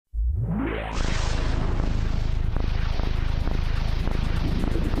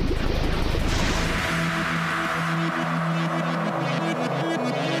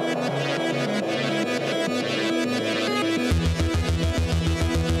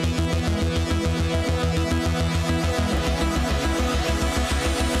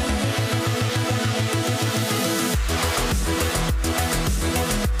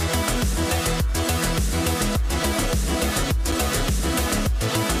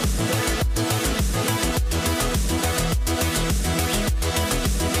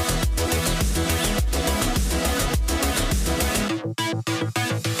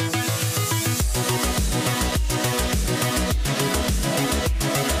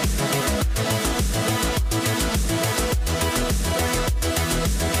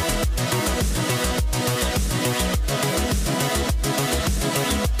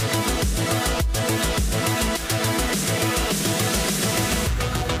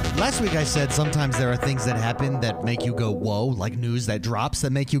Last week I said sometimes there are things that happen that make you go, whoa, like news that drops that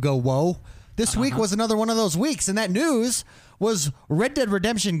make you go, whoa. This week was another one of those weeks, and that news was Red Dead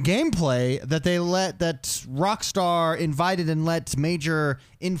Redemption gameplay that Rockstar invited and let major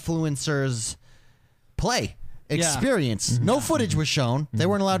influencers play, experience. No footage was shown. They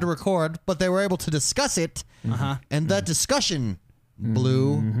weren't allowed to record, but they were able to discuss it, and that discussion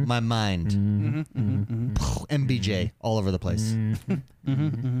blew my mind. MBJ all over the place.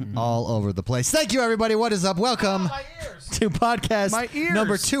 All over the place. Thank you, everybody. What is up? Welcome to podcast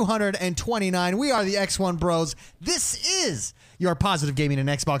number 229. We are the X1 Bros. This is your positive gaming and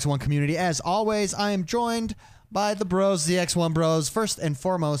Xbox One community. As always, I am joined by the bros, the X1 Bros. First and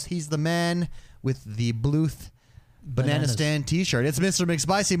foremost, he's the man with the Bluth Banana Stand t-shirt. It's Mr.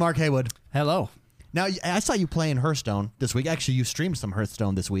 McSpicy, Mark Haywood. Hello. Now, I saw you playing Hearthstone this week. Actually, you streamed some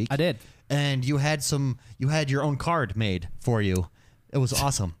Hearthstone this week. I did. And you had your own card made for you. It was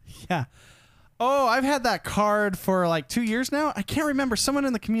awesome. Yeah. Oh, I've had that card for like 2 years now. I can't remember. Someone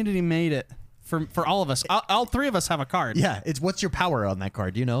in the community made it for all of us. All three of us have a card. Yeah. What's your power on that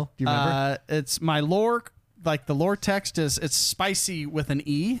card? Do you know? Do you remember? It's my lore. Like the lore text it's spicy with an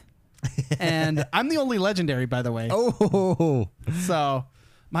E. And I'm the only legendary, by the way. Oh. So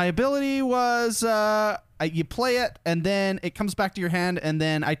my ability was you play it, and then it comes back to your hand, and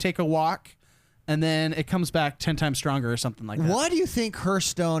then I take a walk, and then it comes back 10 times stronger or something like that. Why do you think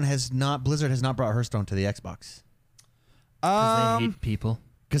Blizzard has not brought Hearthstone to the Xbox? Because they hate people.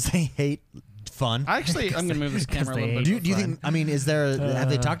 Because they hate fun. Actually, I'm going to move this camera a little bit. Do you think, have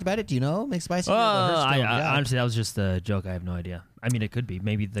they talked about it? Do you know, McSpicy? Honestly, that was just a joke. I have no idea. I mean, it could be.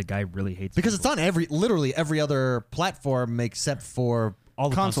 Maybe the guy really hates because people. it's on literally every other platform except for all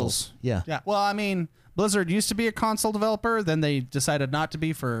the consoles. Yeah. Well, I mean, Blizzard used to be a console developer. Then they decided not to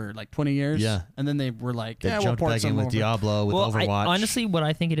be for like 20 years. Yeah. And then they were like, they we'll jumped port back some in with over. Diablo, with Overwatch. Honestly, what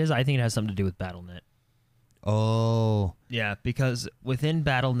I think it is, I think it has something to do with Battle.net. Oh. Yeah, because within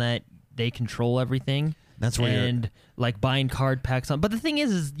Battle.net, they control everything. That's weird. And like buying card packs on. But the thing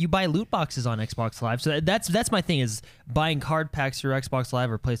is you buy loot boxes on Xbox Live. So that's my thing is buying card packs through Xbox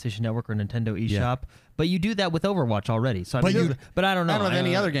Live or PlayStation Network or Nintendo eShop. Yeah. But you do that with Overwatch already. So I But mean, but I don't know. Not with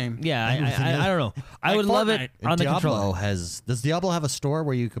any other game. Yeah, I don't know. I would love it on the controller. Does Diablo have a store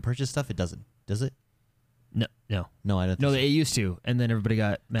where you could purchase stuff? It doesn't. Does it? No, I don't think no. so. It used to, and then everybody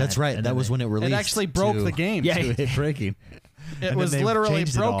got mad. That's right. That was when it released. It actually broke the game. Yeah, to it breaking. It was literally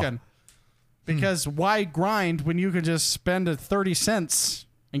broken. Because why grind when you could just spend 30 cents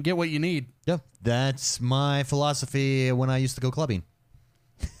and get what you need? Yeah, that's my philosophy when I used to go clubbing.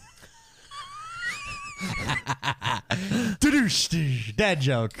 Dad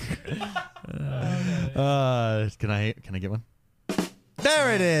joke. Can I get one?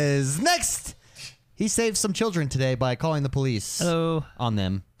 There it is. Next, he saved some children today by calling the police Hello. on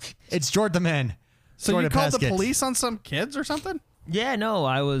them. It's Jordan the Man. So Jordan you called the Paskett. police on some kids or something? Yeah, no,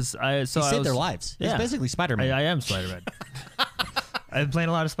 He saved their lives. Yeah. He's basically Spider-Man. I am Spider-Man. I've been playing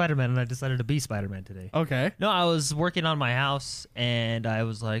a lot of Spider-Man, and I decided to be Spider-Man today. Okay. No, I was working on my house, and I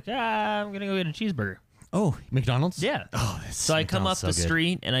was like, I'm going to go get a cheeseburger. Oh, McDonald's? Yeah. Oh, so I come up the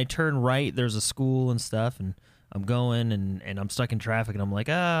street, and I turn right. There's a school and stuff, and I'm going, and I'm stuck in traffic, and I'm like,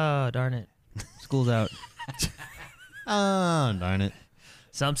 darn it. School's out. Oh, darn it.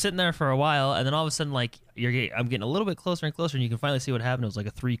 So I'm sitting there for a while, and then all of a sudden, like, I'm getting a little bit closer and closer, and you can finally see what happened. It was like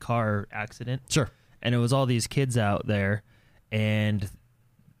a 3-car accident. Sure. And it was all these kids out there, and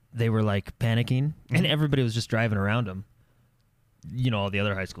they were, like, panicking, and everybody was just driving around them. You know, all the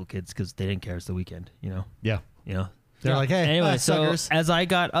other high school kids, because they didn't care. It's the weekend, you know? Yeah. You know? They're like, hey, anyway, so suckers. as I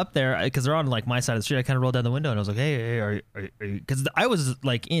got up there, because they're on, like, my side of the street, I kind of rolled down the window, and I was like, hey, are you... Because I was,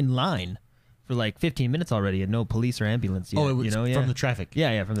 like, in line for like 15 minutes already and no police or ambulance yet. Oh, it was from the traffic.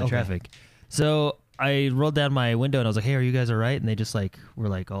 Yeah, from the traffic. So I rolled down my window and I was like, hey, are you guys all right? And they just like were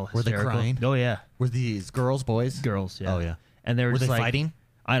like all hysterical. Were they crying? Oh, yeah. Were these girls, boys? Girls, yeah. Oh, yeah. And they were just they like, fighting?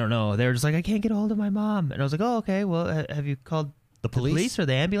 I don't know. They were just like, I can't get a hold of my mom. And I was like, oh, okay. Well, have you called the police or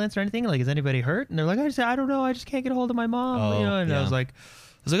the ambulance or anything? Like, is anybody hurt? And they're like, I don't know. I just can't get a hold of my mom. Oh, you know? And yeah. I was like,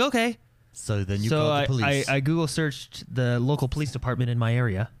 okay. So then you called the police. I Google searched the local police department in my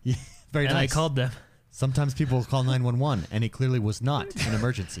area. Yeah, very and nice. I called them. Sometimes people call 911, and it clearly was not an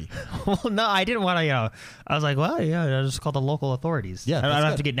emergency. Well, no, I didn't want to, I was like, well, yeah, I just called the local authorities. Yeah, I don't that's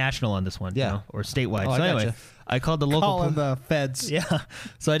have good. to get national on this one, Yeah. you know, or statewide. Oh, so I anyway, gotcha. I called the local Calling the feds. Yeah.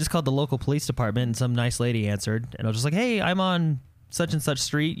 So I just called the local police department, and some nice lady answered, and I was just like, hey, I'm on such and such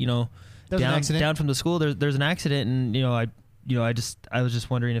street, you know, There's an accident. down from the school. There's an accident, and, you know, I was just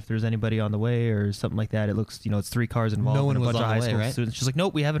wondering if there's anybody on the way or something like that. It looks, it's 3 cars involved. No one and a was bunch on of the high way, school right? students. She's like,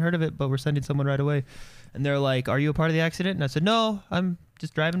 nope, we haven't heard of it, but we're sending someone right away. And they're like, are you a part of the accident? And I said, no, I'm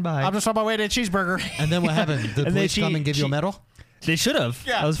just driving by. I'm just on my way to a cheeseburger. And then what happened? Did the And then police come and give you a she- medal? They should have.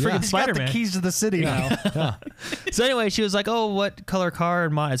 I was freaking He's got Spider-Man. the keys to the city now. So anyway, she was like, oh, what color car?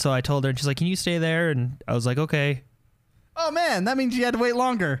 And so I told her, and she's like, can you stay there? And I was like, okay. Oh man, that means you had to wait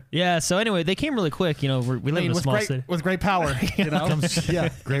longer. Yeah. So anyway, they came really quick. We live in a small city. with great power. You know. Yeah,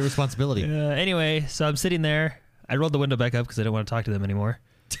 great responsibility. Anyway, so I'm sitting there. I rolled the window back up because I didn't want to talk to them anymore.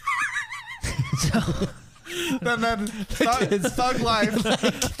 then Thug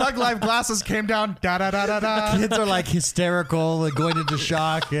Life glasses came down. Da da da da da. Kids are like hysterical, like going into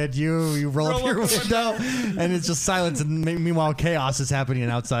shock, and you roll up your window, and it's just silence. And meanwhile, chaos is happening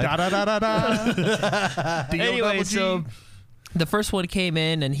outside. Da da da da da. Anyway, so the first one came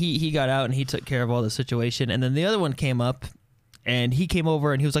in, and he got out, and he took care of all the situation. And then the other one came up, and he came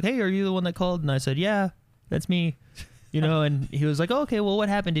over, and he was like, hey, are you the one that called? And I said, yeah, that's me. And he was like, oh, okay, well, what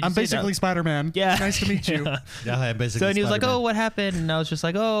happened? Did you I'm say basically that? Spider-Man. Yeah. Nice to meet you. Yeah, I'm basically. So and he was like, Spider-Man. oh, what happened? And I was just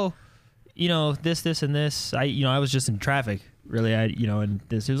like, oh, this, and this. I was just in traffic, really. And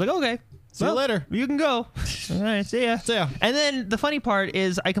this. He was like, okay. See you later. You can go. All right, see ya. See ya. And then the funny part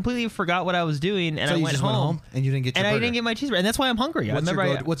is I completely forgot what I was doing, and So I you went just home. went home and you didn't get your And I burger. didn't get my cheeseburger, and that's why I'm hungry.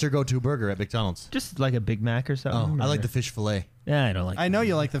 What's your go-to burger at McDonald's? Just like a Big Mac or Oh, something. I like the fish fillet. Yeah, I don't like. I know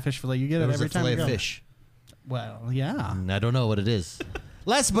you like the fish fillet. You get There it was every a time fillet you of go. fish. Well, yeah. I don't know what it is.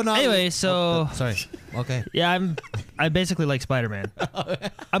 Last but not Anyway, least. so sorry. Okay. yeah, I basically like Spider-Man.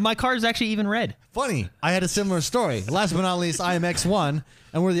 My car is actually even red. Funny. I had a similar story. Last but not least, I am X1,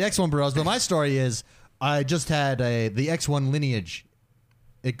 and we're the X1 bros. But my story is, I just had the X1 lineage.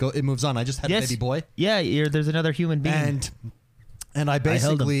 It moves on. I just had a baby boy, Yeah, there's another human being. and I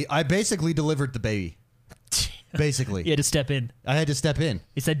held him. basically delivered the baby. Basically, you had to step in. I had to step in.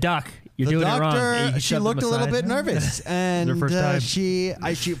 He said, "Doc, you're The doing it wrong." doctor, And he she shoved him looked a little aside. bit nervous, and Her first time. she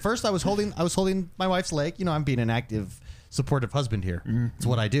first I was holding my wife's leg. I'm being an active, supportive husband here. It's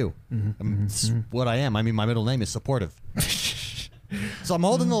what I do. It's what I am. I mean, my middle name is supportive. So I'm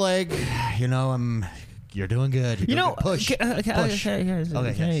holding the leg. You're doing good. You're doing good. Push. Push.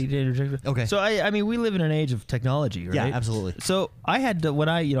 Okay. So I mean, we live in an age of technology, right? Yeah, absolutely. So I had to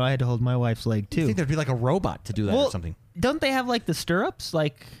I had to hold my wife's leg I too. think there'd be like a robot to do that or something. Don't they have like the stirrups?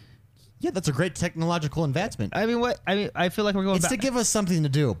 Like, Yeah, that's a great technological advancement. I mean, I feel like we're going It's back. to give us something to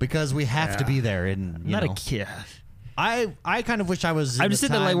do because we have to be there. And Not a kid. I kind of wish I was. I'm just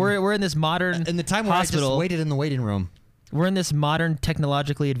saying that like we're in this modern in the time where hospital. I just waited in the waiting room. We're in this modern,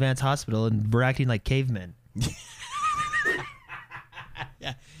 technologically advanced hospital, and we're acting like cavemen.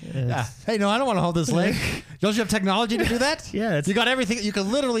 Yeah. Hey, no, I don't want to hold this leg. Don't you have technology to do that? Yeah, it's- You got everything. You can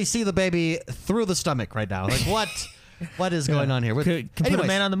literally see the baby through the stomach right now. Like what? What is going on here? Could put a Anyways,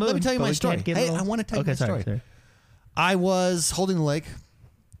 man on the moon. Let me tell you but my we story. can't get Hey, a little- I want to tell you Okay, my sorry, story. sorry. I was holding the leg,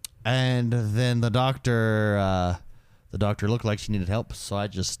 and then the doctor looked like she needed help, so I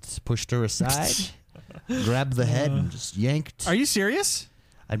just pushed her aside, grabbed the head, and just yanked. Are you serious?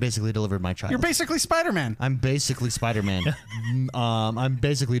 I basically delivered my child. You're basically Spider-Man. I'm basically Spider-Man. I'm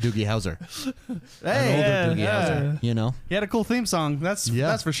basically Doogie Howser. Hey, An older Doogie Howser. he had a cool theme song. That's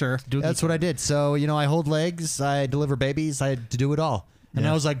for sure. That's what I did. So, I hold legs, I deliver babies, I had to do it all. And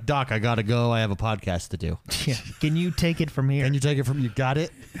I was like, Doc, I gotta go. I have a podcast to do. Yeah. Can you take it from here? Can you take it from you? Got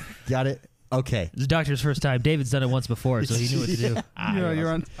it? Got it? Okay. It's the doctor's first time. David's done it once before, so he knew what to do.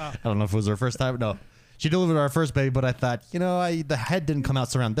 You're on. I don't know if it was her first time. No. She delivered our first baby, but I thought, the head didn't come out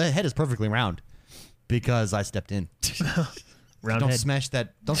so round. The head is perfectly round because I stepped in. Round Don't head.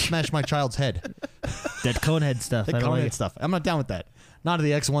 smash my child's head. That cone head stuff. The I don't cone like head it. stuff. I'm not down with that. Not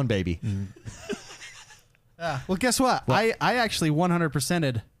the X1 baby. Well, guess what? I actually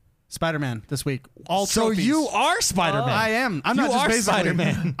 100%ed Spider-Man this week. All So trophies. you are Spider-Man. I am. I'm You not just are basically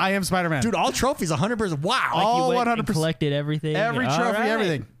Spider-Man. I am Spider-Man. Dude, all trophies, 100%. Wow. All You went and 100%. collected everything. Every All trophy, right.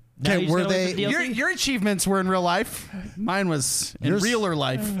 everything. Now Okay, you just were gotta wait for they- DLC? Your achievements were in real life. Mine was in Yours- realer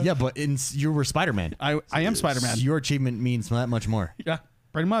life. Yeah, but you were Spider-Man. I am Spider-Man. Your achievement means that much more. Yeah,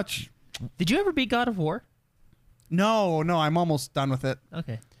 pretty much. Did you ever beat God of War? No, I'm almost done with it.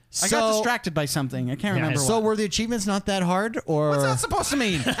 Okay. I got distracted by something. I can't remember So what. were the achievements not that hard, or What's that supposed to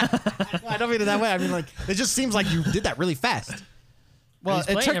mean? I don't mean it that way. I mean, like, it just seems like you did that really fast. Well, He's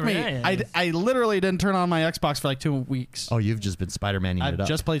it playing took every me. night. I literally didn't turn on my Xbox for like 2 weeks. Oh, you've just been Spider-Man-ing I've it up.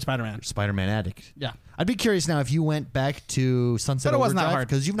 just played Spider-Man. Spider-Man addict. Yeah. I'd be curious now if you went back to Sunset But it wasn't that Overdrive, hard.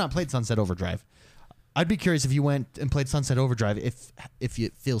 because you've not played Sunset Overdrive. I'd be curious if you went and played Sunset Overdrive if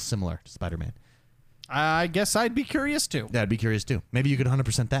it feels similar to Spider-Man. I guess I'd be curious too. Yeah, I'd be curious too. Maybe you could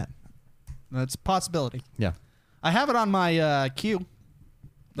 100% that. That's a possibility. Yeah. I have it on my queue,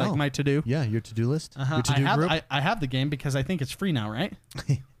 like my to do. Yeah, your to-do list. Your I to-do have group. I have the game because I think it's free now, right?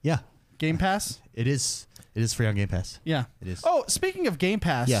 Yeah, Game Pass. it is. It is free on Game Pass. Yeah, It is. Oh, speaking of Game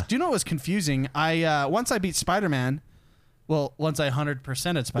Pass, Yeah. do you know what was confusing? I once I beat Spider-Man. Well, once I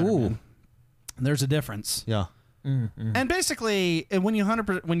 100%ed Spider-Man, there's a difference. Yeah. And basically, when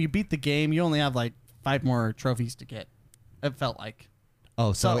you beat the game, you only have like 5 more trophies to get. It felt like.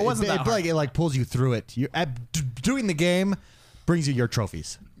 Oh, so it wasn't that hard. it pulls you through it. You doing the game brings you your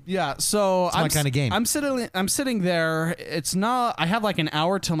trophies. Yeah, so my kinda game. I'm sitting there. It's not. I have like an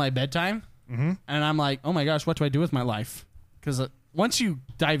hour till my bedtime, and I'm like, oh my gosh, what do I do with my life? Because once you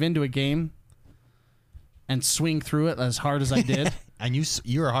dive into a game and swing through it as hard as I did, And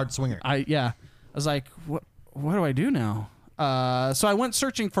you're a hard swinger. I was like, what do I do now? So I went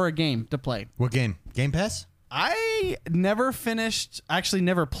searching for a game to play. What game? Game Pass? I never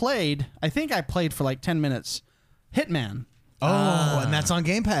played. I think I played for like 10 minutes. Hitman. Oh, and that's on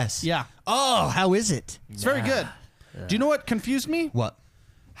Game Pass. Yeah. Oh, how is it? It's very good. Do you know what confused me? What?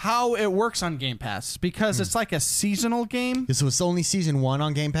 How it works on Game Pass. Because it's like a seasonal game. So it's only season 1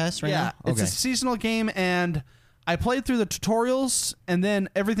 on Game Pass right Yeah. now? It's a seasonal game, and I played through the tutorials, and then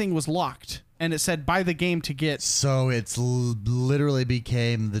everything was locked. And it said buy the game to get. So it's literally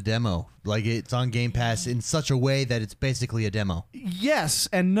became the demo. Like it's on Game Pass in such a way that it's basically a demo. Yes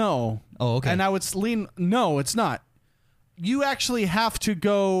and no. Oh, okay. And I would lean. No, it's not. You actually have to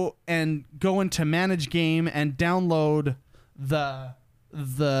go into manage game and download the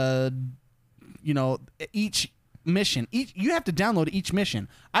each mission. You have to download each mission.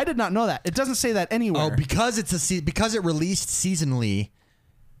 I did not know that. It doesn't say that anywhere. Oh, because because it released seasonally.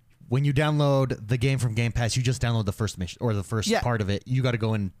 When you download the game from Game Pass, you just download the first mission or the first part of it. You got to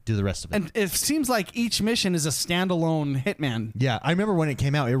go and do the rest of it. And it seems like each mission is a standalone Hitman. Yeah, I remember when it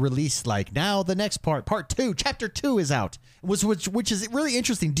came out, it released like now the next part 2, chapter 2 is out. Which is really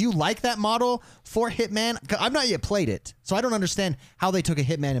interesting. Do you like that model for Hitman? I've not yet played it, so I don't understand how they took a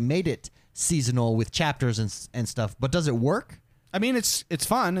Hitman and made it seasonal with chapters and stuff. But does it work? I mean, it's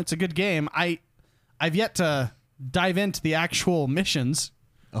fun. It's a good game. I've yet to dive into the actual missions.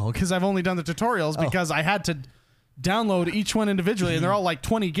 Oh, okay. Because I've only done the tutorials because I had to download each one individually, and they're all like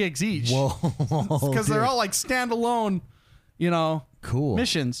 20 gigs each. Whoa. Because they're all like standalone, cool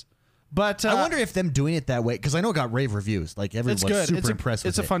missions. But I wonder if them doing it that way, because I know it got rave reviews. Like everyone's good. super impressed with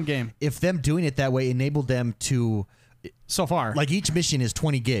it's a it. fun game. If them doing it that way enabled them to, So far. like each mission is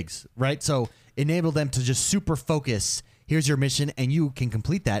 20 gigs, right? So enable them to just super focus. Here's your mission, and you can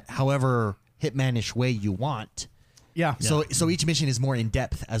complete that however Hitman-ish way you want. Yeah. So each mission is more in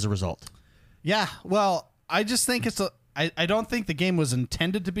depth as a result. Yeah. Well, I just think I don't think the game was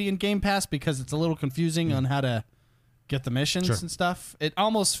intended to be in Game Pass because it's a little confusing on how to get the missions and stuff. It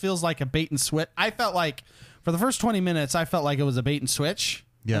almost feels like a bait and switch. I felt like for the first 20 minutes, I felt like it was a bait and switch.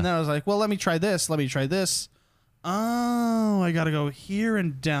 Yeah. And then I was like, well, let me try this. Let me try this. Oh, I got to go here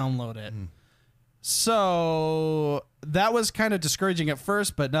and download it. So that was kind of discouraging at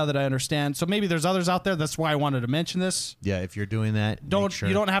first, but now that I understand, so maybe there's others out there. That's why I wanted to mention this. Yeah, if you're doing that, make sure.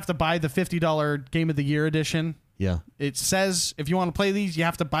 You don't have to buy the $50 Game of the Year edition. Yeah. It says if you want to play these, you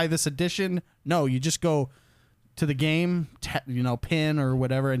have to buy this edition. No, you just go to the game, pin or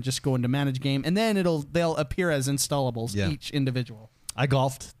whatever, and just go into manage game, and then they'll appear as installables each individual. I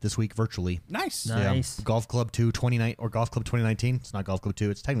golfed this week virtually. Nice. Nice. Yeah. Golf Club 2 29 or Golf Club 2019. It's not Golf Club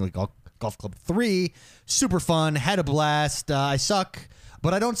 2. It's technically Golf Club 3. Super fun. Had a blast. I suck,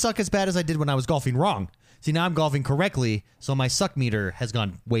 but I don't suck as bad as I did when I was golfing wrong. See, now I'm golfing correctly, so my suck meter has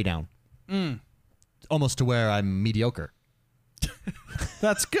gone way down. Almost to where I'm mediocre.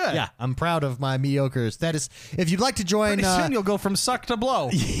 That's good. Yeah, I'm proud of my mediocre status. If you'd like to join... Pretty soon you'll go from suck to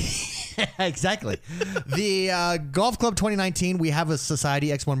blow. Exactly. The Golf Club 2019, we have a society,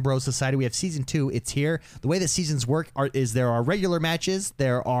 X1 Bros Society. We have season 2. It's here. The way that seasons work is there are regular matches,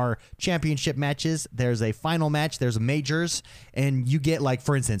 there are championship matches, there's a final match, there's majors, and you get, like,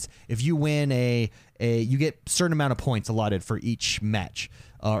 for instance, if you win you get a certain amount of points allotted for each match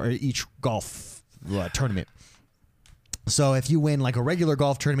or each golf tournament. So if you win like a regular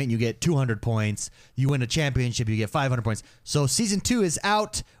golf tournament, you get 200 points. You win a championship, you get 500 points. So season 2 is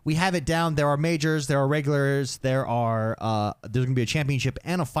out. We have it down. There are majors, there are regulars, there's going to be a championship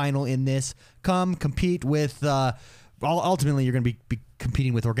and a final in this. Come compete with. Ultimately, you're going to be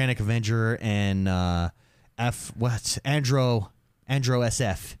competing with Organic Avenger and Andro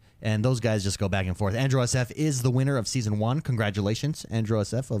SF. And those guys just go back and forth. Andro SF is the winner of season 1. Congratulations, Andro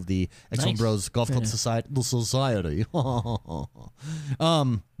SF of the X1 Bros Golf Club Society.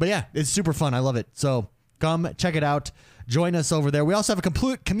 But yeah, it's super fun. I love it. So Come check it out. Join us over there. We also have a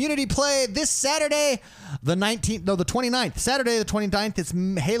complete community play this Saturday, the 29th. Saturday the 29th. It's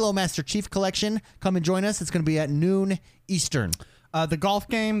Halo Master Chief Collection. Come and join us. It's going to be at noon Eastern. The golf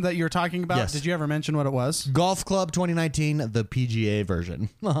game that you're talking about, Yes. did you ever mention what it was? Golf Club 2019, the PGA version.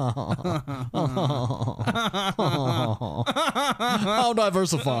 How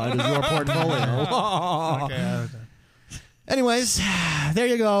diversified is your portfolio? Okay. Anyways, there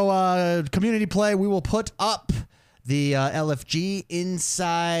you go. Community play. We will put up the LFG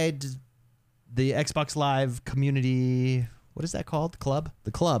inside the Xbox Live community. What is that called?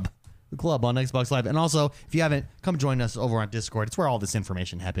 The club on Xbox Live. And also, if you haven't, come join us over on Discord. It's where all this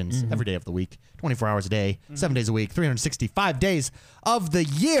information happens every day of the week, 24 hours a day, 7 days a week, 365 days of the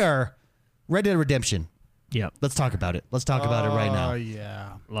year. Red Dead Redemption. Yep. Let's talk about it. Let's talk about it right now. Oh,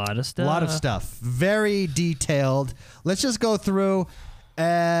 yeah. A lot of stuff. A lot of stuff. Very detailed. Let's just go through.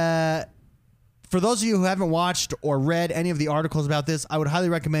 For those of you who haven't watched or read any of the articles about this, I would highly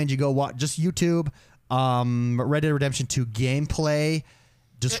recommend you go watch just YouTube Red Dead Redemption 2 gameplay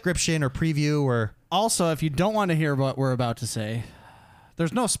description or preview or Also, if you don't want to hear what we're about to say,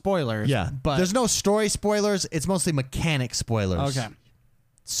 there's no spoilers. But there's no story spoilers. It's mostly mechanic spoilers. Okay.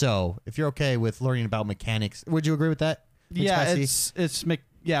 So if you're okay with learning about mechanics, would you agree with that? Yeah, McSpicy?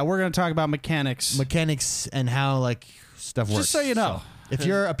 we're going to talk about mechanics. Mechanics and how like stuff works. Just so you know. If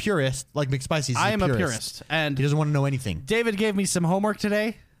you're a purist, like McSpicy's I am a purist. And he doesn't want to know anything. David gave me some homework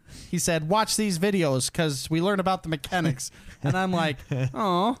today. He said, watch these videos because we learn about the mechanics. And I'm like,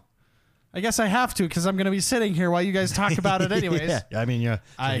 oh, I guess I have to because I'm going to be sitting here while you guys talk about it anyways. Yeah, I mean, yeah.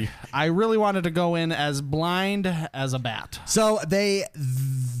 I really wanted to go in as blind as a bat. So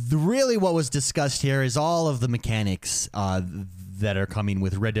really what was discussed here is all of the mechanics that are coming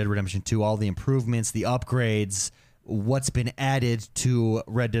with Red Dead Redemption 2, all the improvements, the upgrades, what's been added to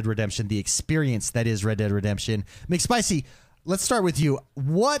Red Dead Redemption, the experience that is Red Dead Redemption. McSpicy, let's start with you.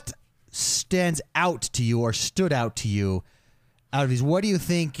 What stands out to you or stood out to you out of these? What do you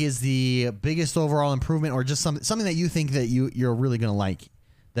think is the biggest overall improvement, or just something that you think that you're really going to like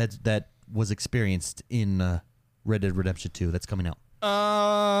that was experienced in Red Dead Redemption 2 that's coming out?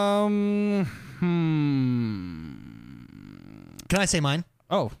 Can I say mine?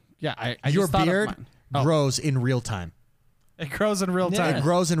 Oh, yeah. I Your just thought of beard mine. grows in real time. It grows in real time. It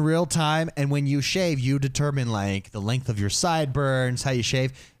grows in real time, and when you shave, you determine like the length of your sideburns, how you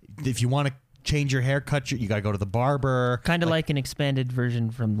shave. If you want to change your hair, you got to go to the barber. Kind of like an expanded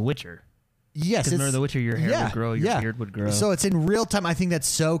version from The Witcher. Yes, Because remember The Witcher, your hair would grow, your beard would grow. So it's in real time. I think that's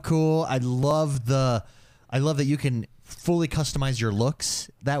so cool. I love that you can fully customize your looks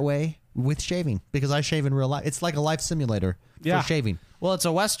that way with shaving, because I shave in real life. It's like a life simulator for shaving. Well, it's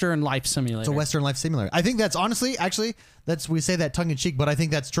a Western life simulator. It's a Western life simulator. I think that's we say that tongue in cheek, but I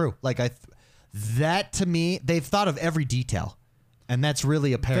think that's true. Like that to me, they've thought of every detail, and that's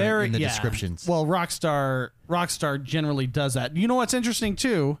really apparent in the descriptions. Well, Rockstar generally does that. You know what's interesting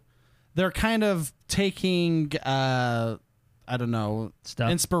too? They're kind of taking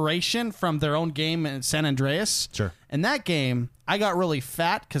inspiration from their own game in San Andreas. Sure. In that game, I got really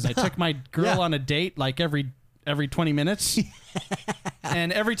fat because I took my girl on a date like every 20 minutes.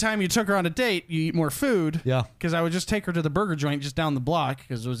 And every time you took her on a date, you eat more food. Yeah. Because I would just take her to the burger joint just down the block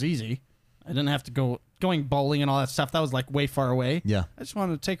because it was easy. I didn't have to going bowling and all that stuff. That was like way far away. Yeah. I just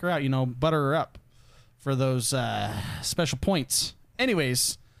wanted to take her out, butter her up for those special points.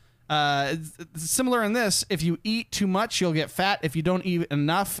 Anyways, similar in this, if you eat too much, you'll get fat. If you don't eat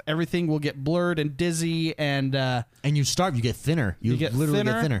enough, everything will get blurred and dizzy. And you starve, you get thinner. You literally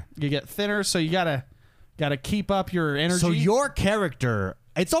get thinner. You get thinner, so you gotta keep up your energy. So your character,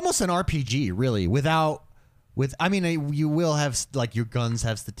 it's almost an RPG, really. You will have like your guns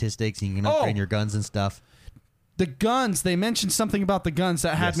have statistics, and you can upgrade your guns and stuff. The guns, they mentioned something about the guns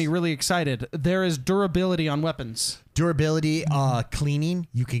that had me really excited. There is durability on weapons. Durability, cleaning.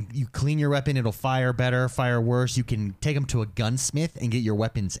 You clean your weapon, it'll fire better, fire worse. You can take them to a gunsmith and get your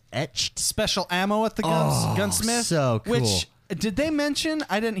weapons etched. Special ammo at the gunsmith. So cool. Which did they mention?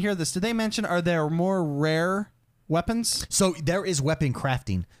 I didn't hear this. Did they mention are there more rare weapons? So there is weapon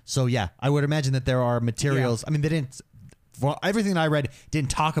crafting. So yeah, I would imagine that there are materials. Yeah. I mean, they didn't. For everything I read, didn't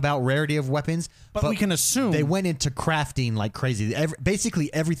talk about rarity of weapons, but we can assume they went into crafting like crazy.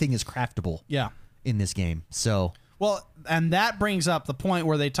 Basically, everything is craftable. Yeah. In this game, so well, and that brings up the point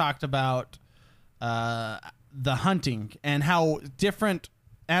where they talked about the hunting and how different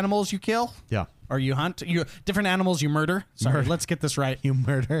animals you kill. Yeah. Or you hunt. Different animals you murder. Sorry, let's get this right. You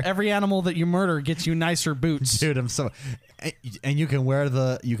murder. Every animal that you murder gets you nicer boots. Dude, and you can wear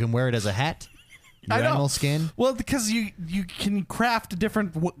it as a hat. Your I know. animal skin. Well, because you can craft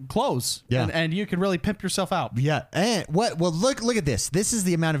different clothes. Yeah. And you can really pimp yourself out. Yeah, and what? Well, look at this. This is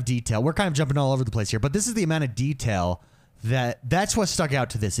the amount of detail. We're kind of jumping all over the place here, but this is the amount of detail that's what stuck out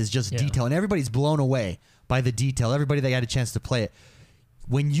to this is just detail, and everybody's blown away by the detail. Everybody that had a chance to play it.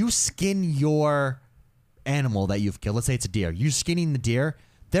 When you skin your animal that you've killed, let's say it's a deer, you're skinning the deer.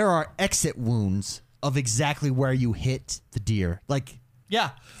 There are exit wounds of exactly where you hit the deer. Like,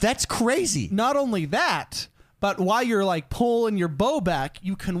 Yeah. that's crazy. Not only that, but while you're like pulling your bow back,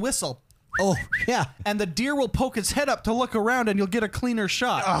 you can whistle. Oh yeah. And the deer will poke its head up to look around, and you'll get a cleaner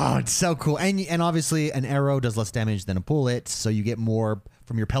shot. Oh, it's so cool. And obviously an arrow does less damage than a bullet, so you get more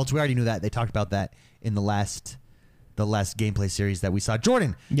from your pelts. We already knew that. They talked about that in the last gameplay series that we saw.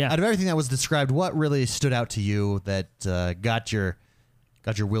 Jordan, Yeah. out of everything that was described, what really stood out to you that got your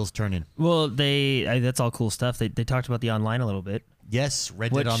wheels turning? Well, that's all cool stuff. They talked about the online a little bit, Yes,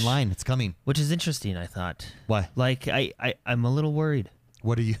 Red Dead Which- Online. It's coming. which is interesting, I thought. Why? Like, I'm a little worried.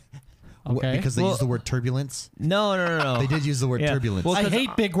 What are you? Okay. Because they Well- used the word turbulence. No. They did use the word Yeah. turbulence. Well, I 'cause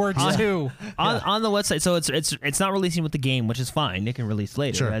hate big words too. on the website, so it's not releasing with the game, which is fine. It can release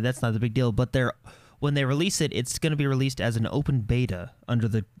later. Sure. Right? That's not the big deal. But when they release it, it's going to be released as an open beta under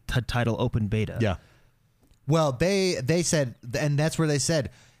the title Open Beta. Yeah. Well, they said, and that's where they said,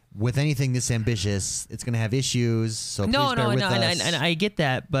 with anything this ambitious, it's going to have issues. So please bear with us. and I get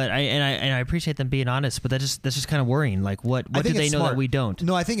that, but I appreciate them being honest. But that's just kind of worrying. Like, what I do think they it's know smart. that we don't?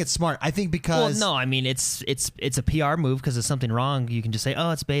 No, I think it's smart. I think Well, because no, I mean it's a PR move because there's something wrong. You can just say,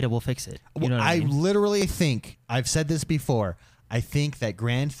 "Oh, it's beta. We'll fix it." You know what I mean? literally think I've said this before. I think that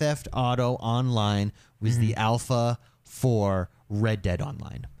Grand Theft Auto Online was the alpha for Red Dead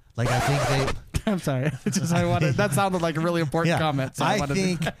Online. Like I think they. I'm sorry. That sounded like a really important comment. So I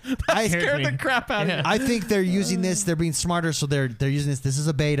think scared the crap out of me. I think they're using this. They're being smarter, so they're using this. This is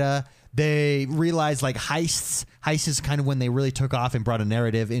a beta. They realize like heists is kind of when they really took off and brought a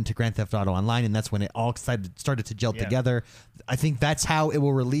narrative into Grand Theft Auto Online, and that's when it all started to gel together. I think that's how it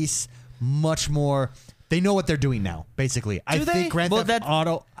will release much more. They know what they're doing now, basically. I they? think Grand Theft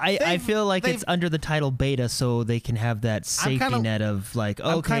Auto. I feel like they've- it's under the title beta, so they can have that safety kinda- net of like,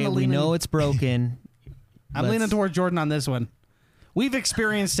 I'm okay, kinda we leaning- know it's broken. I'm leaning toward Jordan on this one. We've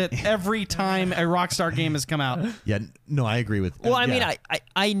experienced it every time a Rockstar game has come out. Yeah, no, I agree with. Well, I mean, yeah.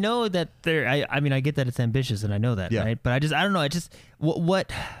 I know that I mean, I get that it's ambitious, and I know that, Yeah. right? But I don't know. I just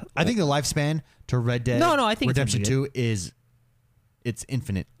what I think the lifespan to Red Dead No, I think it's Redemption gonna 2 is it's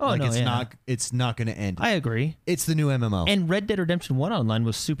infinite. Oh, like no, it's yeah. not going to end. I agree. It's the new MMO. And Red Dead Redemption 1 online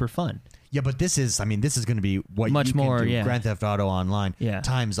was super fun. Yeah, but this is going to be what Much you can more, do. yeah. Grand Theft Auto Online Yeah.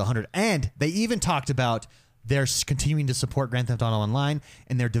 times 100. And they even talked about they're continuing to support Grand Theft Auto Online,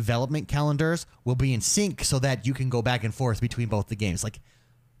 and their development calendars will be in sync so that you can go back and forth between both the games. Like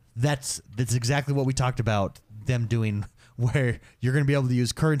that's exactly what we talked about them doing, where you're going to be able to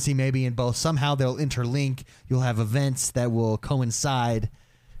use currency maybe in both. Somehow they'll interlink. You'll have events that will coincide.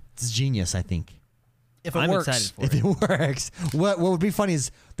 It's genius, I think. If it I'm works. excited for If it. it works. What would be funny is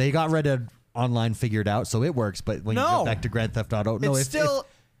they got Red Dead Online figured out, so it works. But when you No. go back to Grand Theft Auto, no, It's if still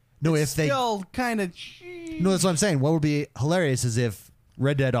they still kind of. no, that's what I'm saying. What would be hilarious is if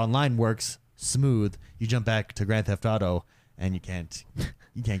Red Dead Online works smooth, you jump back to Grand Theft Auto and you can't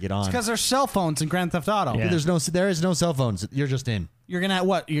get on. Because there's cell phones in Grand Theft Auto. Yeah. There is no cell phones. You're just in. You're gonna have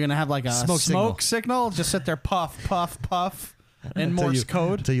what? You're gonna have like a Smoke smoke signal. Just sit there, puff, puff, puff, in Morse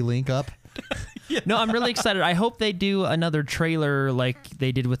code. until you link up. No, I'm really excited. I hope they do another trailer like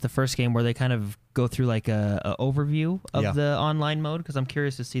they did with the first game, where they kind of go through like a overview of Yeah. the online mode, because I'm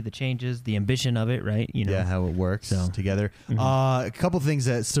curious to see the changes, the ambition of it, right? You know, Yeah, how it works So. together. A couple things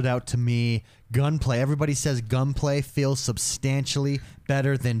that stood out to me. Gunplay. Everybody says gunplay feels substantially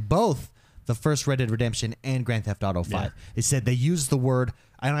better than both the first Red Dead Redemption and Grand Theft Auto 5. Yeah. They said they used the word,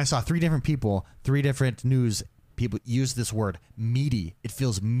 and I saw three different news people use this word, meaty. It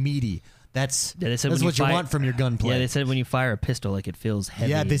feels meaty. That's Yeah, they said that's when what you fire- want from your gunplay. Yeah, they said when you fire a pistol, like it feels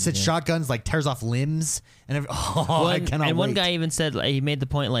heavy. Yeah, they and, said shotguns like tears off limbs and I cannot and one wait. guy even said, like, he made the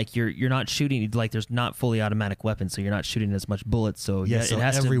point, like you're not shooting, like there's not fully automatic weapons, so you're not shooting as much bullets. So Yeah, yeah, so it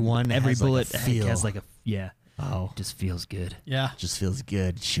has everyone to, every has, like, a bullet feel. has like a Oh. it just feels good. Yeah. just feels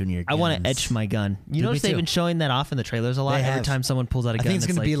good shooting your I want to guns. etch my gun. You Dude, notice me they've too. been showing that off in the trailers a lot. They Every have. time someone pulls out a I gun, think it's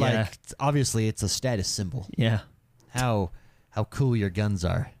going to be yeah, like obviously it's a status symbol. yeah. How cool your guns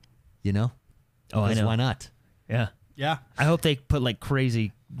are, you know? Oh, I Because know. why not? Yeah. Yeah. I hope they put like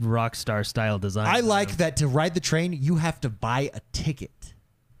crazy rock star style design. I like that to ride the train, you have to buy a ticket.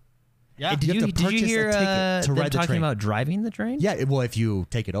 Yeah. Did You have to did you purchase a hear ticket to them ride the talking train. about driving the train? Yeah, well, if you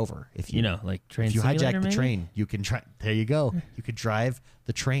take it over, if You know, like train if you simulator, hijack the maybe? train, you can try. There you go. You could drive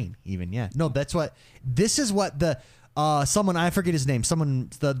the train. Even no, that's what. This is what the someone I forget his name. Someone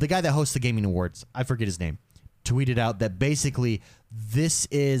the guy that hosts the gaming awards. I forget his name. Tweeted out that basically this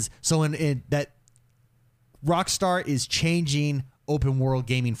is so in that Rockstar is changing open world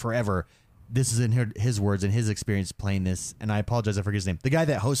gaming forever. This is in his words and his experience playing this. And I apologize, I forget his name. The guy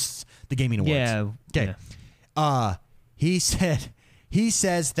that hosts the gaming awards. Yeah. Okay. yeah. He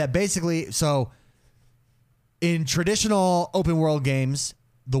says that basically, so in traditional open world games,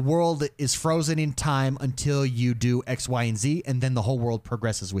 the world is frozen in time until you do X, Y, and Z, and then the whole world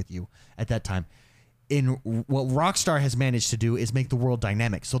progresses with you at that time. In what Rockstar has managed to do is make the world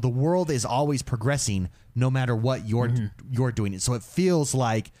dynamic. So the world is always progressing no matter what you're doing. So it feels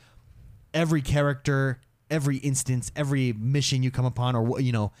like every character, every instance, every mission you come upon, or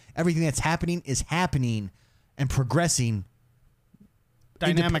everything that's happening is happening and progressing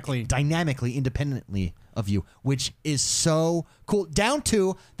Dynamically. dynamically, independently of you, which is so cool. Down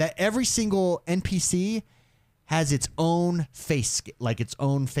to that every single NPC has its own face, like its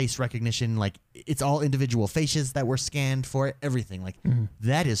own face recognition, like it's all individual faces that were scanned for it, everything. Like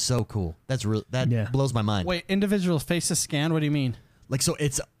that is so cool. That's real. That blows my mind. Wait, individual faces scanned? What do you mean? Like, so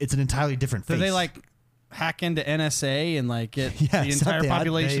it's an entirely different face. Do they like hack into NSA and like get Yeah, the entire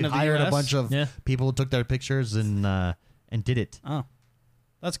population they of the hired US? a bunch of people who took their pictures and did it. Oh,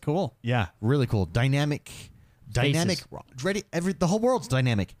 that's cool. Yeah, really cool. Dynamic. Ready? The whole world's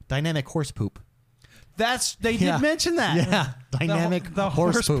dynamic. Dynamic horse poop. They Yeah. did mention that. Yeah, dynamic The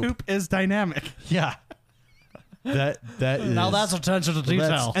horse poop. is dynamic. Yeah. That is Now that's attention to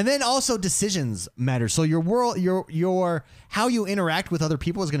detail. And then also decisions matter. So your world, your how you interact with other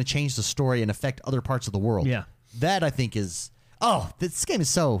people is going to change the story and affect other parts of the world. Yeah. That I think is this game is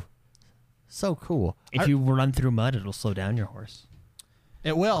so cool. If you run through mud, it'll slow down your horse.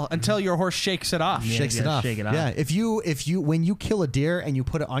 It will until your horse shakes it off. Yeah. Shakes you it gotta off. shake it off. Yeah. If you when you kill a deer and you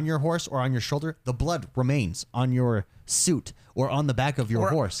put it on your horse or on your shoulder, the blood remains on your suit or on the back of your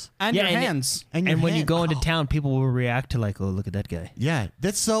horse. And your and hands. And your when you hand- go into oh. town, people will react to like, oh, look at that guy. Yeah,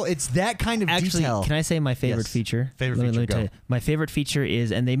 it's that kind of Actually, detail. can I say my favorite Yes. feature? Favorite Let me feature, tell go. you. My favorite feature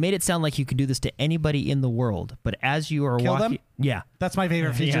is, and they made it sound like you can do this to anybody in the world, but as you are Kill walking, them? yeah, That's my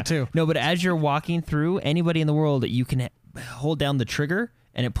favorite feature yeah. too. No, but as you're walking through, anybody in the world, you can hold down the trigger,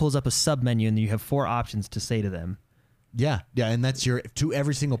 and it pulls up a sub menu, and you have 4 options to say to them. Yeah, and that's to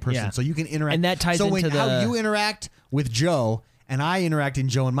every single person. Yeah. So you can interact. And that ties so into how the- you interact with Joe and I interact in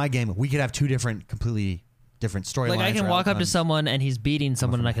Joe in my game, we could have 2 completely different storylines. Like I can or walk up to outcomes. someone and he's beating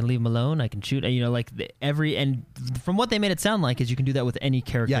someone, and I can leave him alone. I can shoot. And from what they made it sound like is you can do that with any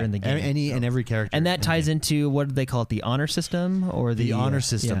character Yeah, in the game. any and every character. And that in the ties game. into what do they call it? The honor system or the honor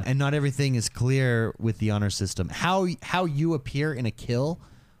system, yeah. and not everything is clear with the honor system. How you appear in a kill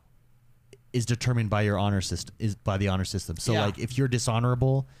is determined by your honor system. Is by the honor system. So Yeah. like if you're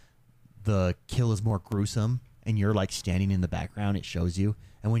dishonorable, the kill is more gruesome, and you're like standing in the background. It shows you.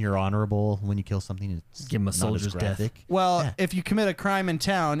 And when you're honorable, when you kill something, it's Give 'em a not as soldier's death. graphic. Well, Yeah. if you commit a crime in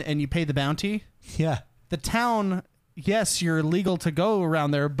town and you pay the bounty, Yeah. the town, yes, you're legal to go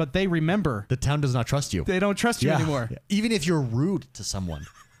around there, but they remember. The town does not trust you. They don't trust you anymore. Yeah. Even if you're rude to someone,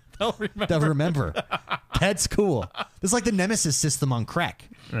 They'll remember. they'll remember. That's cool. It's like the Nemesis system on crack.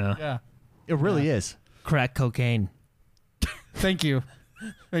 Yeah. Yeah. It really is. Crack cocaine. Thank you.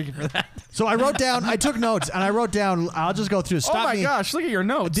 Thank you for that. So I took notes, and I wrote down, I'll just go through. Stop oh my me. gosh, look at your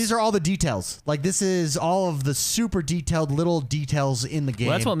notes. These are all the details. Like, this is all of the super detailed little details in the game.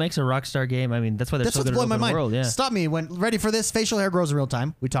 Well, that's what makes a Rockstar game. I mean, that's why they're That's so what's good at blowing my open mind. world. Yeah. Stop me when ready for this. Facial hair grows in real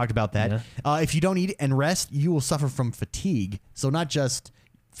time. We talked about that. Yeah. If you don't eat and rest, you will suffer from fatigue. So not just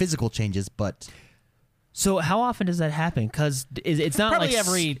physical changes, but So how often does that happen? Because it's not probably like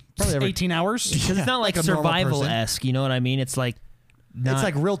every probably every 18 hours. Because it's not like, like a normal survival esque. You know what I mean? It's like it's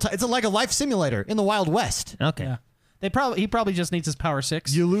like real time. It's like a life simulator in the Wild West. okay. Yeah. He probably just needs his power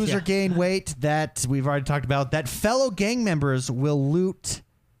 6. You lose or gain weight. That we've already talked about. That fellow gang members will loot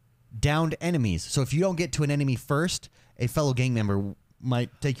downed enemies. So if you don't get to an enemy first, a fellow gang member might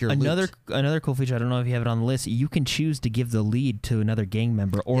take your Another loot. cool feature. I don't know if you have it on the list. You can choose to give the lead to another gang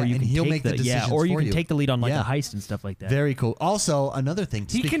member, or Yeah, you and can he'll take make the decisions or you for can you. take the lead on like Yeah. a heist and stuff like that. Very cool. Also, another thing.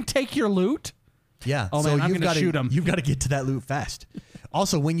 He can take your loot. Yeah. Oh, so man, I'm you've gonna got shoot him. You've got to get to that loot fast.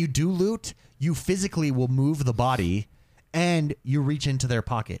 Also, when you do loot, you physically will move the body, and you reach into their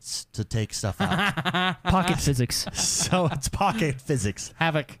pockets to take stuff out. Pocket physics. So it's pocket physics.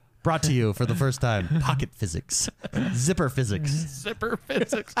 Havoc. Brought to you for the first time, Pocket Physics, Zipper Physics. Zipper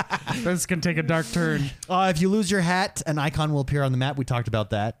physics. This can take a dark turn. If you lose your hat, an icon will appear on the map. We talked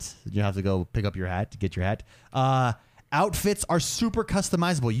about that. You have to go pick up your hat to get your hat. Outfits are super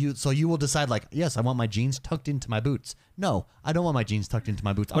customizable. So you will decide, like, yes, I want my jeans tucked into my boots. No, I don't want my jeans tucked into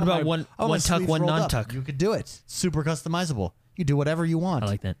my boots. What about one tuck, sleeves one rolled up. non-tuck? You could do it. Super customizable. You do whatever you want. I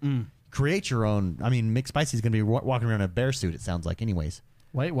like that. Create your own. I mean, McSpicy's going to be walking around in a bear suit, it sounds like, anyways,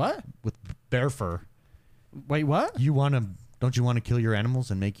 Wait, what? with bear fur. Wait, what? Don't you want to kill your animals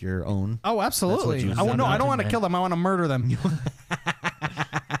and make your own? Oh, absolutely. you No, I want don't want to to kill them. I want to murder them.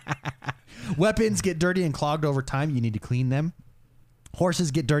 Weapons get dirty and clogged over time. You need to clean them.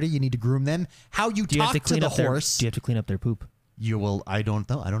 Horses get dirty. You need to groom them. How you Do you have talk to clean the up horse. Do you have to clean up their poop? You will. I don't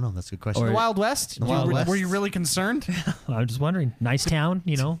know. I don't know. That's a good question. Or- The Wild West? Wild West. Were you really concerned? I'm just wondering. Nice town,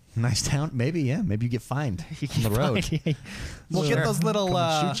 you know. Nice town. Maybe, yeah. Maybe you get fined on the road. We'll get those little Come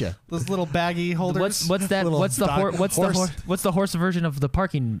and shoot ya. those little baggy holders. What's that? Little What's the dog- horse. what's the horse version of the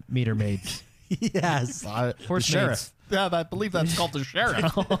parking meter made? Yes. Horse the sheriff. maids. Yeah, I believe that's called the sheriff.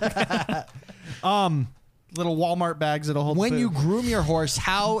 Little Walmart bags that'll hold. When food. you groom your horse,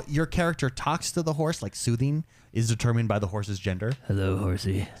 how your character talks to the horse, like soothing, is determined by the horse's gender. Hello,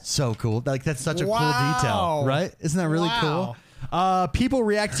 horsey. So cool. Like, that's such a cool Wow. detail, right? Isn't that really Wow. cool? People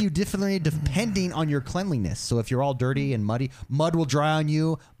react to you differently depending on your cleanliness. So if you're all dirty and muddy, mud will dry on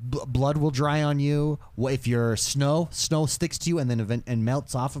you, blood will dry on you. If you're snow sticks to you and then and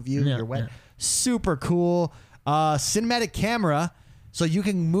melts off of you. Yeah, You're wet. yeah. Super cool. Cinematic camera. So you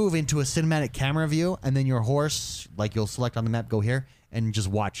can move into a cinematic camera view, and then your horse, like, you'll select on the map, go here, and just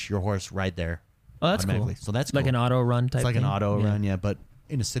watch your horse ride there. Oh, that's cool. automatically. So that's like cool. an auto run type. It's like an thing? auto Yeah. run, yeah, but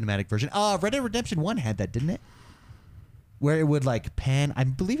in a cinematic version. Red Dead Redemption 1 had that, didn't it? Where it would, like, pan. I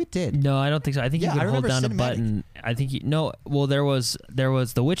believe it did. No, I don't think so. I think Yeah, you I could hold remember down a cinematic. button. I think no. Well, there was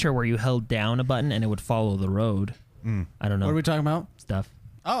The Witcher where you held down a button and it would follow the road. I don't know. What are we talking about? Stuff.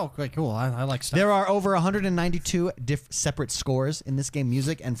 Oh, okay, cool. I like stuff. There are over 192 separate scores in this game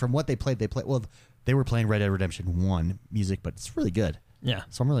music, and from what they played, well, they were playing Red Dead Redemption 1 music, but it's really good. Yeah.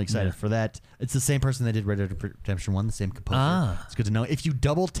 So I'm really excited Yeah. for that. It's the same person that did Red Dead Redemption 1, the same composer. Ah. It's good to know. If you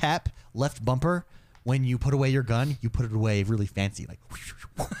double tap left bumper when you put away your gun, you put it away really fancy, like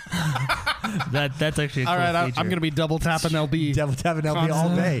That's actually a cool All right, feature. I'm going to be double tapping LB. double tapping LB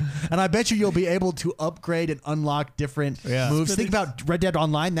all day. And I bet you'll be able to upgrade and unlock different moves. Think about Red Dead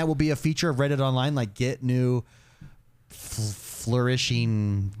Online. That will be a feature of Red Dead Online, like get new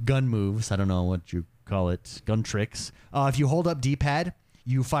flourishing gun moves. I don't know what you call it, gun tricks. If you hold up D-pad,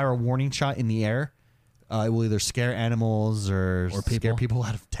 you fire a warning shot in the air. It will either scare animals or scare people. people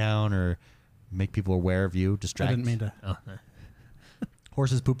out of town or make people aware of you, I distract. didn't mean to. Oh,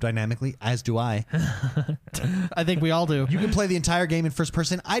 Horses poop dynamically, as do I. I think we all do. You can play the entire game in first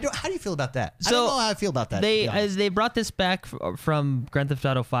person. How do you feel about that? I So, don't know how I feel about that. to be honest. They brought this back from Grand Theft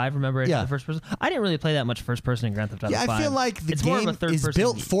Auto 5. Remember it? Yeah. The first person. I didn't really play that much first person in Grand Theft Auto Yeah, 5. I feel like the It's more of game a third is person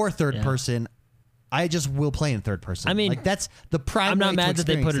built for third yeah. person. I just will play in third person. I mean, like that's the prime. I'm not way mad to that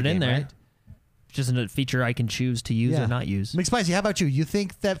they put experience it in the game, there. right? It's just a feature I can choose to use or not use. McSpicy, how about you? You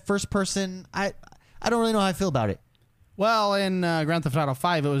think that first person? I don't really know how I feel about it. Well, in Grand Theft Auto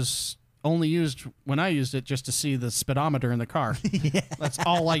 5, it was only used when I used it just to see the speedometer in the car. That's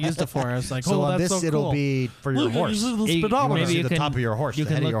all I used it for. I was like, So oh, on that's this, so it'll cool. be for your Look, horse. this is the You- speedometer. maybe you see the can- top of your horse, you the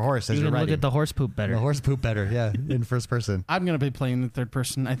can head of look- your horse as You you're can look riding. at the horse poop better. The horse poop better, yeah, in first person. I'm going to be playing in third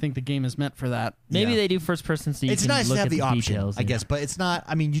person. I think the game is meant for that. Maybe Yeah. they do first person so you It's can nice look to have at the option, details. I guess, but it's not.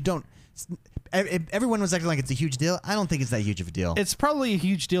 I mean, you don't. Everyone was acting like it's a huge deal. I don't think it's that huge of a deal. It's probably a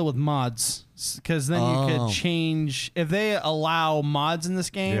huge deal with mods because then you Oh. could change if they allow mods in this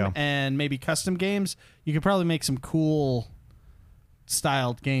game Yeah. and maybe custom games. You could probably make some cool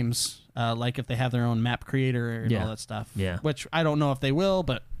styled games, like if they have their own map creator and Yeah. all that stuff. Yeah. Which I don't know if they will,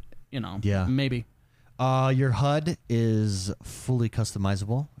 but Yeah. maybe. Your HUD is fully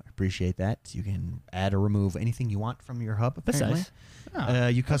customizable. I appreciate that. You can add or remove anything you want from your hub. That's Apparently. nice.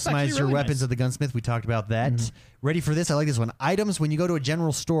 You That's customize actually your really weapons nice. at the gunsmith. We talked about that. Ready for this? I like this one. Items. When you go to a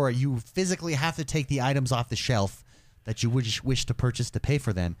general store, you physically have to take the items off the shelf that you wish to purchase to pay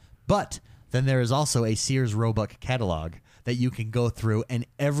for them. But then there is also a Sears Roebuck catalog that you can go through, and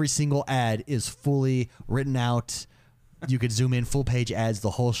every single ad is fully written out. You could zoom in, full page ads,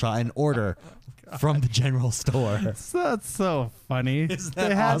 the whole shot, and order from the general store. That's so funny. Isn't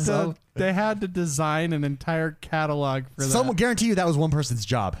that awesome? They had to design an entire catalog for that. Someone guarantee you that was one person's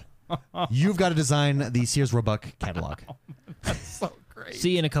job. You've got to design the Sears Roebuck catalog. so great.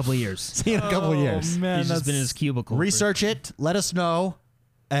 See you in a couple of years. See you in a couple of years. Man, He's just been in that's- his cubicle. for- Research it. Let us know.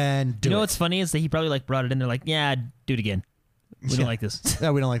 And do You know it. what's funny is that he probably brought it in there like, yeah, do it again. We don't like this.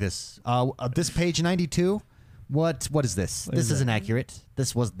 No, we don't like this. This page 92. What is this? What this is isn't that? accurate.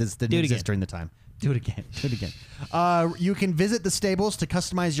 This didn't Do it exist again. during the time. Do it again. Do it again. You can visit the stables to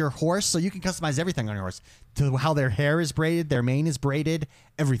customize your horse. So you can customize everything on your horse, to how their hair is braided, their mane is braided,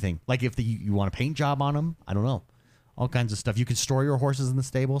 everything. Like if you want a paint job on them, I don't know, all kinds of stuff. You can store your horses in the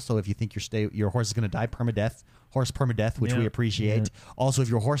stable. So if you think your horse is going to die permadeath, which we Yeah. appreciate. Yeah. Also, if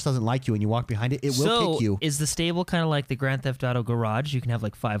your horse doesn't like you and you walk behind it, it will So kick you. is the stable kind of like the Grand Theft Auto garage? You can have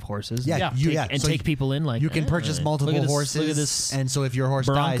like 5 horses. Yeah, and you- take, yeah. and So take people in. Like You can purchase multiple look at this, horses, Look at this. and so if your horse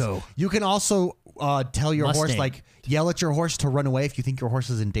Bronco. dies, you can also tell your horse, Mustang. like yell at your horse to run away if you think your horse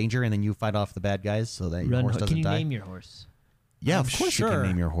is in danger, and then you fight off the bad guys so that your horse doesn't Can you die. name your horse? Yeah, I'm of course you sure. can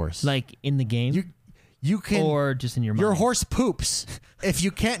name your horse. Like in the game, you can, or just in your mind? your horse poops. If you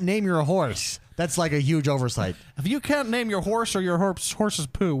can't name your horse, that's like a huge oversight. If you can't name your horse or your horse's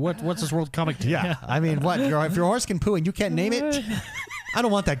poo, what's this world coming to? Yeah, I mean, what? If your horse can poo and you can't name it, I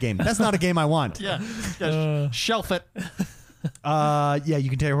don't want that game. That's not a game I want. Shelf it. Yeah, you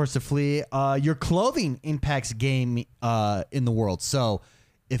can tell your horse to flee. Your clothing impacts game in the world. So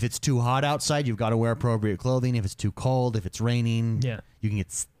if it's too hot outside, you've got to wear appropriate clothing. If it's too cold, if it's raining, Yeah. you can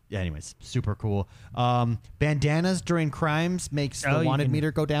get. Anyways, super cool. Bandanas during crimes makes Oh, the you wanted can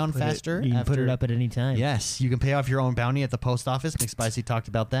meter go down Put it- faster. you can put it after- up at any time. Yes, you can pay off your own bounty at the post office. McSpicy talked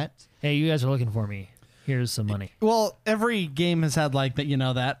about that. Hey, you guys are looking for me. Here's some money. Well, every game has had like that,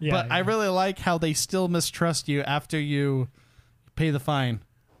 that. Yeah, but I yeah. really like how they still mistrust you after you pay the fine.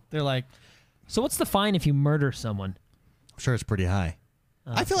 They're like, So what's the fine if you murder someone? I'm sure it's pretty high.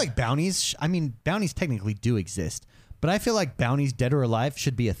 I feel like bounties. I mean, bounties technically do exist, but I feel like bounties, dead or alive,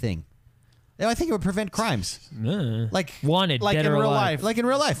 should be a thing. I think it would prevent crimes. Like Wanted, like dead in or real alive. life. Like in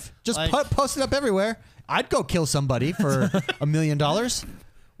real life, just Like- post it up everywhere. I'd go kill somebody for $1 million.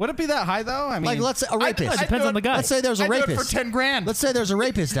 would it be that high though? I mean, Like, let's say a rapist. It depends on the guy. Let's say there's a I'd do it rapist for 10 grand. Let's say there's a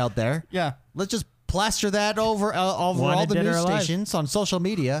rapist out there. Yeah. Let's just plaster that over all Wanted, the dead or news alive. stations on social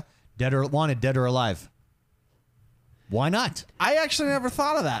media. Dead or dead or alive. Why not? I actually never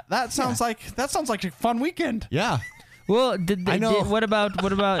thought of that. That sounds like a fun weekend. Yeah. Well, I know. what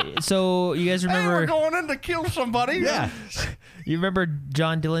about? So you guys Hey, remember? we're going in to kill somebody. Yeah. You remember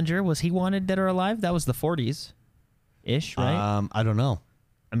John Dillinger? Was he wanted, dead or alive? That was the 40s, ish, right? I don't know.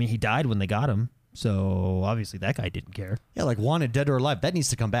 I mean, he died when they got him, so obviously that guy didn't care. Yeah, like wanted, dead or alive. That needs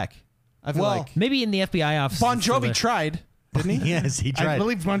to come back. I feel Well, like Maybe in the FBI office. Bon it's still Jovi there. tried, didn't he? yes, he tried. I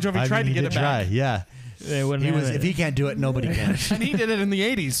believe Bon Jovi I tried mean, to he get did it back. try, yeah. They wouldn't He have was. it. If he can't do it, nobody can. And he did it in the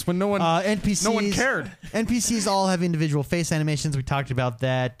 80s when no one NPCs. no one cared. NPCs all have individual face animations. We talked about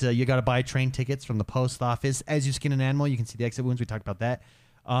that. You got to buy train tickets from the post office. As you skin an animal, you can see the exit wounds. We talked about that.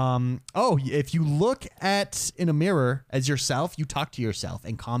 If you look in a mirror as yourself, you talk to yourself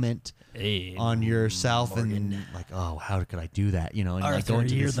and comment Hey, on yourself and like, oh, how could I do that? And like go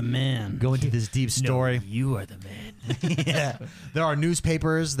into this, man. go into this deep no, story. you are the man. Yeah, there are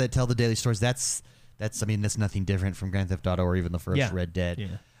newspapers that tell the daily stories. That's nothing different from Grand Theft Auto or even the first Yeah. Red Dead.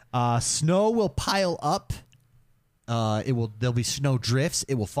 Yeah. Snow will pile up. There'll be snow drifts.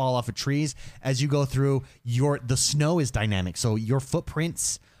 It will fall off of trees as you go through. The snow is dynamic, so your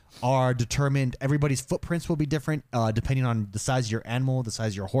footprints are determined. Everybody's footprints will be different depending on the size of your animal, the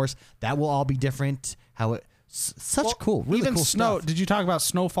size of your horse. That will all be different. Really even cool snow. stuff. Did you talk about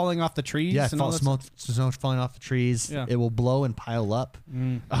snow falling off the trees? Yeah, and all that snow falling off the trees. Yeah. It will blow and pile up.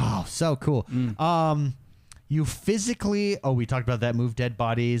 Oh, so cool. You physically, we talked about that, move dead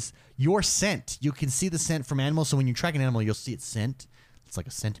bodies. Your scent, you can see the scent from animals. So when you track an animal, you'll see its scent. It's like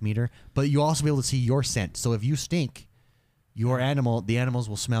a centimeter. But you'll also be able to see your scent. So if you stink, the animals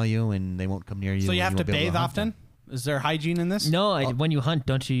will smell you and they won't come near you. So you and have to won't be able bathe hunt often? them. Is there hygiene in this? No, when you hunt,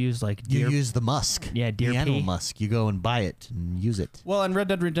 don't you use like You deer? use the musk. Yeah, deer the animal pee. musk. You go and buy it and use it. Well, in Red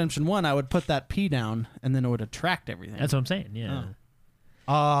Dead Redemption 1, I would put that pee down and then it would attract everything. That's what I'm saying. Yeah.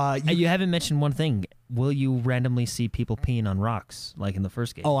 You You haven't mentioned one thing. Will you randomly see people peeing on rocks like in the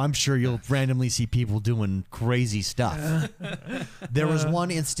first game? Oh, I'm sure you'll randomly see people doing crazy stuff. There was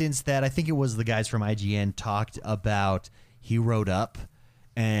one instance that I think it was the guys from IGN talked about. He rode up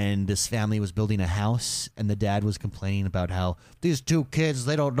and this family was building a house and the dad was complaining about how these two kids,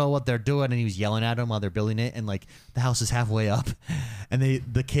 they don't know what they're doing, and he was yelling at them while they're building it, and like the house is halfway up and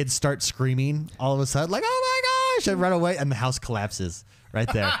the kids start screaming all of a sudden like, oh my gosh, and run away, and the house collapses right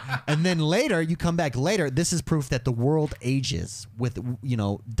there. And then later, you come back later. This is proof that the world ages with,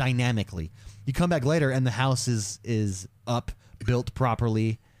 dynamically. You come back later and the house is up, built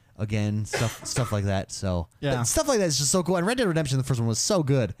properly again, stuff like that. So Yeah. stuff like that is just so cool. And Red Dead Redemption, the first one, was so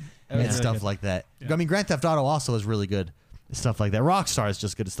good was and really stuff good. like that. I mean, Grand Theft Auto also is really good. Stuff like that. Rockstar is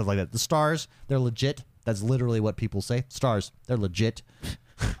just good at stuff like that. The stars, they're legit. That's literally what people say. Stars, they're legit.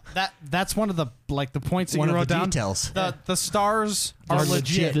 That's one of the points that One you of wrote the down. details. The stars are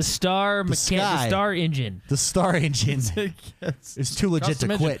legit. The star sky. the star engine. The star engine is too legit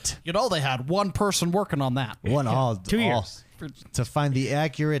to quit. They had one person working on that. 2 years. To find the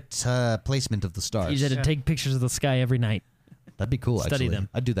accurate placement of the stars. You had to take pictures of the sky every night. That'd be cool. Study actually. them.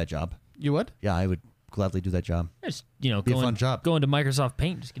 I'd do that job. You would? Yeah, I would gladly do that job. Just, Be a fun job. Going to Microsoft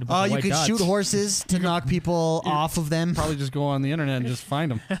Paint. Just get a bunch of You white could dots. shoot horses to knock people off of them. Probably just go on the internet and just find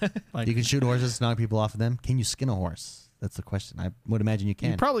them. You can shoot horses to knock people off of them. Can you skin a horse? That's the question. I would imagine you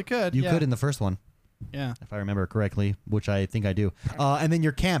can. You probably could. You yeah. could in the first one, Yeah. if I remember correctly, which I think I do. And then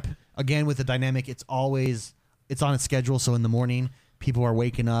your camp, again, with the dynamic, it's on its schedule. So in the morning, people are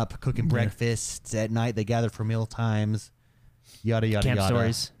waking up, cooking breakfasts. At night, they gather for meal times, yada, yada, Camp yada.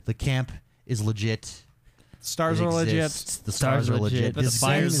 stories. The camp is legit. Stars It are legit. exists. The stars are legit. The This game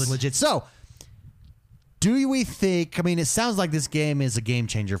fire's is legit. So, do we think? I mean, it sounds like this game is a game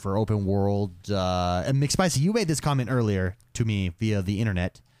changer for open world. And McSpicy, you made this comment earlier to me via the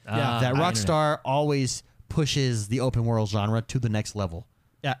internet. That Rockstar always pushes the open world genre to the next level.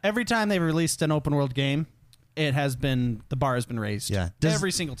 Yeah. Every time they've released an open world game, the bar has been raised. Yeah.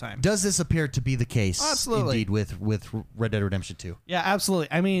 Every single time. Does this appear to be the case? Absolutely. Indeed, with Red Dead Redemption 2. Yeah, absolutely.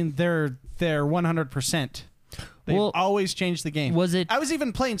 I mean, they're 100%. They've always changed the game. Was it- I was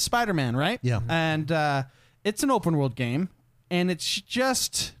even playing Spider-Man, right? Yeah. And it's an open world game, and it's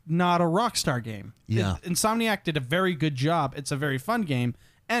just not a Rockstar game. Yeah. Insomniac did a very good job. It's a very fun game,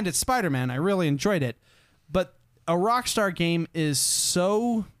 and it's Spider-Man. I really enjoyed it. But a Rockstar game is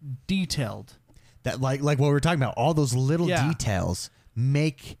so detailed. That like what we were talking about, all those little Yeah. details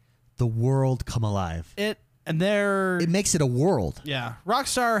make the world come alive. It makes it a world. Yeah,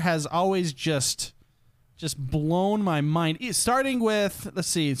 Rockstar has always just blown my mind. Starting with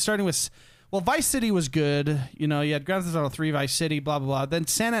Vice City was good. You had Grand Theft Auto 3, Vice City, blah blah blah.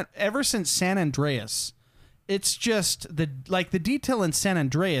 Then ever since San Andreas, it's just the detail in San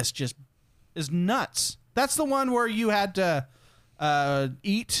Andreas just is nuts. That's the one where you had to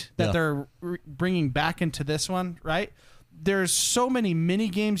eat that they're bringing back into this one, right? There's so many mini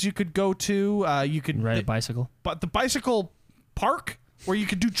games you could go to. You could ride a bicycle. But the bicycle park where you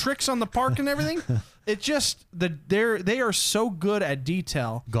could do tricks on the park and everything. It just they are so good at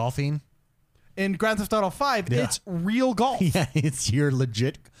detail. Golfing. In Grand Theft Auto 5, it's real golf. Yeah, it's your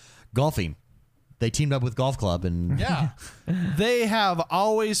legit golfing. They teamed up with Golf Club and Yeah. They have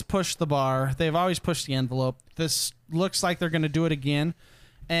always pushed the bar. They've always pushed the envelope. This looks like they're going to do it again.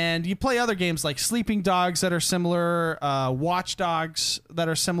 And you play other games like Sleeping Dogs that are similar, Watch Dogs that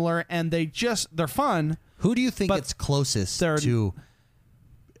are similar, and they're fun. Who do you think But it's closest they're- to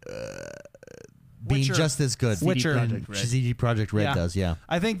being Witcher. just as good? Witcher. CD Projekt Red Yeah. does, yeah.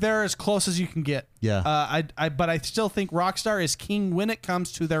 I think they're as close as you can get. Yeah. But I still think Rockstar is king when it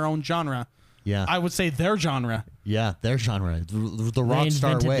comes to their own genre. Yeah. I would say their genre. Yeah, their genre. The They Rockstar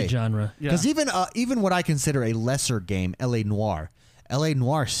invented way. the genre. Yeah. Because even what I consider a lesser game, L.A. Noire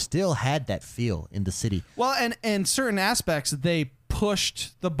still had that feel in the city. Well, and in certain aspects, they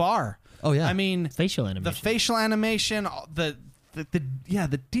pushed the bar. Oh, yeah. I mean, Facial animation. the facial animation, the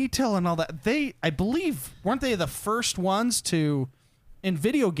detail and all that. I believe, weren't they the first ones to, in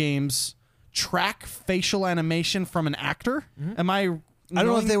video games, track facial animation from an actor? Am I I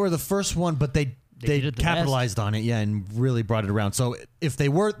don't know if they were the first one, but they did it the capitalized on it, yeah, and really brought it around. So if they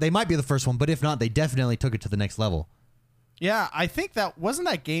were, they might be the first one, but if not, they definitely took it to the next level. Yeah, I think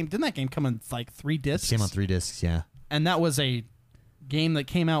didn't that game come in like 3 discs? It came on 3 discs, yeah. And that was a game that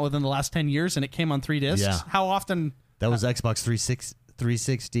came out within the last 10 years and it came on 3 discs. Yeah. How often? That was Xbox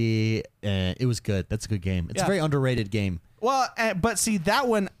 360. It was good. That's a good game. It's a very underrated game. Well, but see, that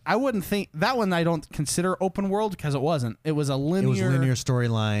one, I wouldn't think, that one I don't consider open world because it wasn't. It was a linear. It was a linear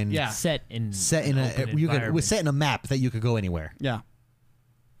storyline. Yeah. set in Set in an a open it was environment. set in a map that you could go anywhere. Yeah.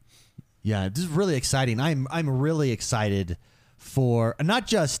 Yeah, this is really exciting. I'm really excited for not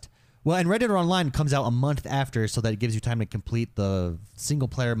just and Red Dead Online comes out a month after, so that it gives you time to complete the single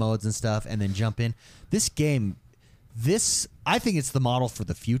player modes and stuff, and then jump in. This game, I think it's the model for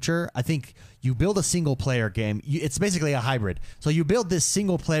the future. I think you build a single player game. It's basically a hybrid. So you build this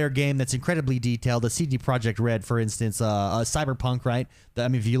single player game that's incredibly detailed. The CD Projekt Red, for instance, Cyberpunk, right? I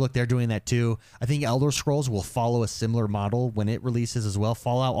mean, if you look, they're doing that too. I think Elder Scrolls will follow a similar model when it releases as well.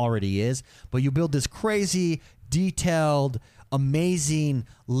 Fallout already is. But you build this crazy, detailed, amazing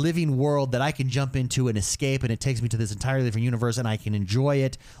living world that I can jump into and escape, and it takes me to this entirely different universe, and I can enjoy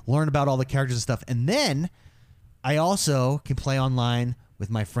it, learn about all the characters and stuff. And then I also can play online with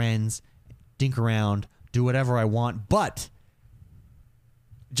my friends, dink around, do whatever I want. But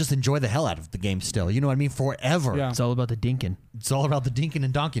just enjoy the hell out of the game still. You know what I mean? Forever. Yeah. It's all about the dinking. It's all about the dinking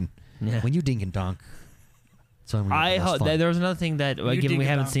and donking. Yeah. When you dink and donk. So I hope there was another thing that given we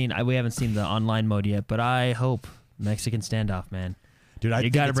haven't dink seen the online mode yet, but I hope Mexican standoff, man. Dude, You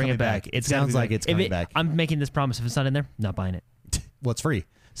got to bring it back. It sounds like it's coming back. I'm making this promise. If it's not in there, not buying it. Well, it's free.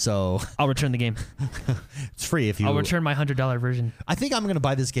 So I'll return the game. it's free if you. I'll return my $100 version. I think I'm going to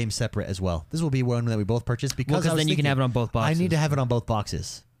buy this game separate as well. This will be one that we both purchase because Then you can have it on both boxes. I need to have it on both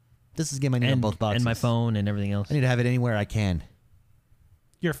boxes. This is a game I need on both boxes. And my phone and everything else. I need to have it anywhere I can.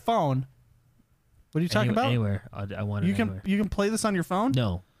 Your phone. What are you talking about? Anywhere. I want it You anywhere. can play this on your phone?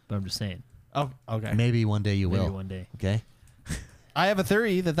 No, but I'm just saying. Oh, okay. Maybe one day you Maybe will. one day. Okay. I have a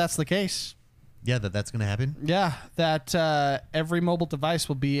theory that that's the case. Yeah, that's going to happen. Yeah, that every mobile device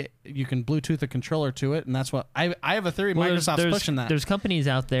will be, you can Bluetooth a controller to it, and that's what I have a theory. Well, Microsoft's pushing that. There's companies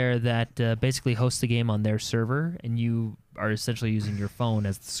out there that basically host the game on their server, and you are essentially using your phone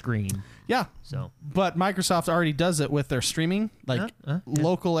as the screen. Yeah, So but Microsoft already does it with their streaming, like yeah.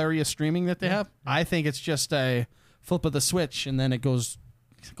 local area streaming that they have. I think it's just a flip of the switch, and then it goes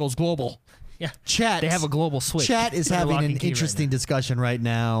global. yeah, Chat. they have a global switch. Chat is They're having locking an key right interesting now. discussion right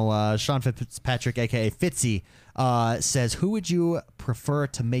now. Sean Fitzpatrick, a.k.a. Fitzy, says, who would you prefer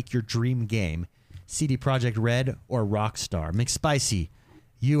to make your dream game? CD Projekt Red or Rockstar? McSpicy,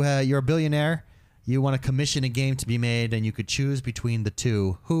 you're a billionaire. You want to commission a game to be made, and you could choose between the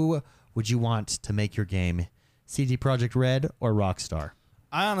two. Who would you want to make your game? CD Projekt Red or Rockstar?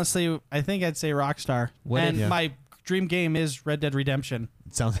 I think I'd say Rockstar. My dream game is Red Dead Redemption.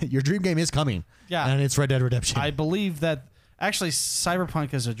 It sounds your dream game is coming. Yeah. And it's Red Dead Redemption. I believe that actually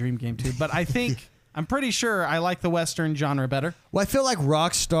Cyberpunk is a dream game too, but I think I'm pretty sure I like the Western genre better. Well, I feel like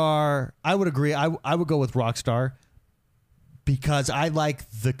Rockstar, I would agree. I would go with Rockstar because I like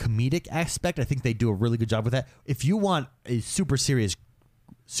the comedic aspect. I think they do a really good job with that. If you want a super serious,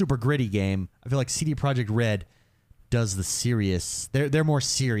 super gritty game, I feel like CD Projekt Red does the serious. They're more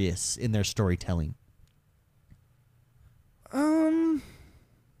serious in their storytelling.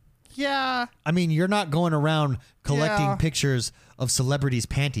 Yeah. I mean, you're not going around collecting Yeah. pictures of celebrities'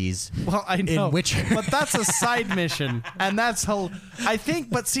 panties. Well, I know, In Witcher. but that's a side mission, and that's how I think.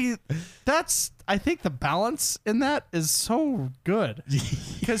 But see, I think the balance in that is so good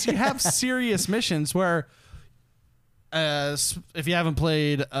because you have serious missions where, if you haven't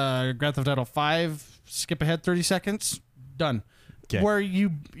played Grand Theft Auto 5, skip ahead 30 seconds, done. Okay. Where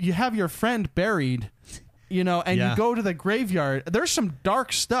you have your friend buried. And Yeah. you go to the graveyard. There's some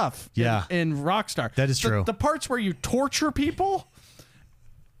dark stuff in Rockstar. That is true. The parts where you torture people,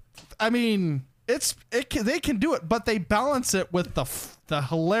 I mean, they can do it, but they balance it with the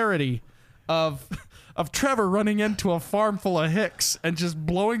hilarity of Trevor running into a farm full of hicks and just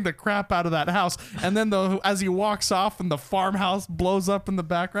blowing the crap out of that house. And then as he walks off and the farmhouse blows up in the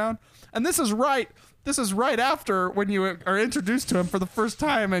background. And this is right after when you are introduced to him for the first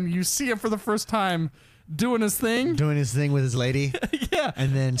time and you see him for the first time doing his thing. Doing his thing with his lady. Yeah.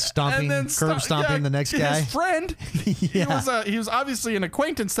 And then curb stomping the next guy. His friend. Yeah. He was obviously an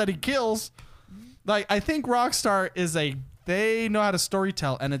acquaintance that he kills. Like, I think Rockstar they know how to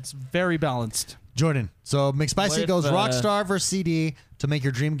storytell, and it's very balanced. Jordan. So What McSpicy if, goes Rockstar versus CD to make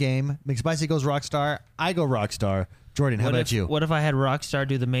your dream game. McSpicy goes Rockstar. I go Rockstar. Jordan, how about you? What if I had Rockstar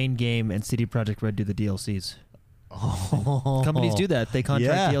do the main game and CD Projekt Red do the DLCs? Oh. Companies do that. They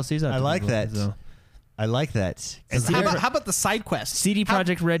contract Yeah, DLCs out. I to like people, that. so. I like that. And CD How about the side quests? CD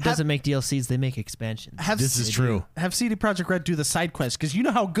Projekt Red have- doesn't make DLCs; they make expansions. This is true. Have CD Projekt Red do the side quests because you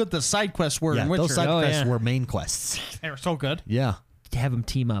know how good the side quests were Yeah, in Witcher. those side Oh, quests yeah. were main quests. They were so good. Yeah. To have them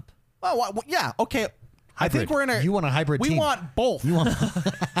team up. Well, yeah, okay. I Hybrid. think we're in a. You want a hybrid we team. want both.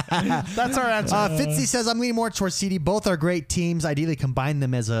 That's our answer. Fitzy says, I'm leaning more towards CD. Both are great teams. Ideally combine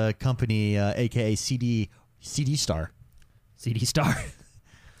them as a company, a.k.a. CD Star. CD Star.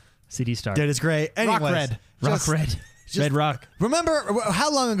 CD Star. That is great. Anyways, Red. Rock Red. Red Rock. Remember,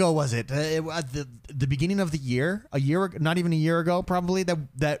 how long ago was it? At the beginning of the year, not even a year ago, probably,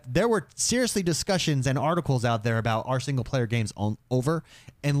 that there were seriously discussions and articles out there about our single player games over.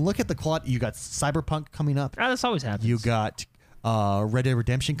 And look at the quality. You got Cyberpunk coming up. This always happens. You got Red Dead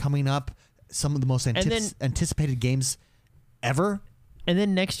Redemption coming up. Some of the most anticipated games ever. And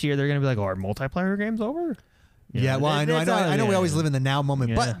then next year they're gonna be like, "Oh, our multiplayer game's over." Yeah, well, I know. We always live in the now moment,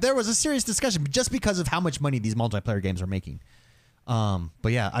 Yeah. but there was a serious discussion just because of how much money these multiplayer games are making.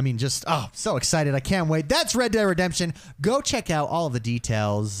 But yeah, I mean, so excited! I can't wait. That's Red Dead Redemption. Go check out all of the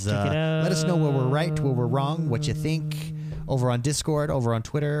details. Check it out. Let us know where we're right, where we're wrong, what you think. Over on Discord, over on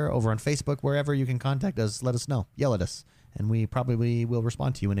Twitter, over on Facebook, wherever you can contact us. Let us know. Yell at us, and we probably will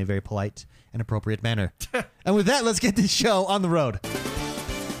respond to you in a very polite and appropriate manner. And with that, let's get this show on the road.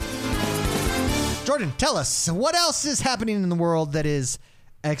 Jordan, tell us what else is happening in the world that is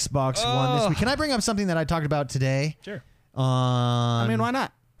Xbox One this week. Can I bring up something that I talked about today? Sure. I mean, why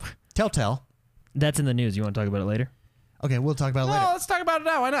not? Telltale. That's in the news. You want to talk about it later? Okay, we'll talk about it No, later. let's talk about it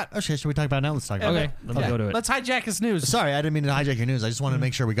now. Why not? Okay, should we talk about it now? Let's talk about it. Okay, let's go to it. Let's hijack his news. Sorry, I didn't mean to hijack your news. I just wanted to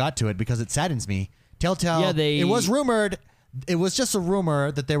make sure we got to it because it saddens me. Telltale, Yeah, it was rumored. It was just a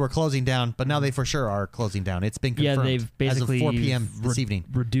rumor that they were closing down, but now they for sure are closing down. It's been confirmed they've basically as of 4 p.m. this evening.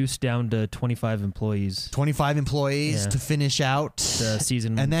 reduced down to 25 employees. 25 employees Yeah. to finish out The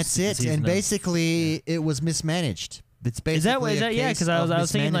season, and that's it. season And of- basically, it was mismanaged. It's basically is that yeah? Because I was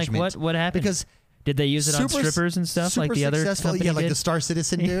thinking like, what happened? Because did they use it on strippers and stuff like the other successful, company yeah, like did? the Star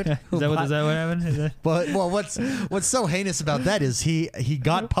Citizen dude. Is that what happened? Is that- But what's so heinous about that is he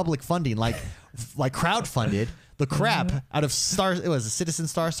got public funding, like crowdfunded the crap out of Star. It was a Citizen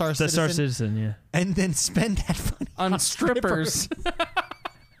Star the Citizen, Star Citizen, yeah. and then spend that money On strippers.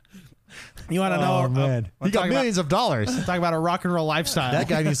 You want to Oh know? man, he got millions of dollars. Talk about a rock and roll lifestyle. That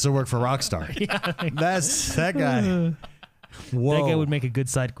guy needs to work for Rockstar. That's that guy. Whoa. That guy would make a good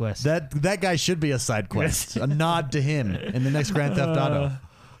side quest. That guy should be a side quest. A nod to him in the next Grand Theft Auto.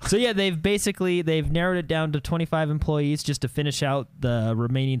 So yeah, they've narrowed it down to 25 employees just to finish out the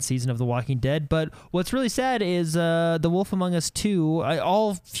remaining season of The Walking Dead. But what's really sad is The Wolf Among Us 2.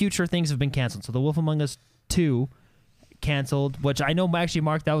 All future things have been canceled. So The Wolf Among Us 2 canceled, which I know actually,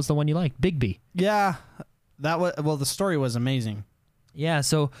 Mark, that was the one you liked, Bigby. Yeah, that was well. The story was amazing. Yeah,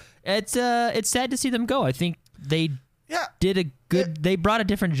 so it's sad to see them go. I think they Yeah, did a good. They brought a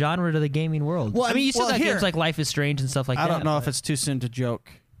different genre to the gaming world. Well, I mean, you still well, got here- games like Life is Strange and stuff like I that. don't know if but- it's too soon to joke.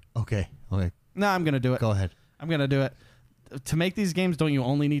 Okay. No, I'm gonna do it. Go ahead. I'm gonna do it. To make these games, don't you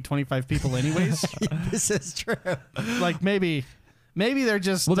only need 25 people anyways? This is true. Like maybe they're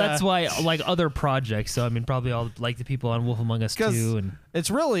just. Well, that's why like other projects. So I mean, probably all like the people on Wolf Among Us 2 and. It's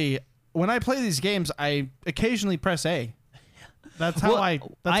really when I play these games, I occasionally press A. That's how Well,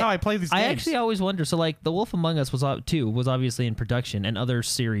 how I play these games. I actually always wonder. So, like, The Wolf Among Us was obviously in production, and other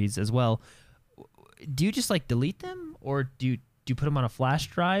series as well. Do you just like delete them, or do you put them on a flash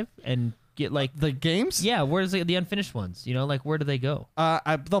drive and get like the games. yeah? Where's the unfinished ones? You know, like where do they go?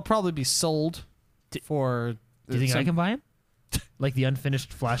 They'll probably be sold for. Do you think I some- can buy them? Like the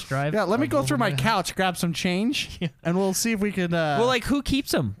unfinished flash drive? Yeah, let me of go Wolf through my Among Us? couch, grab some change, and we'll see if we can. Well, like who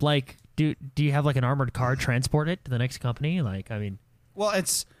keeps them? Like, do you have like an armored car transport it to the next company? Like, I mean, well,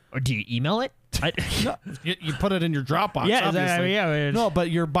 it's or do you email it? you put it in your Dropbox. Yeah, obviously. I mean, No, but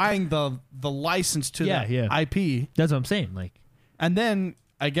you're buying the license to Yeah, the yeah. IP, that's what I'm saying. Like, and then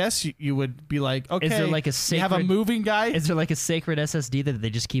I guess you would be like, okay, there like a you have a sacred- moving guy. is there like a sacred SSD that they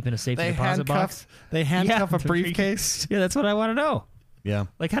just keep in a safety They deposit box? handcuff Yeah. a briefcase. Yeah, that's what I want to know. Yeah.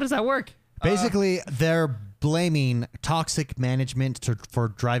 Like, how does that work? Basically, they're blaming toxic management for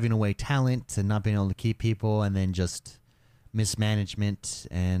driving away talent and not being able to keep people, and then just mismanagement,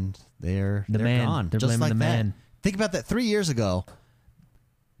 and they're man. gone. They're just blaming like the that. man. Think about that. 3 years ago,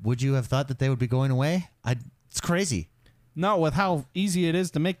 would you have thought that they would be going away? It's crazy. No, with how easy it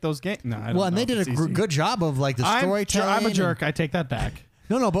is to make those games. No, I don't Well, and know they if did a it's easy. good job of like the storytelling. I'm a and- jerk. I take that back.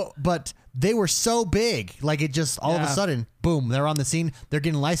 No, but they were so big. Like it just all of a Yeah. sudden, boom, they're on the scene. They're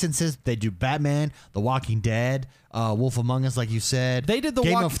getting licenses. They do Batman, The Walking Dead, Wolf Among Us, like you said. They did the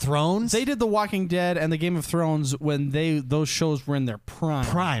Game of Thrones. They did The Walking Dead and the Game of Thrones when those shows were in their prime.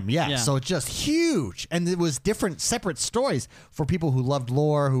 Prime, yeah. Yeah. So it's just huge, and it was different, separate stories for people who loved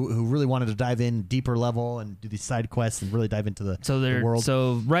lore, who really wanted to dive in deeper level and do these side quests and really dive into the, So the world.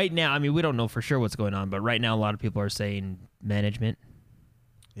 So right now, I mean, we don't know for sure what's going on, but right now, a lot of people are saying management.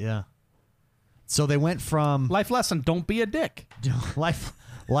 Yeah. So they went from Life lesson: don't be a dick. life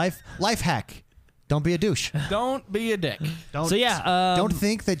hack. Don't be a douche. Don't be a dick. Don't, So yeah, don't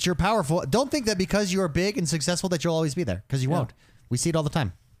think that you're powerful. Don't think that because you are big and successful that you'll always be there, because you Yeah. won't. We see it all the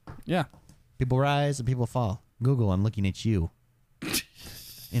time. Yeah. People rise and people fall. Google, I'm looking at you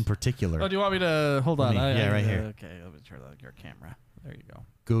in particular. Oh, do you want me to hold Let on? me- yeah, right here. Okay, let me turn on your camera. There you go.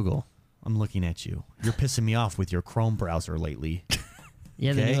 Google, I'm looking at you. You're pissing me off with your Chrome browser lately.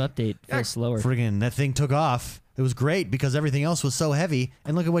 yeah, the okay. new update feels slower. Friggin', that thing took off. It was great because everything else was so heavy,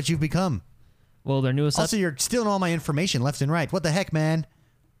 and look at what you've become. Well, their newest Also, you're stealing all my information left and right. What the heck, man?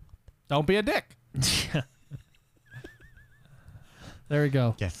 Don't be a dick. There we go.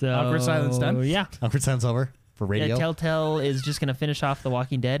 Okay. So, Awkward silence done? Yeah. Awkward sounds over for radio. Yeah, Telltale is just going to finish off The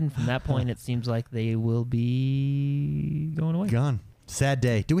Walking Dead, and from that point, it seems like they will be going away. Gone. Sad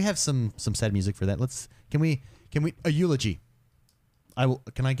day. Do we have some sad music for that? Can we a eulogy?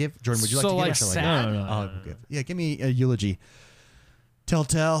 Can I give Jordan? Would you like So, to give like, it? Shall I sad? give it? No. Oh, good. Yeah, give me a eulogy.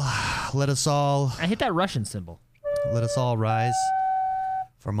 Telltale, let us all I hit that Russian symbol. rise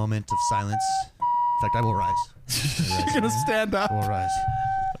for a moment of silence fact, I will rise. You're gonna stand up. I will rise.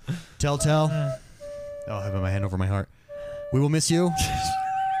 Telltale. Oh, I have my hand over my heart. We will miss you.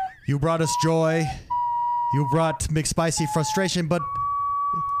 You brought us joy. You brought McSpicy frustration, but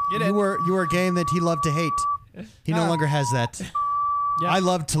you were a game that he loved to hate. He no longer has that. Yeah. I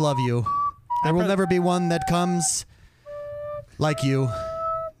love to love you. There will never be one that comes like you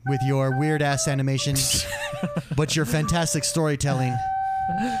with your weird ass animations, but your fantastic storytelling.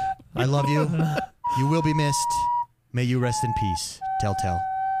 I love you. You will be missed. May you rest in peace. Telltale.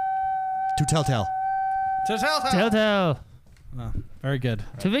 To Telltale. To Telltale. Telltale. Oh, very good.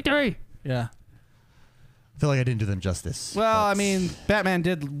 To victory. Yeah. I feel like I didn't do them justice. Well, I mean, Batman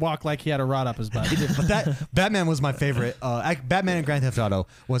did walk like he had a rod up his butt. But that Batman was my favorite. Batman and Grand Theft Auto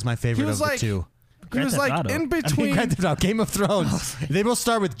was my favorite was of like- the two. He Grand was Theft like Auto. in I mean, between. Grand Theft Auto, Game of Thrones. They both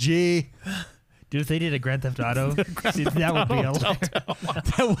start with G. Dude, if they did a Grand Theft Auto, dude, that would be hilarious.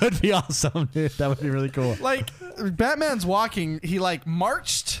 That would be awesome, dude. That would be really cool. Like Batman's walking, he like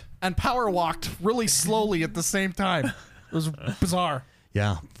marched and power walked really slowly at the same time. It was bizarre.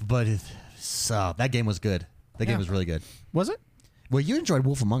 Yeah, but that game was good. That game Yeah. was really good. Was it? Well, you enjoyed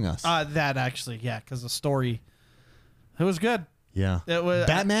Wolf Among Us. That actually, yeah, because the story, it was good. Yeah. It was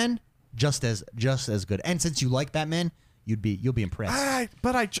Batman just as good. And since you like Batman, you'll be impressed.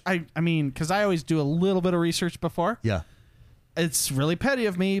 I mean, because I always do a little bit of research before. Yeah. It's really petty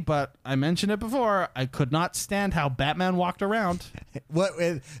of me, but I mentioned it before. I could not stand how Batman walked around. What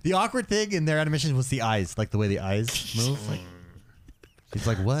the awkward thing in their animation was the eyes, like the way the eyes move. Like, it's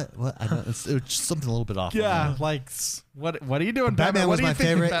like what? I don't. It's just something a little bit off. Yeah, like what are you doing, Batman Batman? What was do you my think,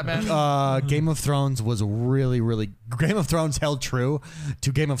 favorite. Batman? Game of Thrones was really, really. Game of Thrones held true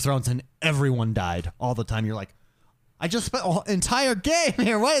to Game of Thrones, and everyone died all the time. You're like, I just spent an entire game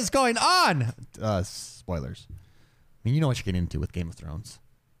here. What is going on? Spoilers. I mean, you know what you're getting into with Game of Thrones.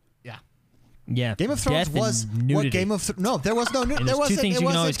 Yeah. Yeah. Game of Thrones death was and nudity. what Game of No, there was no. And There there's wasn't. two things it you can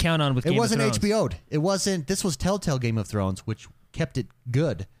wasn't- always count on with It Game of wasn't Thrones. HBO'd. It wasn't. This was Telltale Game of Thrones, which kept it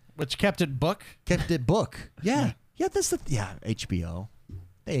good. Which kept it book. Kept it book. Yeah. Yeah. HBO.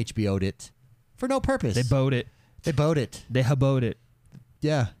 They HBO'd it for no purpose. They bowed it. They bowed it. They habowed it.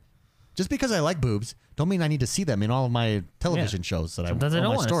 Yeah. Just because I like boobs, don't mean I need to see them in all of my television shows that Sometimes I all don't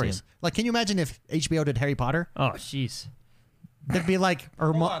my wanna see stories. them. Like, can you imagine if HBO did Harry Potter? Oh, jeez. There'd be like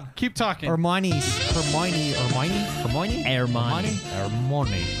Hold on. Keep talking. Hermione. There'd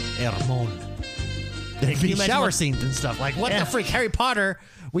Can be you imagine shower what- scenes and stuff. Like, what Yeah. the freak? Harry Potter.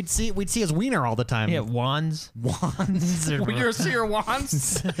 We'd see his wiener all the time. Yeah, wands. Wands. Well, you're see your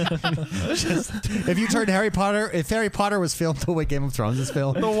wands. If you turned Harry Potter, if Harry Potter was filmed the way Game of Thrones is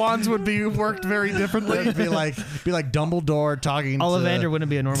filmed, The wands would be worked very differently. it'd be like Dumbledore talking Ollivander to wouldn't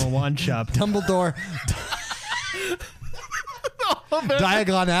be a normal wand shop. Dumbledore.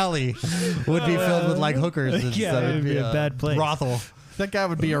 Diagon Alley would be filled with like hookers. And Yeah, stuff. it would be a bad place. Brothel. That guy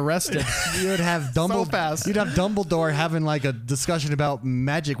would be arrested. You would have Dumbledore. fast. You'd have Dumbledore having like a discussion about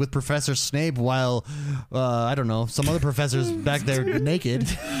magic with Professor Snape, while I don't know, some other professors back there naked,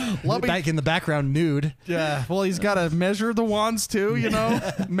 back in the background nude. Yeah. Well, he's got to measure the wands too. You know,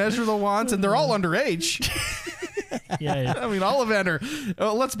 measure the wands, and they're all underage. Yeah. I mean, Ollivander.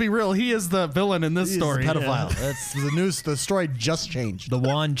 Let's be real. He is the villain in this He's story. a pedophile. That's the news. The story just changed. The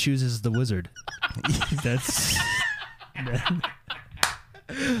wand chooses the wizard. That's.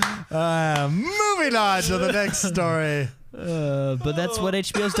 Moving on to the next story. But that's what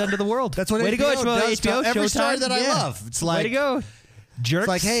HBO's done to the world. That's what Way to go, HBO does to HBO. every story Showtime. that I Yeah. love. It's like Way to go. Jerks. It's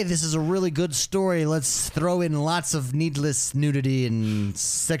like, hey, this is a really good story. Let's throw in lots of needless nudity and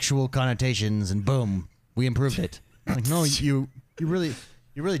sexual connotations, and boom, we improved it. Like, no, you really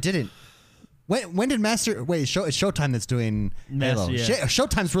didn't. When did Master? Wait, it's Showtime that's doing Halo. Yeah.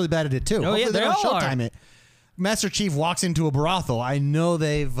 Showtime's really bad at it too. Oh, Hopefully yeah, they they don't all are. Showtime it. Master Chief walks into a brothel. I know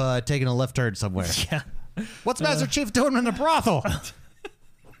they've taken a left turn somewhere. Yeah. What's Master Chief doing in a brothel?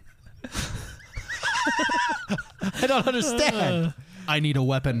 I don't understand. I need a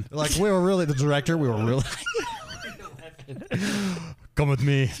weapon. Like, we were really the director. We were really. Come with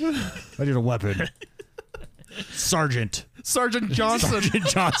me. I need a weapon. Sergeant Sergeant Johnson.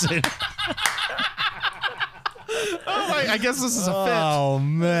 Johnson. I guess this is a fit. Oh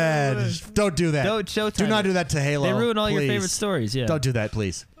man! Don't do that. Don't Showtime. Do not do that to Halo. They ruin all your please. favorite stories. Yeah. Don't do that,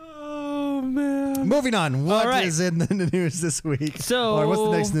 please. Oh man. Moving on. What is right. in the news this week? So Or what's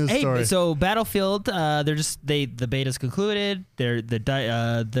the next news hey, story? So Battlefield, the beta's concluded.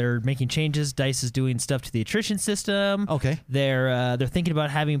 They're making changes. DICE is doing stuff to the attrition system. Okay. They're thinking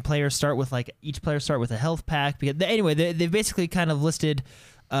about having players start with each player start with a health pack. Because they've basically kind of listed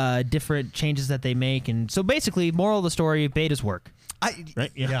different changes that they make, and so basically, moral of the story: betas work.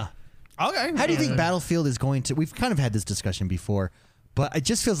 Right? Yeah. Okay. How do you think Battlefield is going to? We've kind of had this discussion before, but it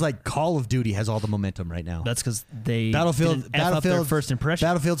just feels like Call of Duty has all the momentum right now. That's because they Battlefield, didn't F up their first impression.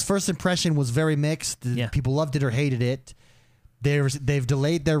 Battlefield's first impression was very mixed. Yeah. People loved it or hated it. They've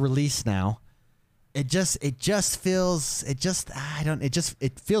delayed their release now. It feels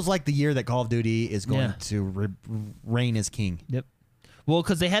like the year that Call of Duty is going to reign as king. Yep. Well,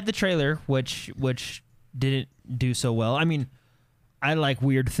 because they had the trailer, which didn't do so well. I mean, I like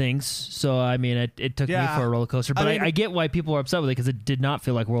weird things, so I mean, it took me for a roller coaster. But I get why people are upset with it because it did not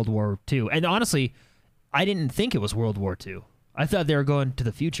feel like World War II. And honestly, I didn't think it was World War II. I thought they were going to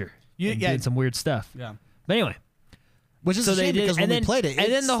the future and doing some weird stuff. Yeah. But anyway. Which is a shame because when we played it,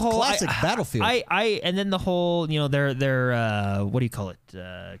 and then the whole classic Battlefield. And then the whole, their what do you call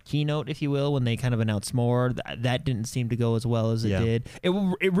it, keynote, if you will, when they kind of announced more, that didn't seem to go as well as it did.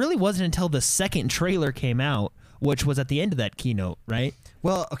 It really wasn't until the second trailer came out, which was at the end of that keynote, right?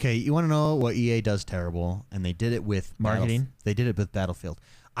 Well, okay, you want to know what EA does terrible, and they did it with marketing. They did it with Battlefield.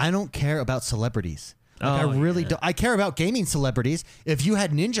 I don't care about celebrities. I really don't. I care about gaming celebrities. If you had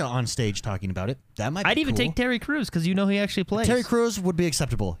Ninja on stage talking about it, that might be I'd even take Terry Crews because he actually plays. Terry Crews would be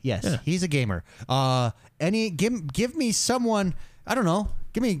acceptable. Yes, he's a gamer. Give me someone, I don't know,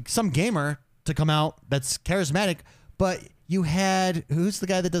 give me some gamer to come out that's charismatic, but you had, who's the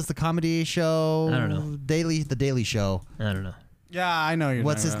guy that does the comedy show? I don't know. The Daily Show. I don't know. Yeah, I know you're.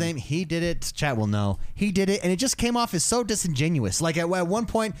 What's his name? He did it. Chat will know. He did it, and it just came off as so disingenuous. Like at one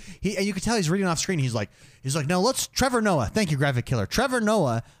point, and you could tell he's reading off screen. He's like, no, let's Trevor Noah. Thank you, Graphic Killer. Trevor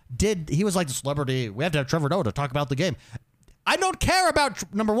Noah he was like the celebrity. We have to have Trevor Noah to talk about the game. I don't care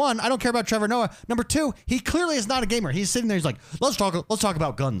about, number one, I don't care about Trevor Noah. Number two, he clearly is not a gamer. He's sitting there, he's like, let's talk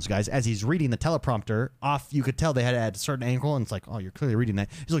about guns, guys. As he's reading the teleprompter off, you could tell they had at a certain angle, and it's like, oh, you're clearly reading that.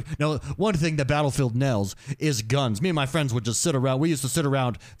 He's like, no, one thing that Battlefield nails is guns. Me and my friends would just sit around. We used to sit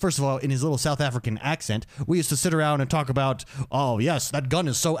around, first of all, in his little South African accent, we used to sit around and talk about, oh, yes, that gun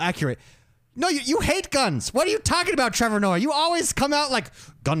is so accurate. No, you hate guns. What are you talking about, Trevor Noah? You always come out like,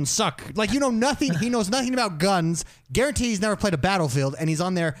 guns suck. Like, you know nothing. He knows nothing about guns. Guarantee he's never played a Battlefield, and he's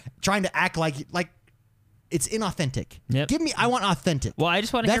on there trying to act like it's inauthentic. Yep. I want authentic. Well, I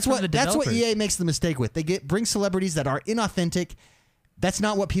just want to hear from the developers. That's what EA makes the mistake with. They bring celebrities that are inauthentic. That's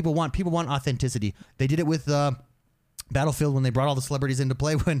not what people want. People want authenticity. They did it with Battlefield when they brought all the celebrities into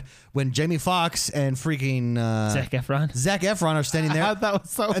play when Jamie Foxx and freaking Zac Efron are standing there. That was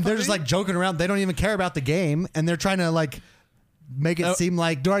so and they're just like joking around. They don't even care about the game, and they're trying to like make it seem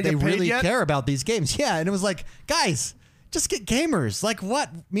like they really care about these games. Yeah, and it was like, guys, just get gamers. Like what?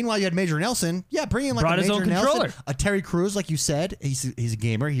 Meanwhile, you had Major Nelson. Yeah, bring in like Brought a his Major own Nelson, controller. a Terry Crews, like you said. He's a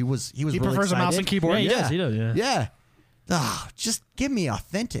gamer. He really prefers a mouse and keyboard. Yeah, he does. Yeah. Yeah. Oh, just give me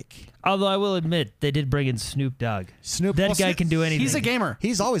authentic. Although I will admit, they did bring in Snoop Dogg. That guy can do anything. He's a gamer.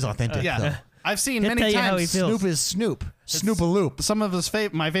 He's always authentic. Yeah. Though. I've seen He'll many tell you how he times. feels. Snoop is Snoop. Snoop-a-loop. Some of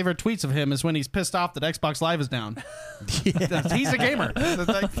my favorite tweets of him is when he's pissed off that Xbox Live is down. He's a gamer.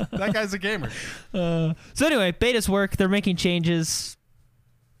 That guy's a gamer. So anyway, beta's work. They're making changes.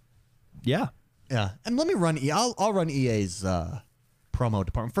 Yeah. Yeah. And let me run I'll run EA's promo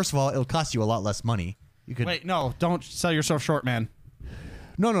department. First of all, it'll cost you a lot less money. You could Wait, no, don't sell yourself short, man.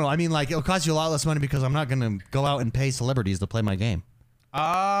 No. I mean, like, it'll cost you a lot less money because I'm not going to go out and pay celebrities to play my game.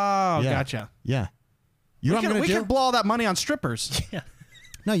 Oh, Yeah. gotcha. Yeah. You know what I'm going to do? We could blow all that money on strippers.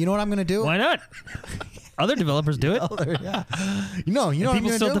 No, you know what I'm going to do? Why not? Other developers do it. Yeah. You know what I'm people going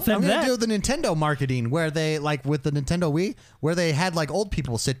to still do? defend I'm going that. to do the Nintendo marketing where they, like, with the Nintendo Wii, where they had, like, old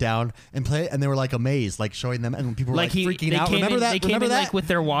people sit down and play, and they were, like, amazed, like, showing them, and when people were, like, freaking out. Remember that? They came Remember in that? like with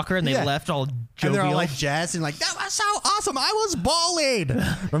their walker and they Yeah. left all jovial. And they're all like jazzed and like, that was so awesome. I was bawling.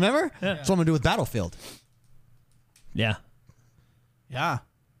 Remember? That's what I'm going to do with Battlefield. Yeah. Yeah.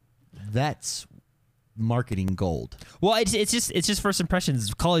 That's marketing gold. Well, it's just first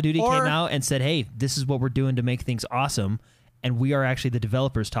impressions. Call of Duty came out and said, "Hey, this is what we're doing to make things awesome." And we are actually the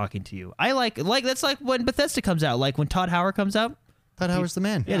developers talking to you. I like that's like when Bethesda comes out, like when Todd Howard comes out. Todd Howard's the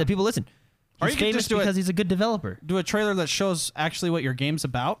man. Yeah, the people listen. Or He's you could famous just do because he's a good developer. Do a trailer that shows actually what your game's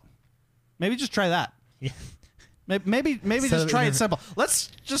about. Maybe just try that. Yeah. Maybe just try it simple. Let's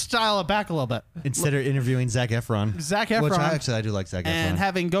just dial it back a little bit. Instead of interviewing Zac Efron. Which I do like Zac Efron. And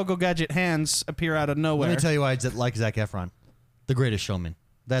having Go-Go Gadget hands appear out of nowhere. Let me tell you why I like Zac Efron. The Greatest Showman.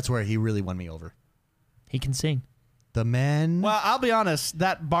 That's where he really won me over. He can sing. The man. Well, I'll be honest.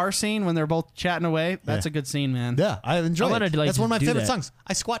 That bar scene when they're both chatting away, that's a good scene, man. Yeah, I enjoy it. wanted to, like, That's one of my do favorite that. songs.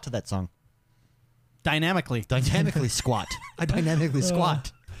 I squat to that song. Dynamically. Dynamically squat. I dynamically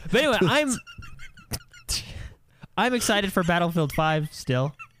squat. But anyway, I'm excited for Battlefield 5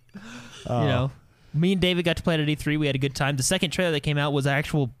 still. You know, me and David got to play it at E3. We had a good time. The second trailer that came out was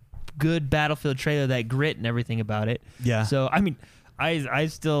actual good Battlefield trailer, that grit and everything about it. Yeah. So I mean, I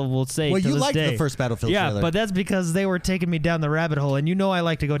still will say. Well, to you this liked day, the first Battlefield yeah, trailer. but that's because they were taking me down the rabbit hole, and you know I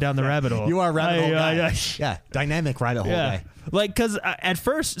like to go down the rabbit hole. You are a rabbit hole guy. I- Yeah, dynamic rabbit hole yeah. guy. Like, because at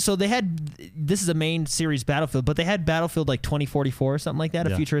first, so they had, this is a main series Battlefield, but they had Battlefield like 2044 or something like that,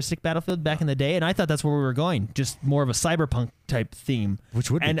 Yeah. a futuristic Battlefield back in the day, and I thought that's where we were going, just more of a cyberpunk type theme.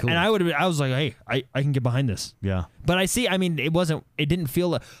 Which would be and, cool. And I was like, hey, I can get behind this. Yeah. But I mean, it didn't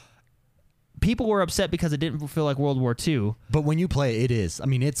feel, people were upset because it didn't feel like World War II. But when you play, it is. I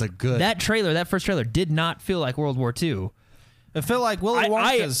mean, it's a good. That first trailer did not feel like World War II. It felt like Willy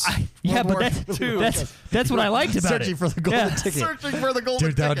Wonka's. Yeah, World but War II. that's what I liked about Searching it. for the golden Yeah. ticket. Searching for the golden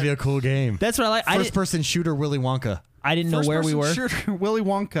Dude, that would be a cool game. That's what I like. First person shooter Willy Wonka. I didn't know where we were. Shooter Willy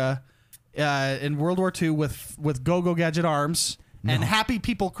Wonka in World War II with Go-Go Gadget arms and happy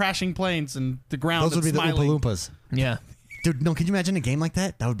people crashing planes and the ground. Those would be smiling. the Oompa Loompas. Yeah. Dude, no, can you imagine a game like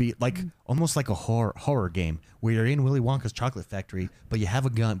that? That would be like almost like a horror game where you're in Willy Wonka's chocolate factory, but you have a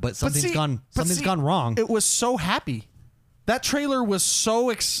gun, but something's gone wrong. It was so happy. That trailer was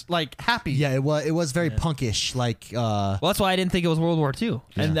so happy. Yeah, it was very punkish. Like, Well, that's why I didn't think it was World War II,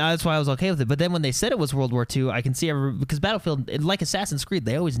 and that's why I was okay with it. But then when they said it was World War II, I can see because Battlefield, like Assassin's Creed,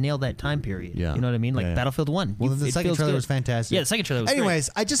 they always nail that time period. Yeah. You know what I mean? Like Yeah. Battlefield 1. well, the It second feels trailer good. was fantastic. Yeah, the second trailer was great.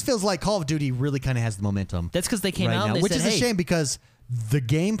 Anyways, I just feels like Call of Duty really kind of has the momentum. That's because they came right out now, and they which said, is a hey, shame because the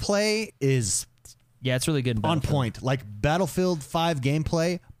gameplay is yeah, it's really good. in on Battlefield. point. Like Battlefield 5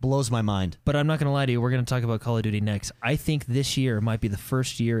 gameplay blows my mind. But I'm not going to lie to you. We're going to talk about Call of Duty next. I think this year might be the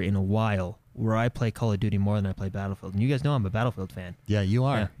first year in a while where I play Call of Duty more than I play Battlefield. And you guys know I'm a Battlefield fan. Yeah, you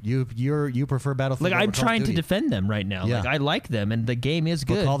are. You prefer Battlefield. Like, over I'm Call of trying to Duty. defend them right now. Yeah. Like, I like them, and the game is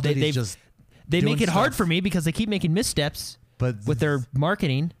But good. Call of Duty's They just make doing it hard stuff. for me because they keep making missteps But with their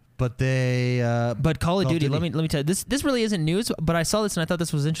marketing. But they. But Call of Duty, let Duty. me tell you, this really isn't news, but I saw this and I thought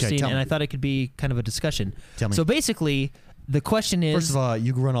this was interesting, tell and me. I thought it could be kind of a discussion. Tell me. So basically, the question is, First of all,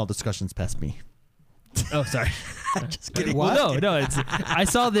 you run all discussions past me. oh, sorry. Just kidding. Well, no, it's. I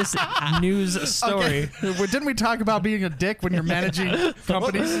saw this news story. Okay. Well, didn't we talk about being a dick when you're managing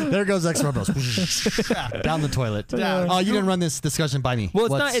companies? There goes X Rebels. Down the toilet. Yeah. Oh, you didn't run this discussion by me. Well,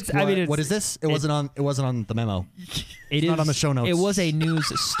 it's What's- not- it's- I mean, it's- what is this? It wasn't on. It wasn't on the memo. It not on the show notes. It was a news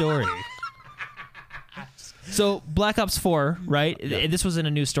story. So Black Ops 4, right? This was in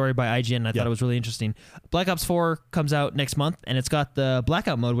a news story by IGN. And I thought it was really interesting. Black Ops 4 comes out next month, and it's got the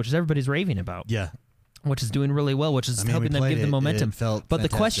blackout mode, which is everybody's raving about, Yeah. which is doing really well, which is I mean, helping we them played give the it. momentum. It felt but the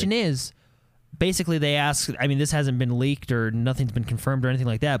fantastic. question is, basically they ask, I mean, this hasn't been leaked or nothing's been confirmed or anything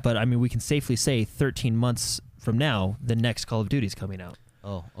like that, but I mean, we can safely say 13 months from now, the next Call of Duty is coming out.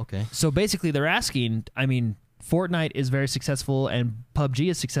 Oh, okay. So basically, they're asking. I mean, Fortnite is very successful, and PUBG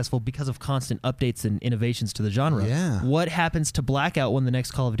is successful because of constant updates and innovations to the genre. Yeah. What happens to Blackout when the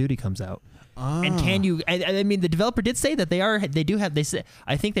next Call of Duty comes out? And Ah. can you? I mean, the developer did say that they do have. They said,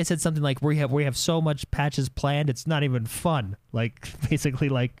 I think they said something like we have so much patches planned, it's not even fun. Like basically,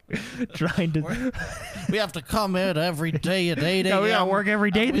 like trying to. We have to come in every day at 8 a.m. Yeah, we gotta work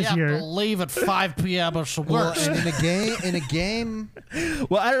every day and this we year. have to leave at 5 p.m. or so Well, worse. and in a game,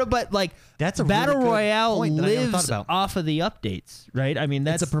 Well, I don't know, but like That's a Battle really good Royale point that I never thought lives about. off of the updates, right? I mean,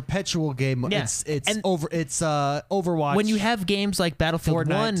 that's it's a perpetual game. Yeah. It's And- Overwatch. when you have games like Battlefield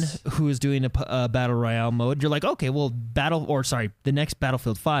Fortnite. 1, who is doing a Battle Royale mode, you're like, okay, well, the next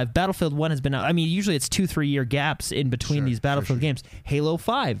Battlefield 5. Battlefield 1 has been out. I mean, usually it's 2-3 year gaps in between these Battlefield games. Halo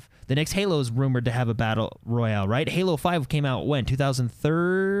 5. The next Halo is rumored to have a Battle Royale, right? Halo 5 came out when?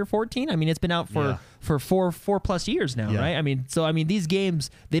 2014? I mean, it's been out for four plus years now, Yeah. right? I mean, these games,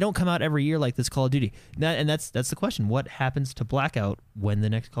 they don't come out every year like this Call of Duty. That's the question. What happens to Blackout when the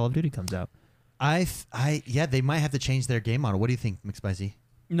next Call of Duty comes out? yeah, they might have to change their game model. What do you think, McSpicy?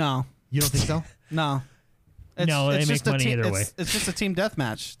 No, You don't think so? no. No, they make just a money either way. It's just a team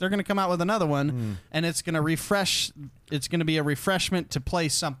deathmatch. They're going to come out with another one, and it's going to refresh. It's going to be a refreshment to play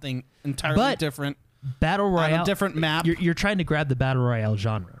something entirely But- different Battle on Royale, a different map. You're trying to grab the Battle Royale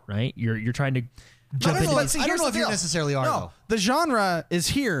genre, right? You're trying to jump don't into know. it. See, I don't here's know the if you deal. necessarily are, No, though. the genre is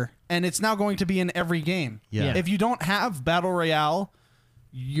here, and it's now going to be in every game. Yeah. If you don't have Battle Royale,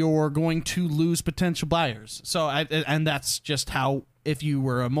 you're going to lose potential buyers. So, and that's just how. If you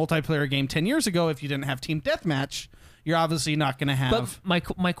were a multiplayer game 10 years ago, if you didn't have Team Deathmatch, you're obviously not going to have.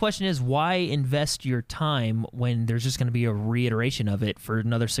 But my question is, why invest your time when there's just going to be a reiteration of it for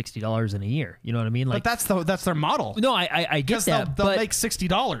another $60 in a year? You know what I mean? Like, but that's their model. no, I get Because that, they'll but make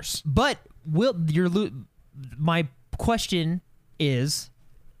 $60. but my question is,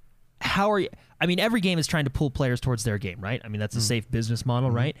 how are you? I mean, every game is trying to pull players towards their game, right? I mean, that's a safe business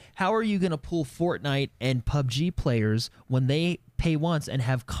model, right? How are you going to pull Fortnite and PUBG players when they pay once and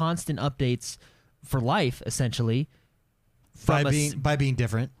have constant updates for life, essentially? By being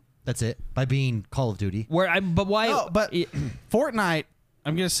different. That's it. By being Call of Duty. But why? No, but Fortnite,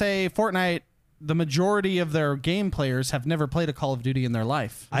 I'm going to say Fortnite, the majority of their game players have never played a Call of Duty in their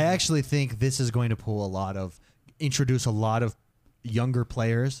life. I actually think this is going to introduce a lot of younger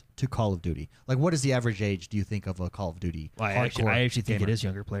players to Call of Duty. Like, what is the average age, do you think, of a Call of Duty? I actually think gamer? it is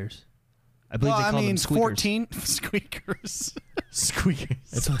younger players. I believe they call them squeakers. 14 squeakers. Squeakers.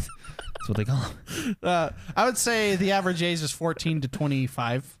 That's what they call them. I would say the average age is 14 to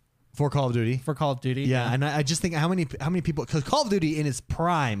 25 For Call of Duty? for Call of Duty. Yeah, and I just think how many people, because Call of Duty in its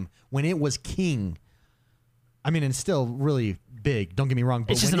prime, when it was king, I mean, it's still really big, don't get me wrong,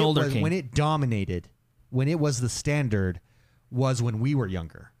 but It's just an older king. When it dominated, when it was the standard, was when we were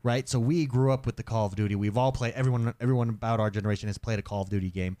younger, right? So we grew up with the Call of Duty. We've all played, everyone about our generation has played a Call of Duty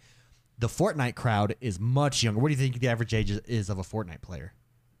game. The Fortnite crowd is much younger. What do you think the average age is of a Fortnite player?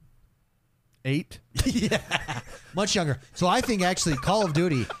 8. Yeah, much younger. So I think actually Call of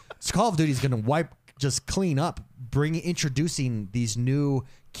Duty is going to just clean up, introducing these new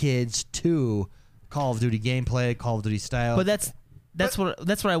kids to Call of Duty gameplay, Call of Duty style. But that's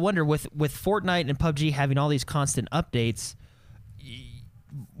what I wonder with Fortnite and PUBG having all these constant updates.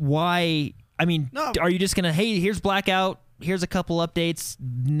 Why? I mean, No. are you just gonna, hey, here's Blackout, here's a couple updates,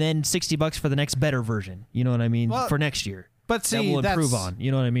 and then $60 for the next better version? You know what I mean? Well, for next year, but see, that will improve that's- on.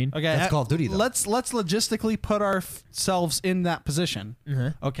 You know what I mean? Okay, That's Call of Duty, though. Let's logistically put ourselves in that position.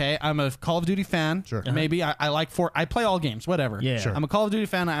 Okay, I'm a Call of Duty fan. Sure. Maybe I like I play all games, whatever. Yeah. Sure. I'm a Call of Duty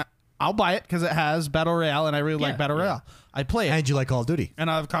fan. I'll buy it because it has Battle Royale, and I really like Battle Royale. I play it, and you like Call of Duty? and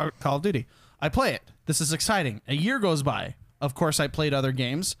I have Call of Duty. I play it. This is exciting. A year goes by. Of course, I played other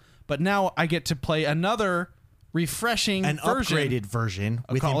games, but now I get to play another refreshing An upgraded version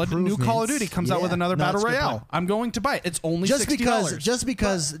with new improvements. Call of Duty comes out with another No, Battle that's a good Royale. point. I'm going to buy it. It's only Just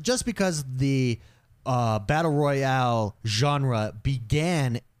 $60. because the Battle Royale genre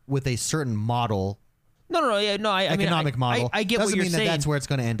began with a certain model, No. I mean, economic model, I get doesn't what you're mean saying. that's where it's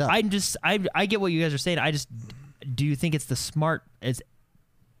going to end up. I get what you guys are saying. Do you think it's the smart?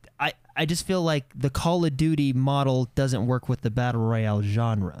 I just feel like the Call of Duty model doesn't work with the Battle Royale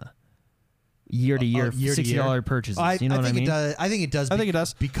genre. Year to year, $60 purchases. You know what I mean? It does. I think it does. I think it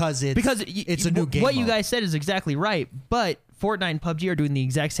does. because it's a new game. What you mode. guys said is exactly right, but Fortnite and PUBG are doing the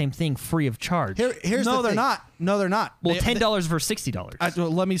exact same thing free of charge. Here's No, the they're thing. not. No, they're not. Well, They- $10 for $60.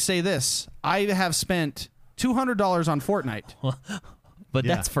 well, let me say this. I have spent $200 on Fortnite. But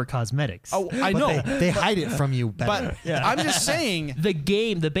Yeah. that's for cosmetics. Oh, I But know. they hide it from you better. But I'm just saying. The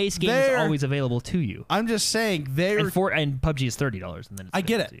base game is They're- always available to you. I'm just saying they're. And PUBG is $30, and then it's I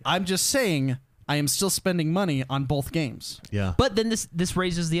get $30. it. I'm just saying I am still spending money on both games. Yeah. But then this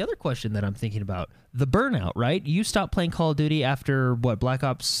raises the other question that I'm thinking about: the burnout. Right? You stopped playing Call of Duty after what, Black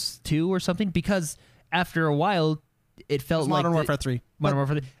Ops 2 or something? Because after a while, it felt like Modern Warfare 3. Modern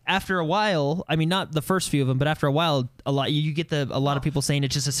Warfare 3. After a while, I mean, not the first few of them, but after a while, you get a lot of people saying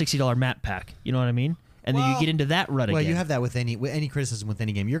it's just a $60 map pack. You know what I mean? And then you get into that rut Well, again. you have that with any criticism with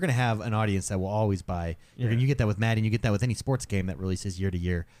any game. You're going to have an audience that will always buy. You get that with Madden. You get that with any sports game that releases year to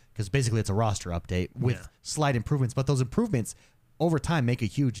year, because basically it's a roster update with slight improvements. But those improvements over time make a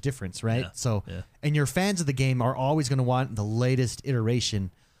huge difference, right? So, and your fans of the game are always going to want the latest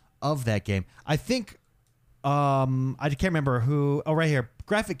iteration of that game. I think. I can't remember who. Oh, right here,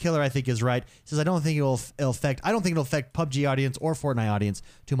 Graphic Killer. I think is right. He says I don't think it'll affect PUBG audience or Fortnite audience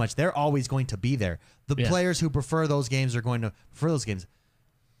too much. They're always going to be there. The players who prefer those games are going to prefer those games.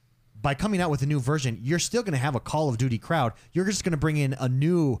 By coming out with a new version, you're still going to have a Call of Duty crowd. You're just going to bring in a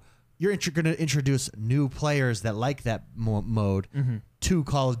new. You're going to introduce new players that like that mode to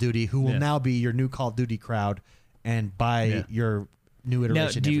Call of Duty, who will now be your new Call of Duty crowd and buy your new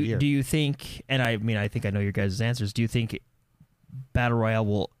iteration every year. Do you think, and I mean, I think I know your guys' answers, do you think Battle Royale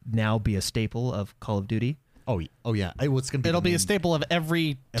will now be a staple of Call of Duty? Oh yeah. It's going to be. It'll be a staple of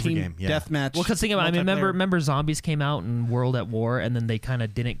every team game, yeah. deathmatch. Well, because think about it. I mean, multiplayer. remember Zombies came out in World at War, and then they kind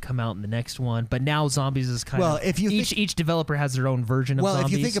of didn't come out in the next one. But now Zombies is kind of if you each developer has their own version of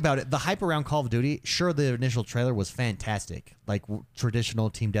Zombies. If you think about it, the hype around Call of Duty, sure, the initial trailer was fantastic. Like traditional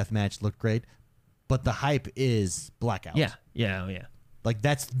team deathmatch looked great, but the hype is Blackout. Yeah. Like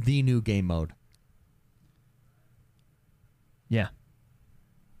that's the new game mode. Yeah.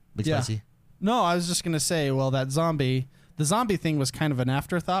 Big Yeah. Spicy. No, I was just gonna say, well, the zombie thing was kind of an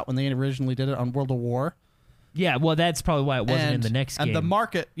afterthought when they originally did it on World of War. Yeah, well, that's probably why it wasn't in the next game. And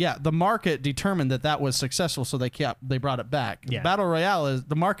the market determined that was successful, so they brought it back. Yeah. Battle Royale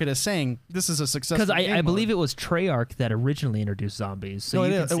the market is saying this is a successful because game I believe mode. it was Treyarch that originally introduced zombies. So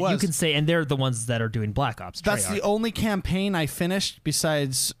No, it was. you can say, and they're the ones that are doing Black Ops. That's Treyarch. the only campaign I finished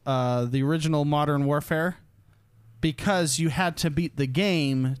besides the original Modern Warfare, because you had to beat the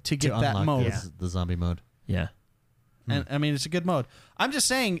game to get that unlock mode. the zombie mode. Yeah. And I mean, it's a good mode. I'm just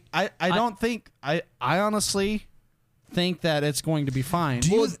saying, I don't think I honestly think that it's going to be fine.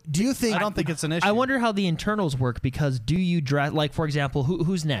 Do you think? I don't think it's an issue. I wonder how the internals work, because do you draft, like, for example,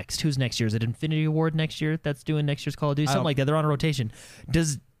 who's next? Who's next year? Is it Infinity Ward next year that's doing next year's Call of Duty? Something like that. They're on a rotation.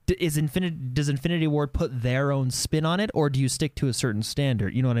 Does Infinity Ward put their own spin on it, or do you stick to a certain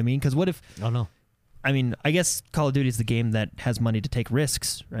standard? You know what I mean? Because what if? I don't know. I mean, I guess Call of Duty is the game that has money to take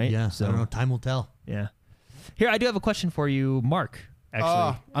risks, right? Yeah, so I don't know. Time will tell. Yeah. Here, I do have a question for you, Mark.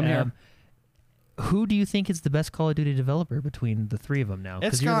 Actually, I'm here. Who do you think is the best Call of Duty developer between the three of them now?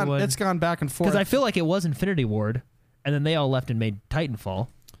 It's gone back and forth. Because I feel like it was Infinity Ward, and then they all left and made Titanfall.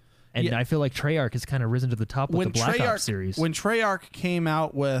 And Yeah. I feel like Treyarch has kind of risen to the top with the Black Ops series. When Treyarch came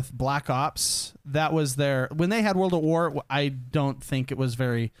out with Black Ops, that was when they had World at War, I don't think it was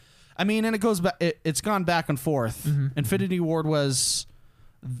very. I mean, and it goes back. It's gone back and forth. Infinity Ward was.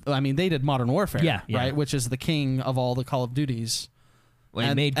 I mean, they did Modern Warfare, Yeah. right, which is the king of all the Call of Duties. When it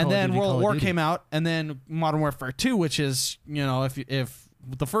and made Call of then Duty, World Call at of War Duty. came out, and then Modern Warfare 2, which is, if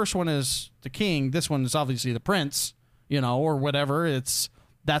the first one is the king, this one is obviously the prince, or whatever.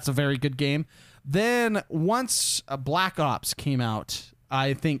 That's a very good game. Then once Black Ops came out,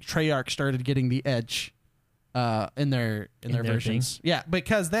 I think Treyarch started getting the edge in their versions. Yeah,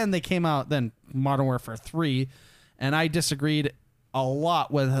 because then they came out, then Modern Warfare 3, and I disagreed a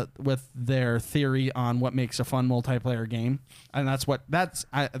lot with their theory on what makes a fun multiplayer game, and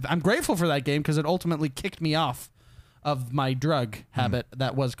I'm grateful for that game, because it ultimately kicked me off of my drug habit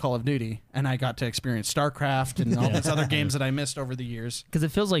that was Call of Duty, and I got to experience StarCraft and all these other games that I missed over the years. Because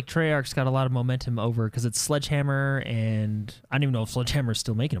it feels like Treyarch's got a lot of momentum over, because it's Sledgehammer, and I don't even know if Sledgehammer's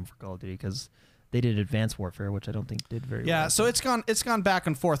still making them for Call of Duty, because they did Advanced Warfare, which I don't think did very well. Yeah, so it's gone back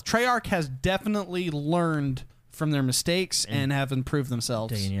and forth. Treyarch has definitely learned from their mistakes and have improved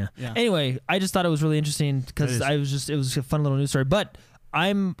themselves. Yeah. Anyway, I just thought it was really interesting, because it was a fun little news story. But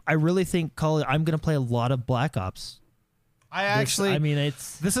I really think I'm going to play a lot of Black Ops. This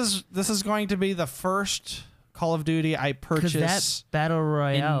is going to be the first Call of Duty I because purchased that Battle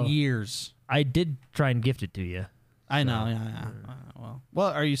Royale in years. I did try and gift it to you. I know. Yeah. Well,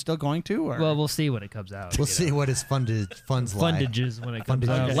 are you still going to? Or? Well, we'll see when it comes out. We'll see what his funds lie. Fundages when it comes Fundages.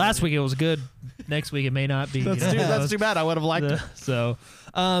 out. Okay. Last week it was good. Next week it may not be. That's too bad. I would have liked it. So,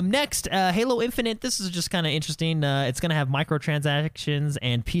 next, Halo Infinite. This is just kind of interesting. It's going to have microtransactions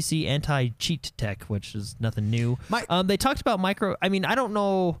and PC anti-cheat tech, which is nothing new. They talked about I mean, I don't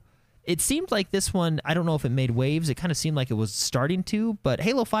know. It seemed like this one, I don't know if it made waves. It kind of seemed like it was starting to, but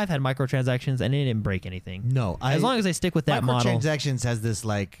Halo 5 had microtransactions and it didn't break anything. No. As long as they stick with that model. Microtransactions has this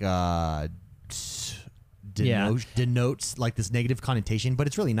denotes like this negative connotation, but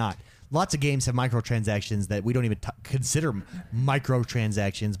it's really not. Lots of games have microtransactions that we don't even consider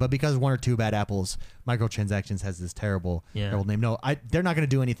microtransactions, but because one or two bad apples, microtransactions has this terrible name. No, they're not going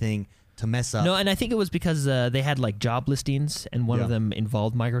to do anything to mess up. No, and I think it was because they had like job listings, and one of them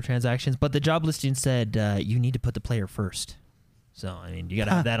involved microtransactions. But the job listing said you need to put the player first. So I mean, you got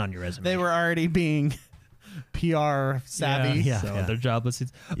to have that on your resume. They were already being PR savvy. So their job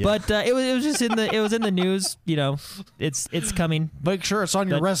listings. Yeah. But it was just in the news. It's coming. Make sure it's on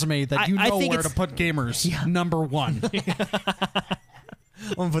your resume that you know where to put gamers. Number one.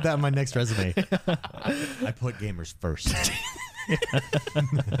 I'm gonna put that in my next resume. I put gamers first.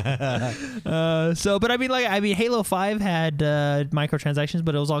 But I mean, Halo 5 had microtransactions,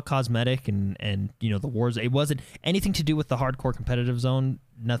 but it was all cosmetic, and the wars. It wasn't anything to do with the hardcore competitive zone.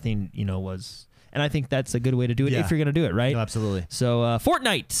 Nothing, was. And I think that's a good way to do it if you're going to do it, right? No, absolutely. So,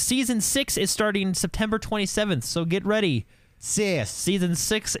 Fortnite Season 6 is starting September 27th, so get ready. Season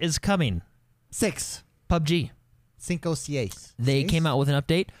 6 is coming. 6. PUBG. Cinco seis. They came out with an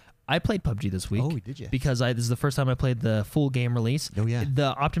update. I played PUBG this week. Oh, did you? Because this is the first time I played the full game release. Oh, yeah.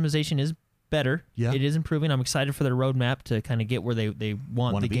 The optimization is better. Yeah. It is improving. I'm excited for their roadmap to kind of get where they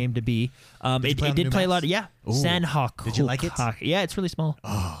want the game to be. It did play a lot. Yeah. Ooh. Sandhawk. Did you like it? Yeah, it's really small.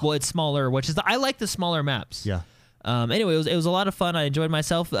 Oh. Well, it's smaller, which is I like the smaller maps. Yeah. Anyway, it was a lot of fun. I enjoyed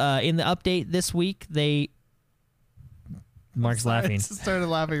myself. In the update this week, Mark's laughing. I just started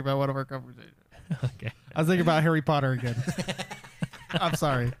laughing about one of our conversations. Okay. I was thinking about Harry Potter again. I'm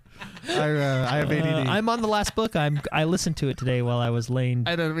sorry. I have ADD. I'm on the last book. I listened to it today while I was laying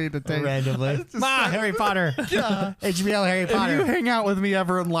I don't mean to take randomly. Harry Potter. HBO Harry If you Potter. hang out with me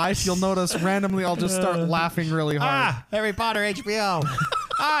ever in life, you'll notice randomly I'll just start laughing really hard. Harry Potter HBO.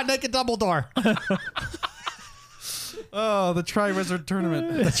 Naked Dumbledore. Oh, the Triwizard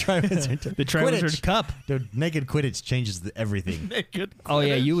Tournament. That's right. the Triwizard Cup. Dude, naked Quidditch changes everything. Naked. Oh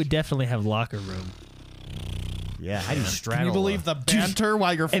yeah, you would definitely have locker room. Yeah, how do you straddle? Can you believe the banter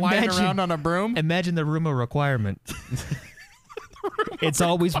while you're flying Imagine- around on a broom? Imagine the room of requirement. It's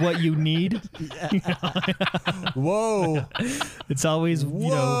always what you need. Whoa. It's always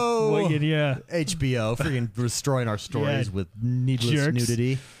Whoa. yeah. HBO freaking destroying our stories Yeah. with needless Jerks.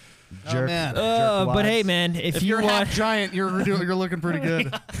 nudity. Jerk. man. But hey, man, if you you're want, half giant, you're looking pretty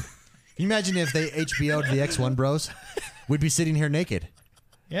good. Can you imagine if they HBO'd the X1 Bros? We'd be sitting here naked.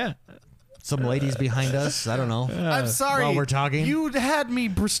 yeah, Some ladies behind us. I don't know. I'm sorry. While we're talking. You had me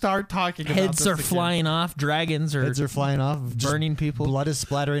start talking about heads this are again. flying off, dragons are Heads are flying off. Just burning people Blood is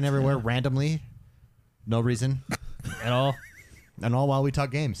splattering everywhere randomly. No reason. at all. And all while we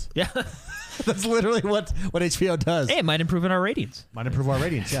talk games. Yeah, That's literally what HBO does. hey, it might improve in our ratings. Might improve our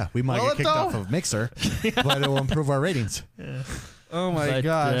ratings. Yeah, we might Will get it, kicked though? off of Mixer, but it will improve our ratings. Oh my But,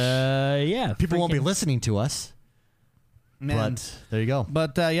 gosh. yeah, People won't be freaking- listening to us, Man. but there you go.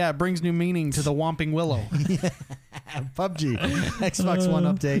 But yeah, it brings new meaning to the Whomping Willow. PUBG, Xbox One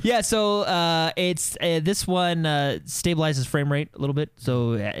update. Yeah, so it's this one stabilizes frame rate a little bit,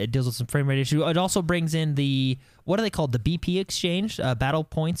 so it deals with some frame rate issue. It also brings in the what are they called? The BP exchange, battle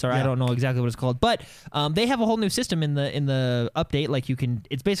points, or I Yeah. don't know exactly what it's called, but they have a whole new system in the update. Like you can,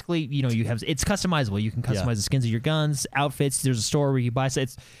 it's basically it's customizable. You can customize Yeah. the skins of your guns, outfits. There's a store where you buy. So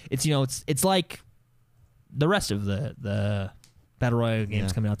it's like the rest of the battle royale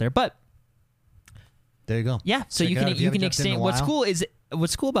games Yeah. coming out there, but. There you go. Yeah, so Check you it can out if you you haven't can jumped in in a exchange. while.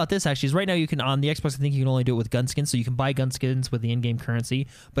 What's cool about this actually is right now you can on the Xbox. I think you can only do it with gun skins, so you can buy gun skins with the in-game currency.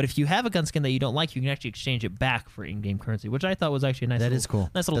 But if you have a gun skin that you don't like, you can actually exchange it back for in-game currency, which I thought was actually a nice. That little, is cool.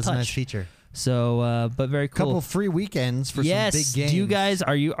 Nice little That's touch. a nice feature. So, but very cool. Couple free weekends for yes. some big games. Do you guys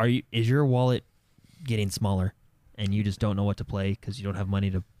are you is your wallet getting smaller, and you just don't know what to play because you don't have money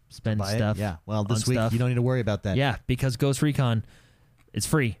to spend Buy it? stuff? Yeah. Well, on this week stuff? you don't need to worry about that. Yeah, because Ghost Recon, it's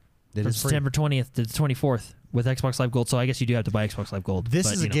free. It from is free. September 20th to the 24th with Xbox Live Gold. So I guess you do have to buy Xbox Live Gold. This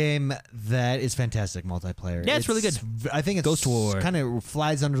but, is you a know. game that is fantastic multiplayer. Yeah, it's really good. I think it's Ghost War. kind of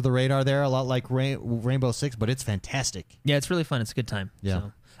flies under the radar there, a lot like Rainbow Six, but it's fantastic. Yeah, it's really fun. It's a good time. Yeah.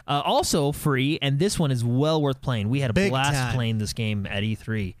 So. Also free, and this one is well worth playing. We had a Big blast time. playing this game at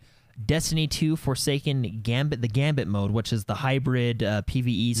E3. Destiny 2 Forsaken Gambit, the Gambit mode, which is the hybrid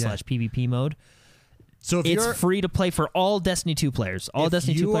PvE/PvP mode. So if It's you're free to play for all Destiny 2 players. All if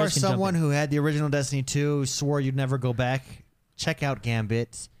Destiny 2 you are players can jump someone in. who had the original Destiny 2, swore you'd never go back, check out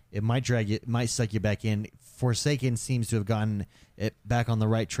Gambit. It might drag you, it might suck you back in. Forsaken seems to have gotten it back on the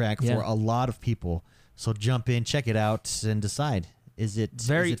right track Yeah. for a lot of people. So jump in, check it out, and decide is it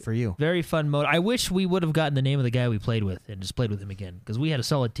for you? Very fun mode. I wish we would have gotten the name of the guy we played with and just played with him again because we had a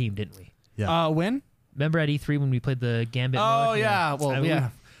solid team, didn't we? Yeah. When? Remember at E3 when we played the Gambit Oh, mode? yeah. Well, I mean, yeah.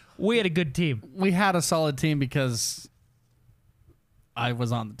 We had a good team. We had a solid team because I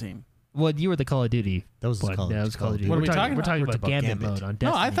was on the team. Well, you were the Call of Duty. That was one. Call of- Yeah, it was Call of Duty. What are We're we talking, talking we're about? talking We're about talking about Gambit Gambit. mode on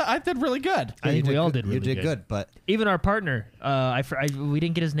No, Destiny. I did really good. I think we all did You really did good, but Even our partner, we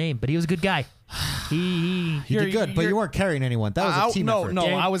didn't get his name, but he was a good guy. you You're- did good. But you you're- weren't carrying anyone. That was a team no, effort. no,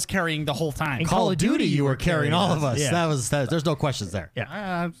 Yeah. I was carrying the whole time. In Call of Duty, you were carrying all of us. Yeah. That was there's no questions there. Yeah.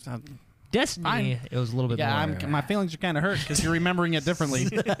 I'm- Destiny, Fine. it was a little bit yeah, more. my feelings are kind of hurt because you're remembering it differently.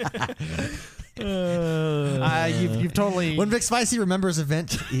 You've totally. When Vic Spicy remembers an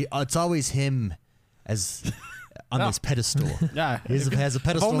event, it's always him as on No. this pedestal. Yeah. He has a If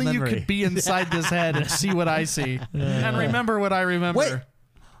pedestal only memory. you could be inside this head and see what I see and remember what I remember. Wait,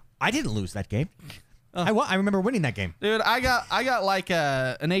 I didn't lose that game. I remember winning that game. Dude, I got like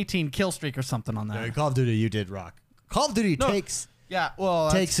an 18 kill streak or something on that. Call of Duty, you did rock. Call of Duty No, takes Yeah, well,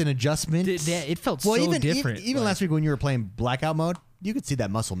 an adjustment. It felt well, so even different. even last week when you were playing Blackout mode, you could see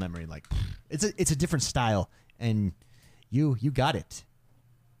that muscle memory. Like it's a different style, and you got it.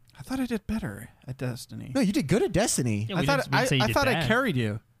 I thought I did better at Destiny. No, you did good at Destiny. Yeah, I we thought didn't say you I did thought I bad. carried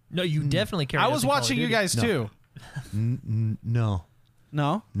you. No, you definitely carried I us was in Call of watching you Duty. guys No. too. No,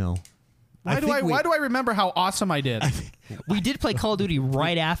 No. no. Why do I remember how awesome I did? We did play Call of Duty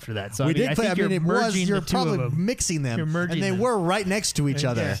right after that. So We I mean, did play. I think you're merging You're the two of probably them. mixing them, You're merging and they them. were right next to each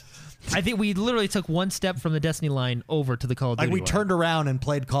other. Yeah. I think we literally took one step from the Destiny line over to the Call of Like Duty. we line. turned around and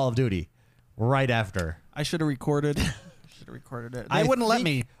played Call of Duty right after. I should have recorded. It. They I wouldn't let think-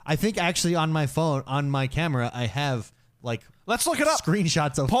 me. I think actually on my phone, on my camera, I have like Let's look it up.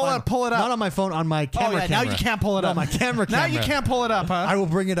 screenshots of Pull Final- it up. Not on my phone, on my camera. Oh, yeah, now you can't pull it No, up. my camera. Now you can't pull it up, huh? I will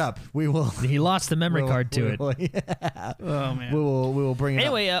bring it up. We will. He lost the memory card to it. Oh, man. We will bring it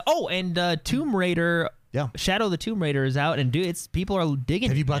up. Anyway, Tomb Raider. Yeah. Shadow of the Tomb Raider is out, and dude, people are digging.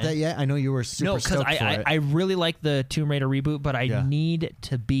 Have it, you bought man. that yet? I know you were super No, because stoked for it. I really like the Tomb Raider reboot, but I Yeah. need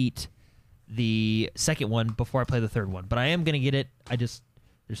to beat the second one before I play the third one. But I am gonna get it. There's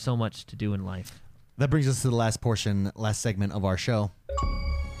so much to do in life. That brings us to the last segment of our show.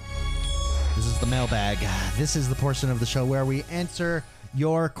 This is the mailbag. This is the portion of the show where we answer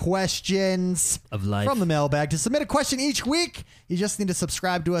your questions Of life. from the mailbag. To submit a question each week, you just need to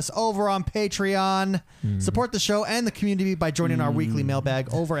subscribe to us over on Patreon. Support the show and the community by joining our weekly mailbag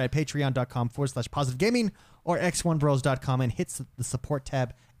over at patreon.com/positivegaming or x1bros.com and hit the support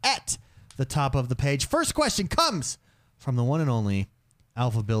tab at the top of the page. First question comes from the one and only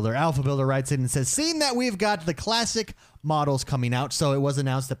Alpha Builder. Alpha Builder writes in and says, seeing that we've got the classic models coming out, so it was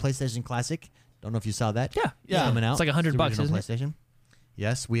announced that PlayStation Classic, don't know if you saw that. Yeah. It's coming out. It's like $100, the original isn't it? PlayStation.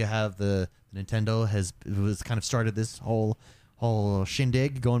 Yes, we have the Nintendo was kind of started this whole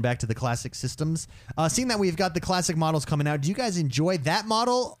shindig going back to the classic systems. Seeing that we've got the classic models coming out, do you guys enjoy that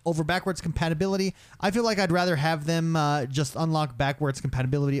model over backwards compatibility? I feel like I'd rather have them just unlock backwards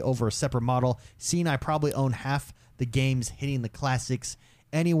compatibility over a separate model, seeing I probably own half the games hitting the classics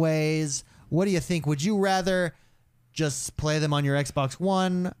anyways. What do you think? Would you rather just play them on your Xbox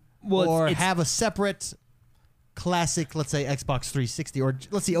One or have a separate classic, let's say Xbox 360, or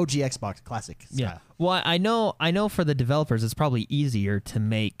let's see OG Xbox classic style? Yeah. Well, I know for the developers, it's probably easier to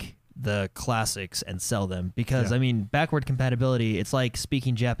make the classics and sell them because Yeah. I mean, backward compatibility. It's like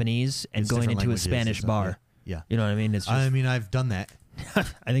speaking Japanese and It's going different into a languages and Spanish stuff, bar. Yeah. You know what I mean? It's just, I mean, I've done that.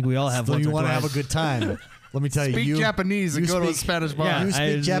 I think we all have. So once you or want to have a twice. good time. Let me tell you. Speak you Japanese and you go to a speak- Spanish bar. Yeah. You speak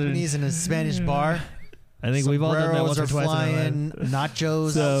I- Japanese in a Spanish bar. I think we've all done that once or Sombreros twice. are in our flying. life.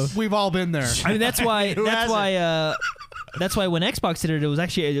 Nachos. So- We've all been there. I mean, that's why. Who that's hasn't? why. That's why when Xbox did it,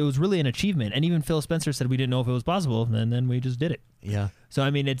 it was really an achievement. And even Phil Spencer said we didn't know if it was possible, and then we just did it. Yeah. So I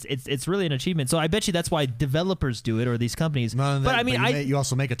mean, it's really an achievement. So I bet you that's why developers do it, or these companies. No, but I mean, you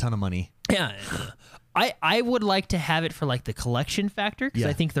also make a ton of money. yeah, I would like to have it for like the collection factor because Yeah.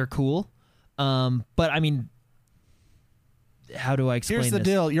 I think they're cool. But I mean, how do I explain Here's the this?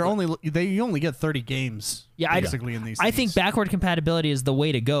 deal: you only get 30 games. Yeah, basically in these. I think things. backward compatibility is the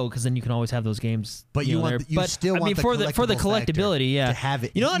way to go because then you can always have those games. But you know, want there. you But, still I want mean, the for the collectible factor collectability, yeah, to have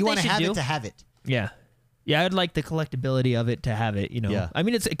it. You know what you they want to should have do? it to have it. Yeah. Yeah, I'd like the collectability of it to have it, you know. Yeah. I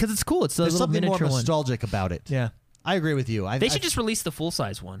mean, it's because it's cool. It's a There's little something more miniature one. nostalgic about it. Yeah. I agree with you. They should just release the full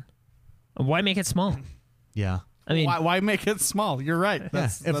size one. Why make it small? Yeah. I mean, why make it small? You're right.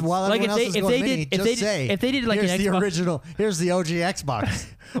 That's, If that's- while like, everyone if else they- is if going they mini, did- if just they did- say, if they did like an here's the Xbox- original. Here's the OG Xbox.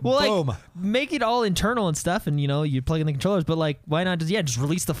 well, Boom. like make it all internal and stuff, and you know you plug in the controllers. But like, why not just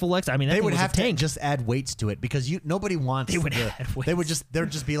release the full X? I mean, that They thing would was have a tank. to just add weights to it because nobody wants. They would the- add weights. They would just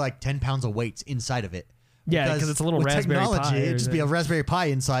there'd just be like 10 pounds of weights inside of it. Yeah, 'cause it's a little with Raspberry technology, Pi it'd or just be a Raspberry Pi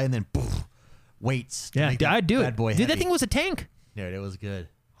inside and then poof, weights. to yeah, make that I'd do bad it. boy Dude, that heavy. thing was a tank. Dude, it was good.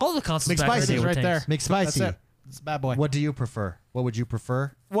 All the consoles back in the McSpicy day were right there. tanks. McSpicy. That's it. It's a bad boy. What do you prefer? What would you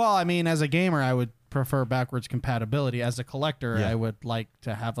prefer? Well, I mean, as a gamer, I would prefer backwards compatibility. As a collector, Yeah. I would like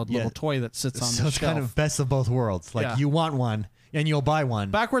to have a Yeah. little toy that sits on So the it's shelf. kind of best of both worlds. Like Yeah. you want one and you'll buy one,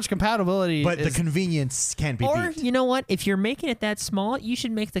 backwards compatibility, but the is, convenience can't be Or beat. you know what? If you're making it that small, you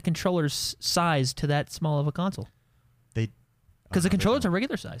should make the controller's size to that small of a console. Because the controllers are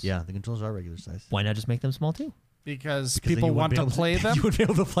regular size. Yeah, the controllers are regular size. Why not just make them small too? because Because then people you want wouldn't to be able play them. You would be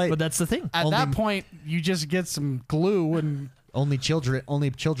able to play. But that's the thing. At only- that point, you just get some glue and Only children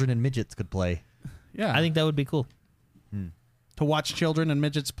and midgets could play. yeah. I think that would be cool. to watch children and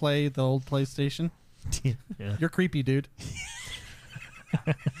midgets play the old PlayStation. Yeah. You're creepy, dude.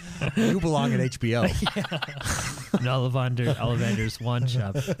 You belong at HBO. And Ollivander's wand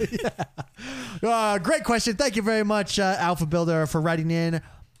shop. Great question. Thank you very much, Alpha Builder, for writing in.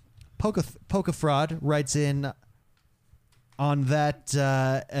 Poka Fraud writes in on that,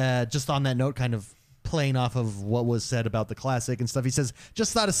 just on that note, kind of playing off of what was said about the classic and stuff. He says,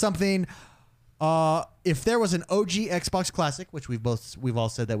 just thought of something. If there was an OG Xbox Classic, which we've all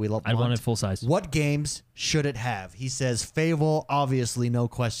said that we love, I'd want it full size. what games should it have? He says Fable, obviously, no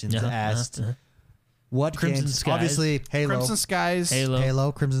questions asked. What Crimson games? Skies. Obviously, Halo. Crimson Skies.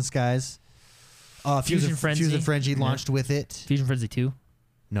 Halo. Crimson Skies. Fusion Frenzy. Fusion Frenzy Yeah. launched with it. Fusion Frenzy 2.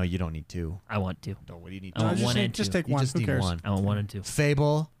 No, you don't need two. I want to. No, what do you need? I want just one take- and just two. take You one. just Who need cares? one. I want 1 and 2.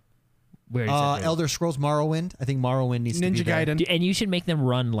 Fable. Where is that? Elder Scrolls Morrowind. I think Morrowind needs to be Ninja there. Gaiden. And you should make them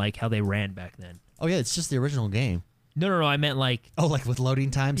run like how they ran back then. Oh yeah, it's just the original game. No. I meant like Oh, like with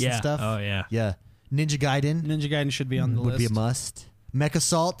loading times and yeah. stuff. Oh yeah. Yeah. Ninja Gaiden Ninja Gaiden should be on the would list. be a must.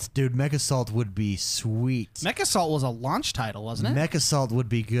 Mechasalt, dude, Mechasalt would be sweet. Mechasalt was a launch title, wasn't it? Mechasalt would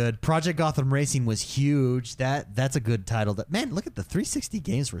be good. Project Gotham Racing was huge. That's a good title. Man, look at the 360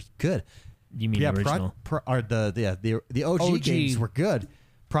 games were good. You mean Yeah, the original? the OG games were good. The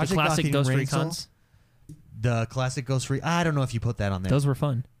Project classic Gotham Ghost Racing, Recons? the classic Ghost Recon. I don't know if you put that on there. Those were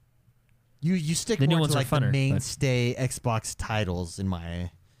fun. You stick The new more ones to are like the funner, but- mainstay Xbox titles in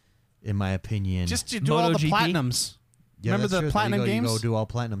my opinion. Just to do all the MotoGP? platinums. Yeah, remember that's the true. platinum There you go, games? You go do all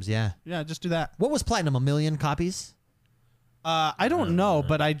platinums. Yeah. Yeah, just do that. What was platinum? 1 million copies? I don't know,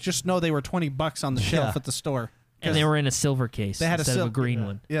 but I just know they were $20 on the shelf Yeah. at the store. And they were in a silver case They had instead of a green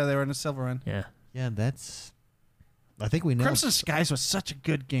one. Yeah, they were in a silver one. Yeah. Yeah, that's. I think we know. Crimson Skies was such a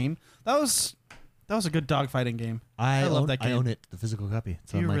good game. That was a good dogfighting game. I love that I game. own it, the physical copy.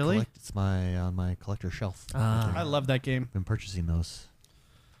 It's Do on you my really? It's on my collector shelf. Ah. I love that game. Been purchasing those.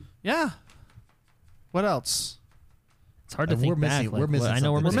 Yeah. What else? It's hard to We're think missing- back. we're missing I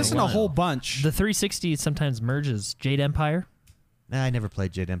know we're something. We're missing missing a a lot. whole bunch. The 360 sometimes merges Jade Empire, Nah, I never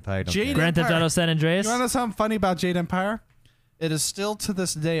played Jade Empire. Don't Jade care. Grand Theft Empire. Auto San Andreas. You want to know something funny about Jade Empire? It is still to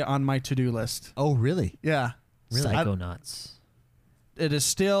this day on my to-do list. Oh, really? Yeah. Really? Psychonauts. It is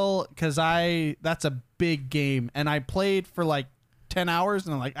still because that's a big game, and I played for like 10 hours,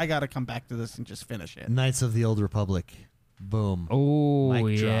 and I'm like, I got to come back to this and just finish it. Knights of the Old Republic. Boom. Oh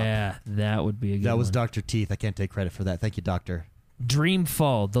Mic drop. yeah, that would be a good That was one. Dr. Teeth. I can't take credit for that. Thank you, Doctor.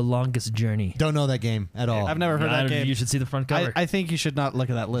 Dreamfall: The Longest Journey. Don't know that game at all. I've never heard that game. You should see the front cover. I think you should not look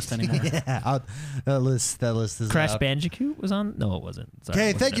at that list anymore. Yeah, that list is Crash out. Bandicoot was on. No, it wasn't. Sorry, Okay,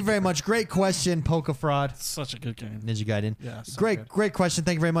 it wasn't thank you that. very much. Great question, Poke Fraud. Such a good game. Ninja Gaiden. Yeah, so great, good. great question.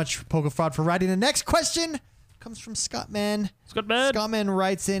 Thank you very much, Poke Fraud, for writing. The next question comes from Scottman. Scottman. Scottman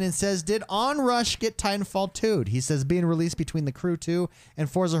writes in and says, "Did Onrush get Titanfall 2'd?" He says, being released between The Crew 2 and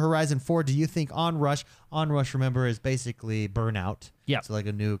Forza Horizon 4, do you think Onrush, remember, is basically Burnout. Yeah. It's like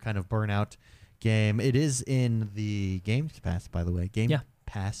a new kind of Burnout game. It is in the Games Pass, by the way. Game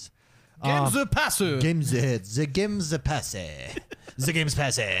Pass. Games of Passu. The Games Pass. The Games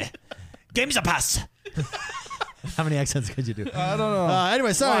Pass. Games Pass. How many accents could you do? I don't know.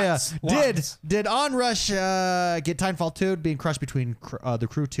 Anyway, sorry. Lots. Did Onrush get Titanfall 2 being crushed between The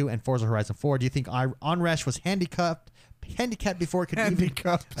Crew 2 and Forza Horizon 4? Do you think Onrush was handicapped before it could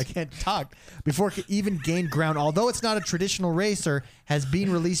Handicapped. even I can't talk before it could even gain ground? Although it's not a traditional racer, has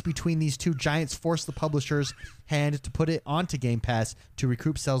been released between these two giants forced the publisher's hand to put it onto Game Pass to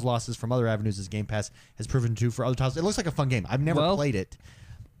recoup sales losses from other avenues, as Game Pass has proven to for other titles. It looks like a fun game. I've never played it.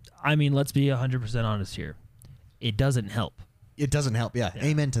 I mean, let's be 100% honest here. It doesn't help. It doesn't help. Yeah.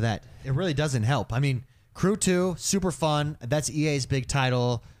 Amen to that. It really doesn't help. I mean, Crew 2, super fun. That's EA's big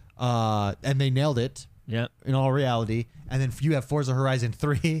title, and they nailed it. Yep. In all reality. And then you have Forza Horizon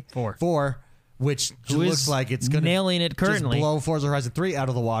 3, 4, which Who looks is like it's going to nailing it currently. just blow Forza Horizon 3 out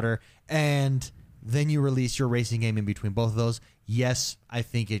of the water. And then you release your racing game in between both of those. Yes, I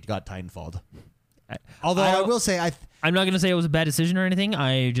think it got Titanfalled. Although I will say, I'm not going to say it was a bad decision or anything.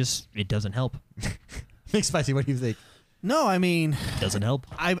 It doesn't help. McSpicy, what do you think? No, I mean, It doesn't help.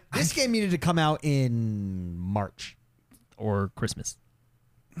 This game needed to come out in March. Or Christmas.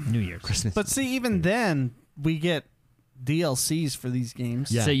 New Year's. Christmas. but see, even then, we get DLCs for these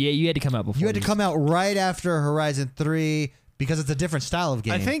games. Yeah. So yeah, you had to come out before. You had to these. come out right after Horizon 3 because it's a different style of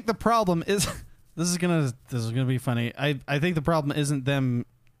game. I think the problem is this is gonna be funny. I think the problem isn't them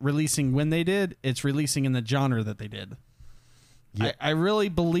releasing when they did; it's releasing in the genre that they did. Yeah. I really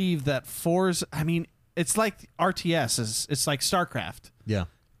believe that Forza. I mean, it's like RTS. It's like StarCraft. Yeah.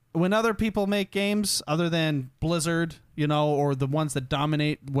 When other people make games other than Blizzard, or the ones that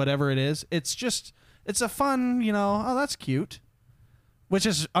dominate whatever it is, it's a fun, oh, that's cute. Which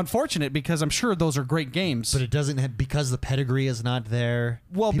is unfortunate because I'm sure those are great games. But it doesn't have, because the pedigree is not there,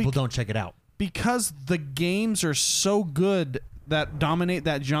 Well, people don't check it out. Because the games are so good that dominate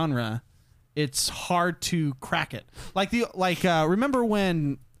that genre, it's hard to crack it. Remember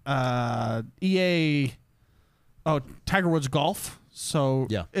when EA Tiger Woods Golf? So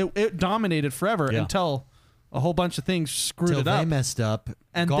Yeah. it dominated forever Yeah. until a whole bunch of things screwed Till it up. they messed up.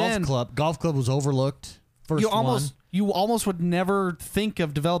 And Golf then- Club was overlooked. First You almost would never think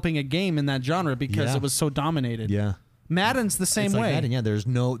of developing a game in that genre because Yeah. it was so dominated. one. Yeah. Madden's the same It's like way. Madden, yeah, there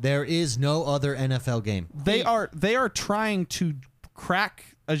is no other NFL game. They are trying to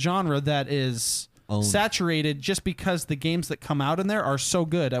crack a genre that is Owned. saturated just because the games that come out in there are so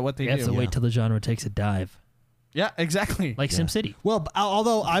good at what they You have do. to wait till the genre takes a dive, Yeah, exactly. like SimCity. Well,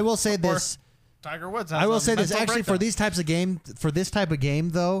 although I will say this, Tiger Woods. I will say this actually for this type of game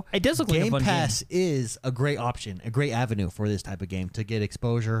though, It does look like a Game fun Pass is a great option, a great avenue for this type of game to get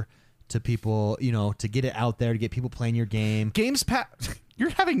exposure to people, to get it out there, to get people playing your game. Games Pass. You're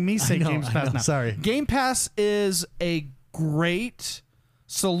having me say know, Games I Pass know, now. sorry. Game Pass is a great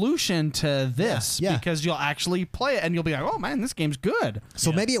solution to this Yeah. because you'll actually play it and you'll be like, oh man, this game's good.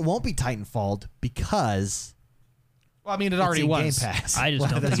 So maybe it won't be Titanfall because Well, I mean, it it's already in was. Game Pass. I just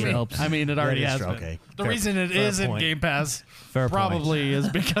don't that's think it right. helps. I mean, it already is has true. been. Okay. The Fair- reason it fair is in point. Game Pass Fair point. probably is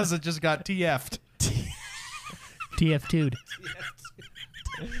because it just got TF'd. TF2'd.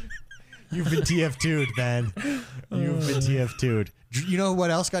 You've been TF2'd, man. You've been TF2'd. You know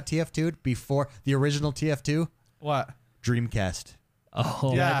what else got TF2'd before the original TF2? What? Dreamcast.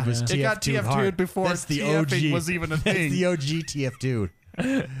 Oh, Yeah, was it got TF2'd TF2'd hard. before That's the TFing OG. was even a That's thing. the OG TF2'd.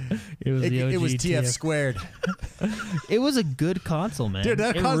 it was the OG It was TF squared. It was a good console, man. Dude,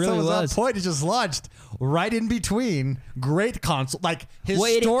 that it console really was on was. point. It just launched right in between great console, like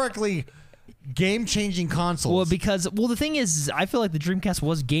Wait, historically game-changing consoles. Well, because the thing is, I feel like the Dreamcast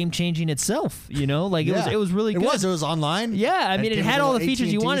was game changing itself. Like it was really good. It was online. Yeah, I mean, it came had with all a the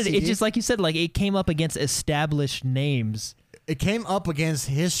features you AT&T wanted. It CD. just like you said, like it came up against established names. It came up against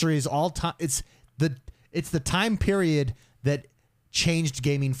history's all time. It's the time period that changed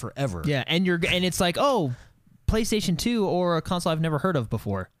gaming forever. Yeah, and it's like, oh, PlayStation 2 or a console I've never heard of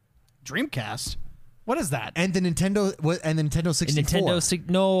before. Dreamcast? What is that? And the Nintendo 64.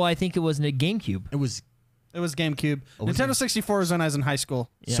 No, I think it was a GameCube. It was It was GameCube. was Nintendo 64 was when I was in high school.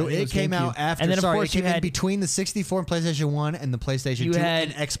 Yeah, so I think it was came out GameCube. after. And then of sorry, course it came you in had between the 64 and PlayStation 1 and the PlayStation 2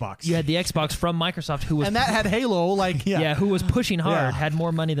 and Xbox. You had the Xbox from Microsoft, who was And that had Halo, like, Yeah. who was pushing hard, Yeah. had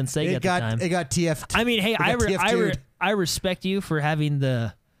more money than Sega at the time. It got TF. I mean, hey, I got TF2'd. respect you for having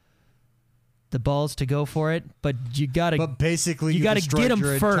the balls to go for it, but you gotta But basically, you gotta destroyed get them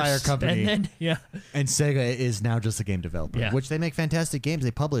your first, entire company. and then And Sega is now just a game developer, Yeah. which they make fantastic games.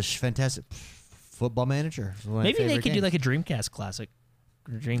 They publish fantastic Football Manager. is one of my maybe they favorite could do games. like a Dreamcast classic.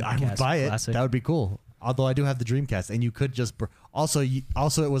 Dreamcast I would buy it. classic. That would be cool. Although I do have the Dreamcast, and you could just also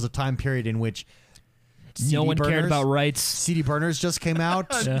it was a time period in which no one cared about rights. CD burners just came out,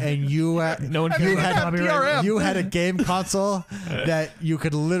 Yeah. and you No one cared you about had DRM. you had a game console that you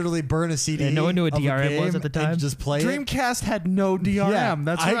could literally burn a CD. Yeah, no one knew what of a DRM was game at the and time. just play it. Dreamcast had no DRM. Yeah,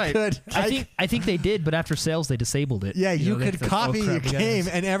 That's I right. could. I think they did, but after sales they disabled it. Yeah, you know, they could said, copy "Oh, your crap, we gotta game,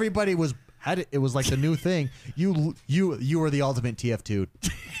 miss." and everybody had it. It was like the new thing. You were the ultimate TF2.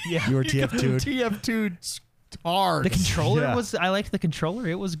 Yeah. You were TF2. TF2 hard. The controller Yeah. I liked the controller.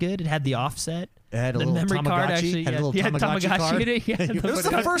 It was good. It had the offset. It had a the little memory Tamagotchi. card actually. Had a little yeah, Tamagotchi card. in it. Yeah, You the It was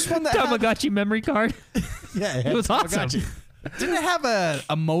the first one that had, Tamagotchi memory card. Yeah, It was awesome. Tamagotchi. didn't it have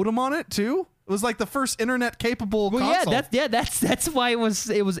a modem on it too? It was like the first internet capable Well, console. that's why it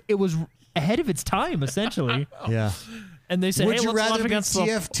was ahead of its time essentially. Yeah. And they said, Would hey, you let's rather launch be against the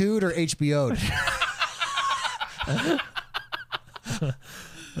TF2'd or HBO'd?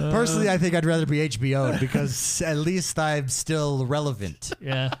 Personally, I think I'd rather be HBO'd because at least I'm still relevant.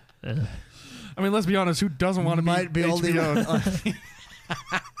 yeah. I mean, let's be honest. Who doesn't want to Might be only HBO?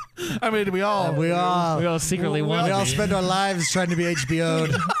 I mean, we all. we all We all secretly we want to all be. spend our lives trying to be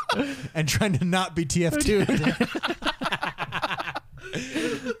HBO'd and trying to not be TF2'd.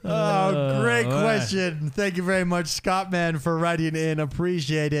 Oh, great all right. question. Thank you very much, Scott Man, for writing in.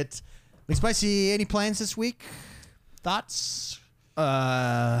 Appreciate it. McSpicy, any plans this week? Thoughts?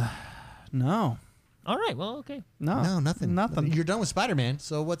 No. All right. Well, okay. No. No, nothing. Nothing. You're done with Spider-Man,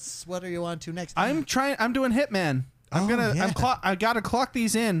 so what are you on to next? I'm doing Hitman. Oh, yeah. I gotta clock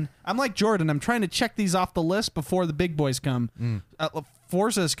these in. I'm like Jordan. I'm trying to check these off the list before the big boys come.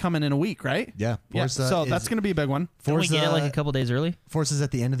 Forza's coming in a week, right? Yeah, Forza So is- that's gonna be a big one. Can we get it like a Forza, couple days early? Forza's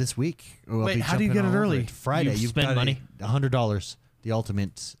at the end of this week. We'll Wait, be how do you jumping get it all over early? Friday. You You've spend got money. $100, the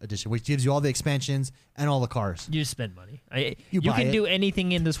Ultimate Edition, which gives you all the expansions and all the cars. You just spend money. You buy can it. do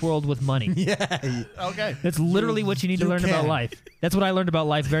anything in this world with money. Yeah, Okay. That's literally what you need to you learn about can. life. That's what I learned about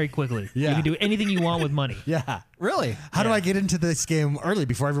life very quickly. Yeah. You can do anything you want with money. yeah. Really? How do Yeah. I get into this game early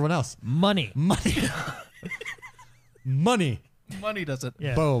before everyone else? Money. Money. Money. Money doesn't.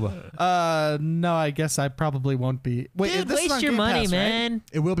 Yeah. Boom. No, I guess I probably won't be. Wait, Dude, this is waste on your Game money, Pass, right? man.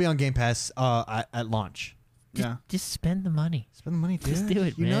 It will be on Game Pass at launch. Yeah. Just spend the money. Spend the money, dude. Just do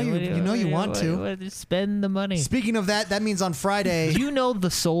it, You man. know you want to. Just spend the money. Speaking of that means on Friday. Do you know the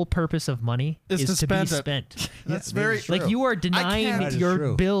sole purpose of money Is to be spend it. spent? That's maybe very it's true. Like you are That denying is your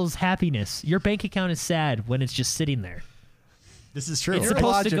true. bill's happiness. Your bank account is sad when it's just sitting there. This is true. It's You're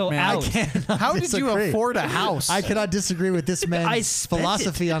supposed to logic, go man. out. How did you disagree. afford a house? I cannot disagree with this man's spent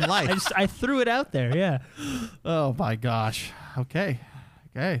philosophy on life. I threw it out there. Yeah. Oh my gosh. Okay.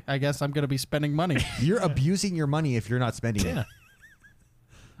 I guess I'm gonna be spending money. You're abusing your money if you're not spending it.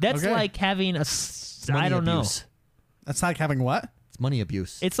 That's Okay. like having a. It's money I don't know. abuse. That's like having what? It's money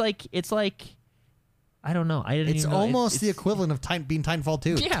abuse. It's like I don't know. I didn't. It's even know. almost It's the equivalent of being Titanfall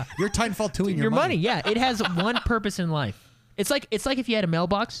 2. Yeah. You're Titanfall 2 in your money. Yeah, it has one purpose in life. It's like if you had a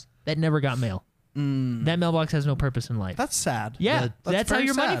mailbox that never got mail. That mailbox has no purpose in life. That's sad. Yeah, that's how very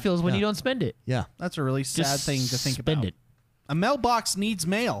your money sad. feels when Yeah. you don't spend it. Yeah. That's a really sad Just thing to think spend about. it. A mailbox needs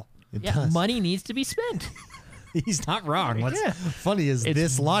mail. It Yeah, does. money needs to be spent. He's not wrong. What's Yeah. funny is It's-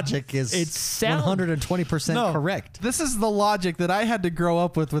 this logic is it's sound. 120% correct. This is the logic that I had to grow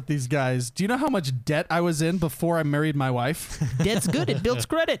up with these guys. Do you know how much debt I was in before I married my wife? Debt's good. It builds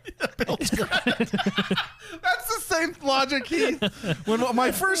credit. That's the same logic, Heath. When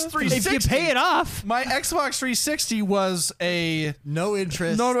my first If 360, you pay it off, my Xbox 360 was a No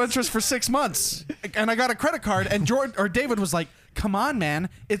interest. no interest for 6 months, and I got a credit card. And David was like, "Come on, man,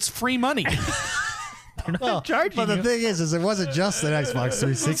 it's free money." Well, charging but the you. thing is it wasn't just an Xbox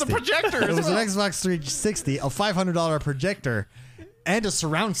 360. It's a projector. It as was an well. Xbox 360, a $500 projector, and a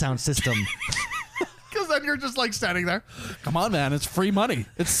surround sound system. Because then you're just like standing there. Come on, man, it's free money.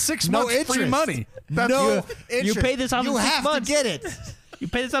 It's 6 No months free interest. money. No interest. you pay this off You in 6 have months. to get it. You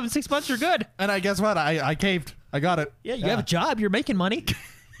pay this off in 6 months, you're good. And I guess what? I caved. I got it. Yeah, you have a job. You're making money.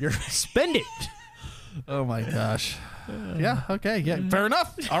 You're Spend it. Oh my gosh. Yeah. Okay. Yeah. Fair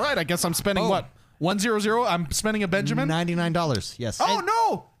enough. All right. I guess I'm spending what? 100. I'm spending a Benjamin. $99. Yes. Oh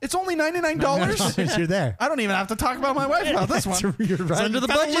no! It's only $99. You're there. I don't even have to talk about my wife about this one. You're right. under the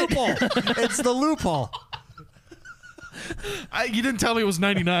Found budget. loophole. It's the loophole. You didn't tell me it was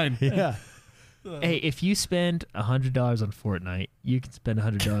 99. Yeah. Hey, if you spend $100 on Fortnite, you can spend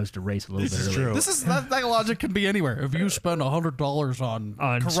 $100 to race a little bit is earlier. true. This is that logic can be anywhere. If you spend $100 on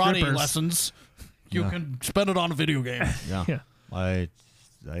karate strippers. lessons, you Yeah. can spend it on a video game. Yeah. Yeah. I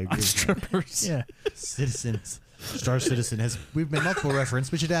agree. Strippers. Yeah. Citizens. Star Citizen has. We've made multiple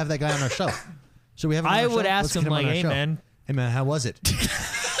reference. We should have that guy on our show. Should we have him on I our would show? ask Let's him, get on like, our hey, show. man. Hey man, how was it?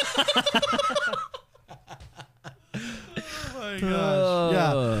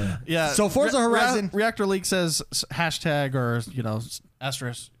 Yeah. Yeah. So Forza Horizon- Reactor League says hashtag or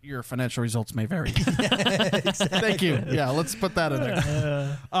asterisk. Your financial results may vary. Thank you. Yeah. Let's put that in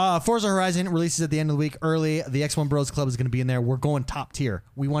there. Forza Horizon releases at the end of the week early. The X1 Bros Club is going to be in there. We're going top tier.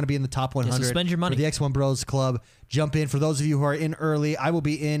 We want to be in the top 100. spend your money. For the X1 Bros Club. Jump in. For those of you who are in early, I will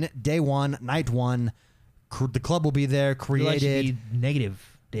be in day one, night one. The club will be there, You'll actually created. be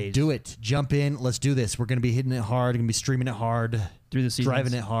negative days. Do it. Jump in. Let's do this. We're going to be hitting it hard. Going to be streaming it hard. Through the seasons.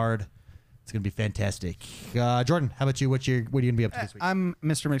 Driving it hard. It's going to be fantastic. Jordan, how about you? What are you going to be up to this week? I'm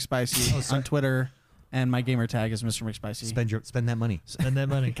Mr. McSpicy on Twitter, and my gamer tag is Mr. McSpicy. Spend that money. Spend that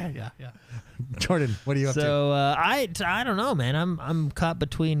money. Okay. Yeah. Jordan, what are you up to? So I don't know, man. I'm caught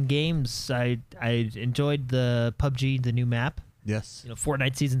between games. I enjoyed the PUBG, the new map. Yes.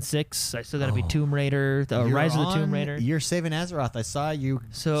 Fortnite Season 6. I still got to be Tomb Raider, the You're Rise of the Tomb on- Raider. You're saving Azeroth. I saw you.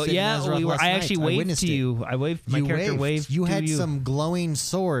 So saving yeah, Azeroth last I night. actually I waved witnessed to it. you. I waved. My character waved. You to had you. some glowing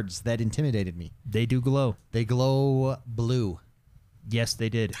swords that intimidated me. They do glow. They glow blue, Yes, they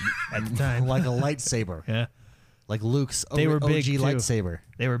did at the time. like a lightsaber, Yeah, like Luke's They were OG big, too. lightsaber.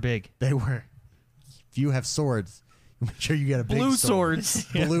 they were big. They were. If you have swords, make sure you get a big Blue sword.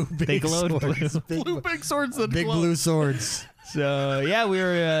 swords. Blue big They glowed swords. blue. Big, Big swords that big glow. blue swords. So yeah, we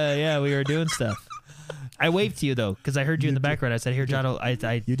were doing stuff. I waved to you though because I heard you in the background. I said, "Here, John."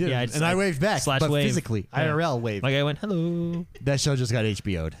 You did, Yeah, and I waved back, slash but wave. physically, Yeah. IRL wave. Like I went, "Hello." That show just got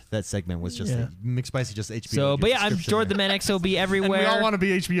HBO'd. That segment was just Yeah. McSpicy just HBO'd. So, your but yeah, I'm description Jordan the there. Man XOB And everywhere. we all want to be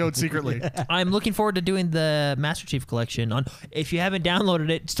HBO'd secretly. I'm looking forward to doing the Master Chief Collection. On if you haven't downloaded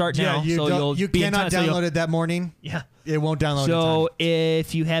it, start now. Yeah, you, so don't- you'll you be in cannot time, so download it that morning. Yeah. It won't download So in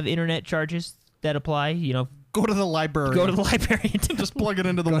if you have internet charges that apply, Go to the library. go to the library and Just plug it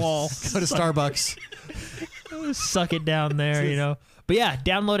into the wall. time. Go to Starbucks. suck it down there. But yeah,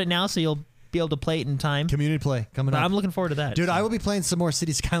 download it now so you'll be able to play it in time. Community play coming But up. I'm looking forward to that. Dude, so. I will be playing some more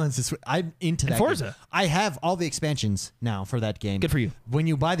City Skylines this week. I'm into that. Forza. game. I have all the expansions now for that game. Good for you. When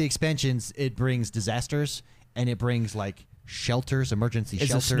you buy the expansions, it brings disasters and it brings like shelters, emergency Is the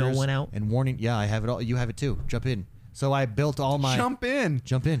shelters. snow one out? And warning. Yeah, I have it all. You have it too. Jump in. So I built all my Jump in.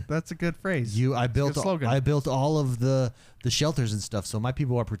 Jump in. That's a good phrase. I built good slogan. I built all of the shelters and stuff, so my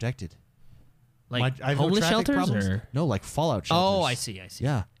people are protected. like I have no homeless traffic shelters problems. or No, like fallout shelters. oh, I see.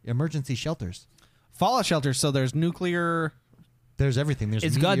 Yeah, emergency shelters. Fallout shelter. So there's nuclear. There's everything. There's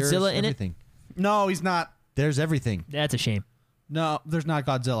Is meteors, Godzilla in it? everything. No, he's not. There's everything. That's a shame. No, there's not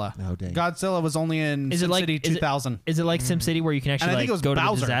Godzilla. Oh, dang. Godzilla was only in Is it like SimCity 2000. Is it like SimCity where you can actually And I think it was go to the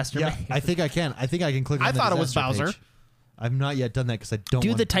Bowser. disaster? Yeah, map? I think I can. I think I can click on I the thought it was disaster Bowser. page. I've not yet done that because I don't do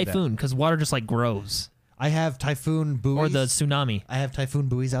want the to do that. typhoon because water just like grows, I have typhoon buoys. or the tsunami. I have typhoon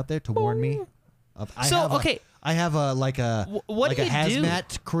buoys out there to warn me. I So, have okay. I have a What like do a you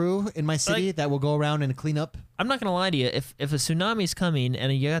hazmat crew in my city that will go around and clean up. I'm not gonna lie to you. If a tsunami's coming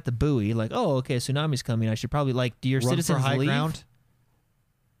and you got the buoy, like, oh, okay, a tsunami's coming, I should probably do your Run citizens for high leave? ground.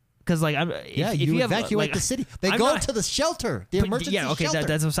 Because like, Yeah, if you have, evacuate like, the city. They I'm go not- to the shelter, the but emergency yeah, okay, shelter.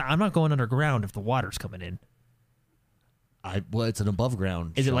 that's what I'm saying. I'm not going underground if the water's coming in. Well, it's an above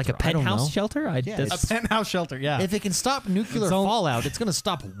ground. Is it like a I don't know. penthouse shelter? Yeah, A it's- penthouse shelter, yeah. If it can stop nuclear It's all- fallout, it's going to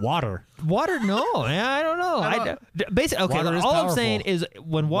stop water. Water? No, yeah, I don't know. Basically, okay. Water is all I'm powerful. saying is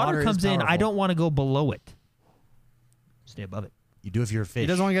when Water water is comes in, I powerful. don't want to go below it. Stay above it. You do if you're a fish. he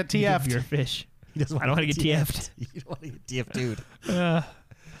doesn't want to get If TF'd. you're a fish. He doesn't I don't want to get TF'd. You don't want to get TF'd, dude. Uh,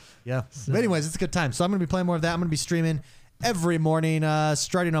 Yeah. But anyways, it's a good time. So I'm going to be playing more of that. I'm going to be streaming every morning,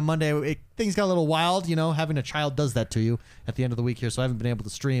 starting on Monday. Things got a little wild, having a child does that to you at the end of the week here. So I haven't been able to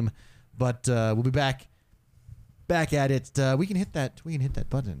stream, but we'll be back at it. We can hit that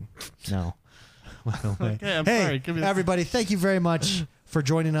button now. Okay, I'm Hey, sorry. Give me a- everybody, thank you very much for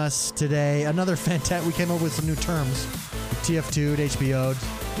joining us today. Another fantastic, we came up with some new terms. TF2'd, HBO'd,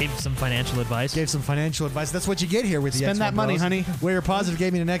 gave some financial advice. gave some financial advice. That's what you get here with the Spend X1 that money, Bros. honey. We're your Positive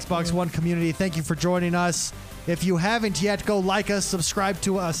Gaming and Xbox One community. Thank you for joining us. If you haven't yet, go like us, subscribe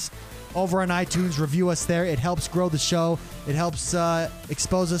to us over on iTunes, review us there. It helps grow the show. It helps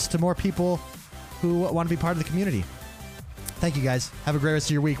expose us to more people who want to be part of the community. Thank you, guys. Have a great rest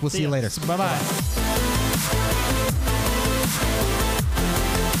of your week. We'll see you later. Bye-bye.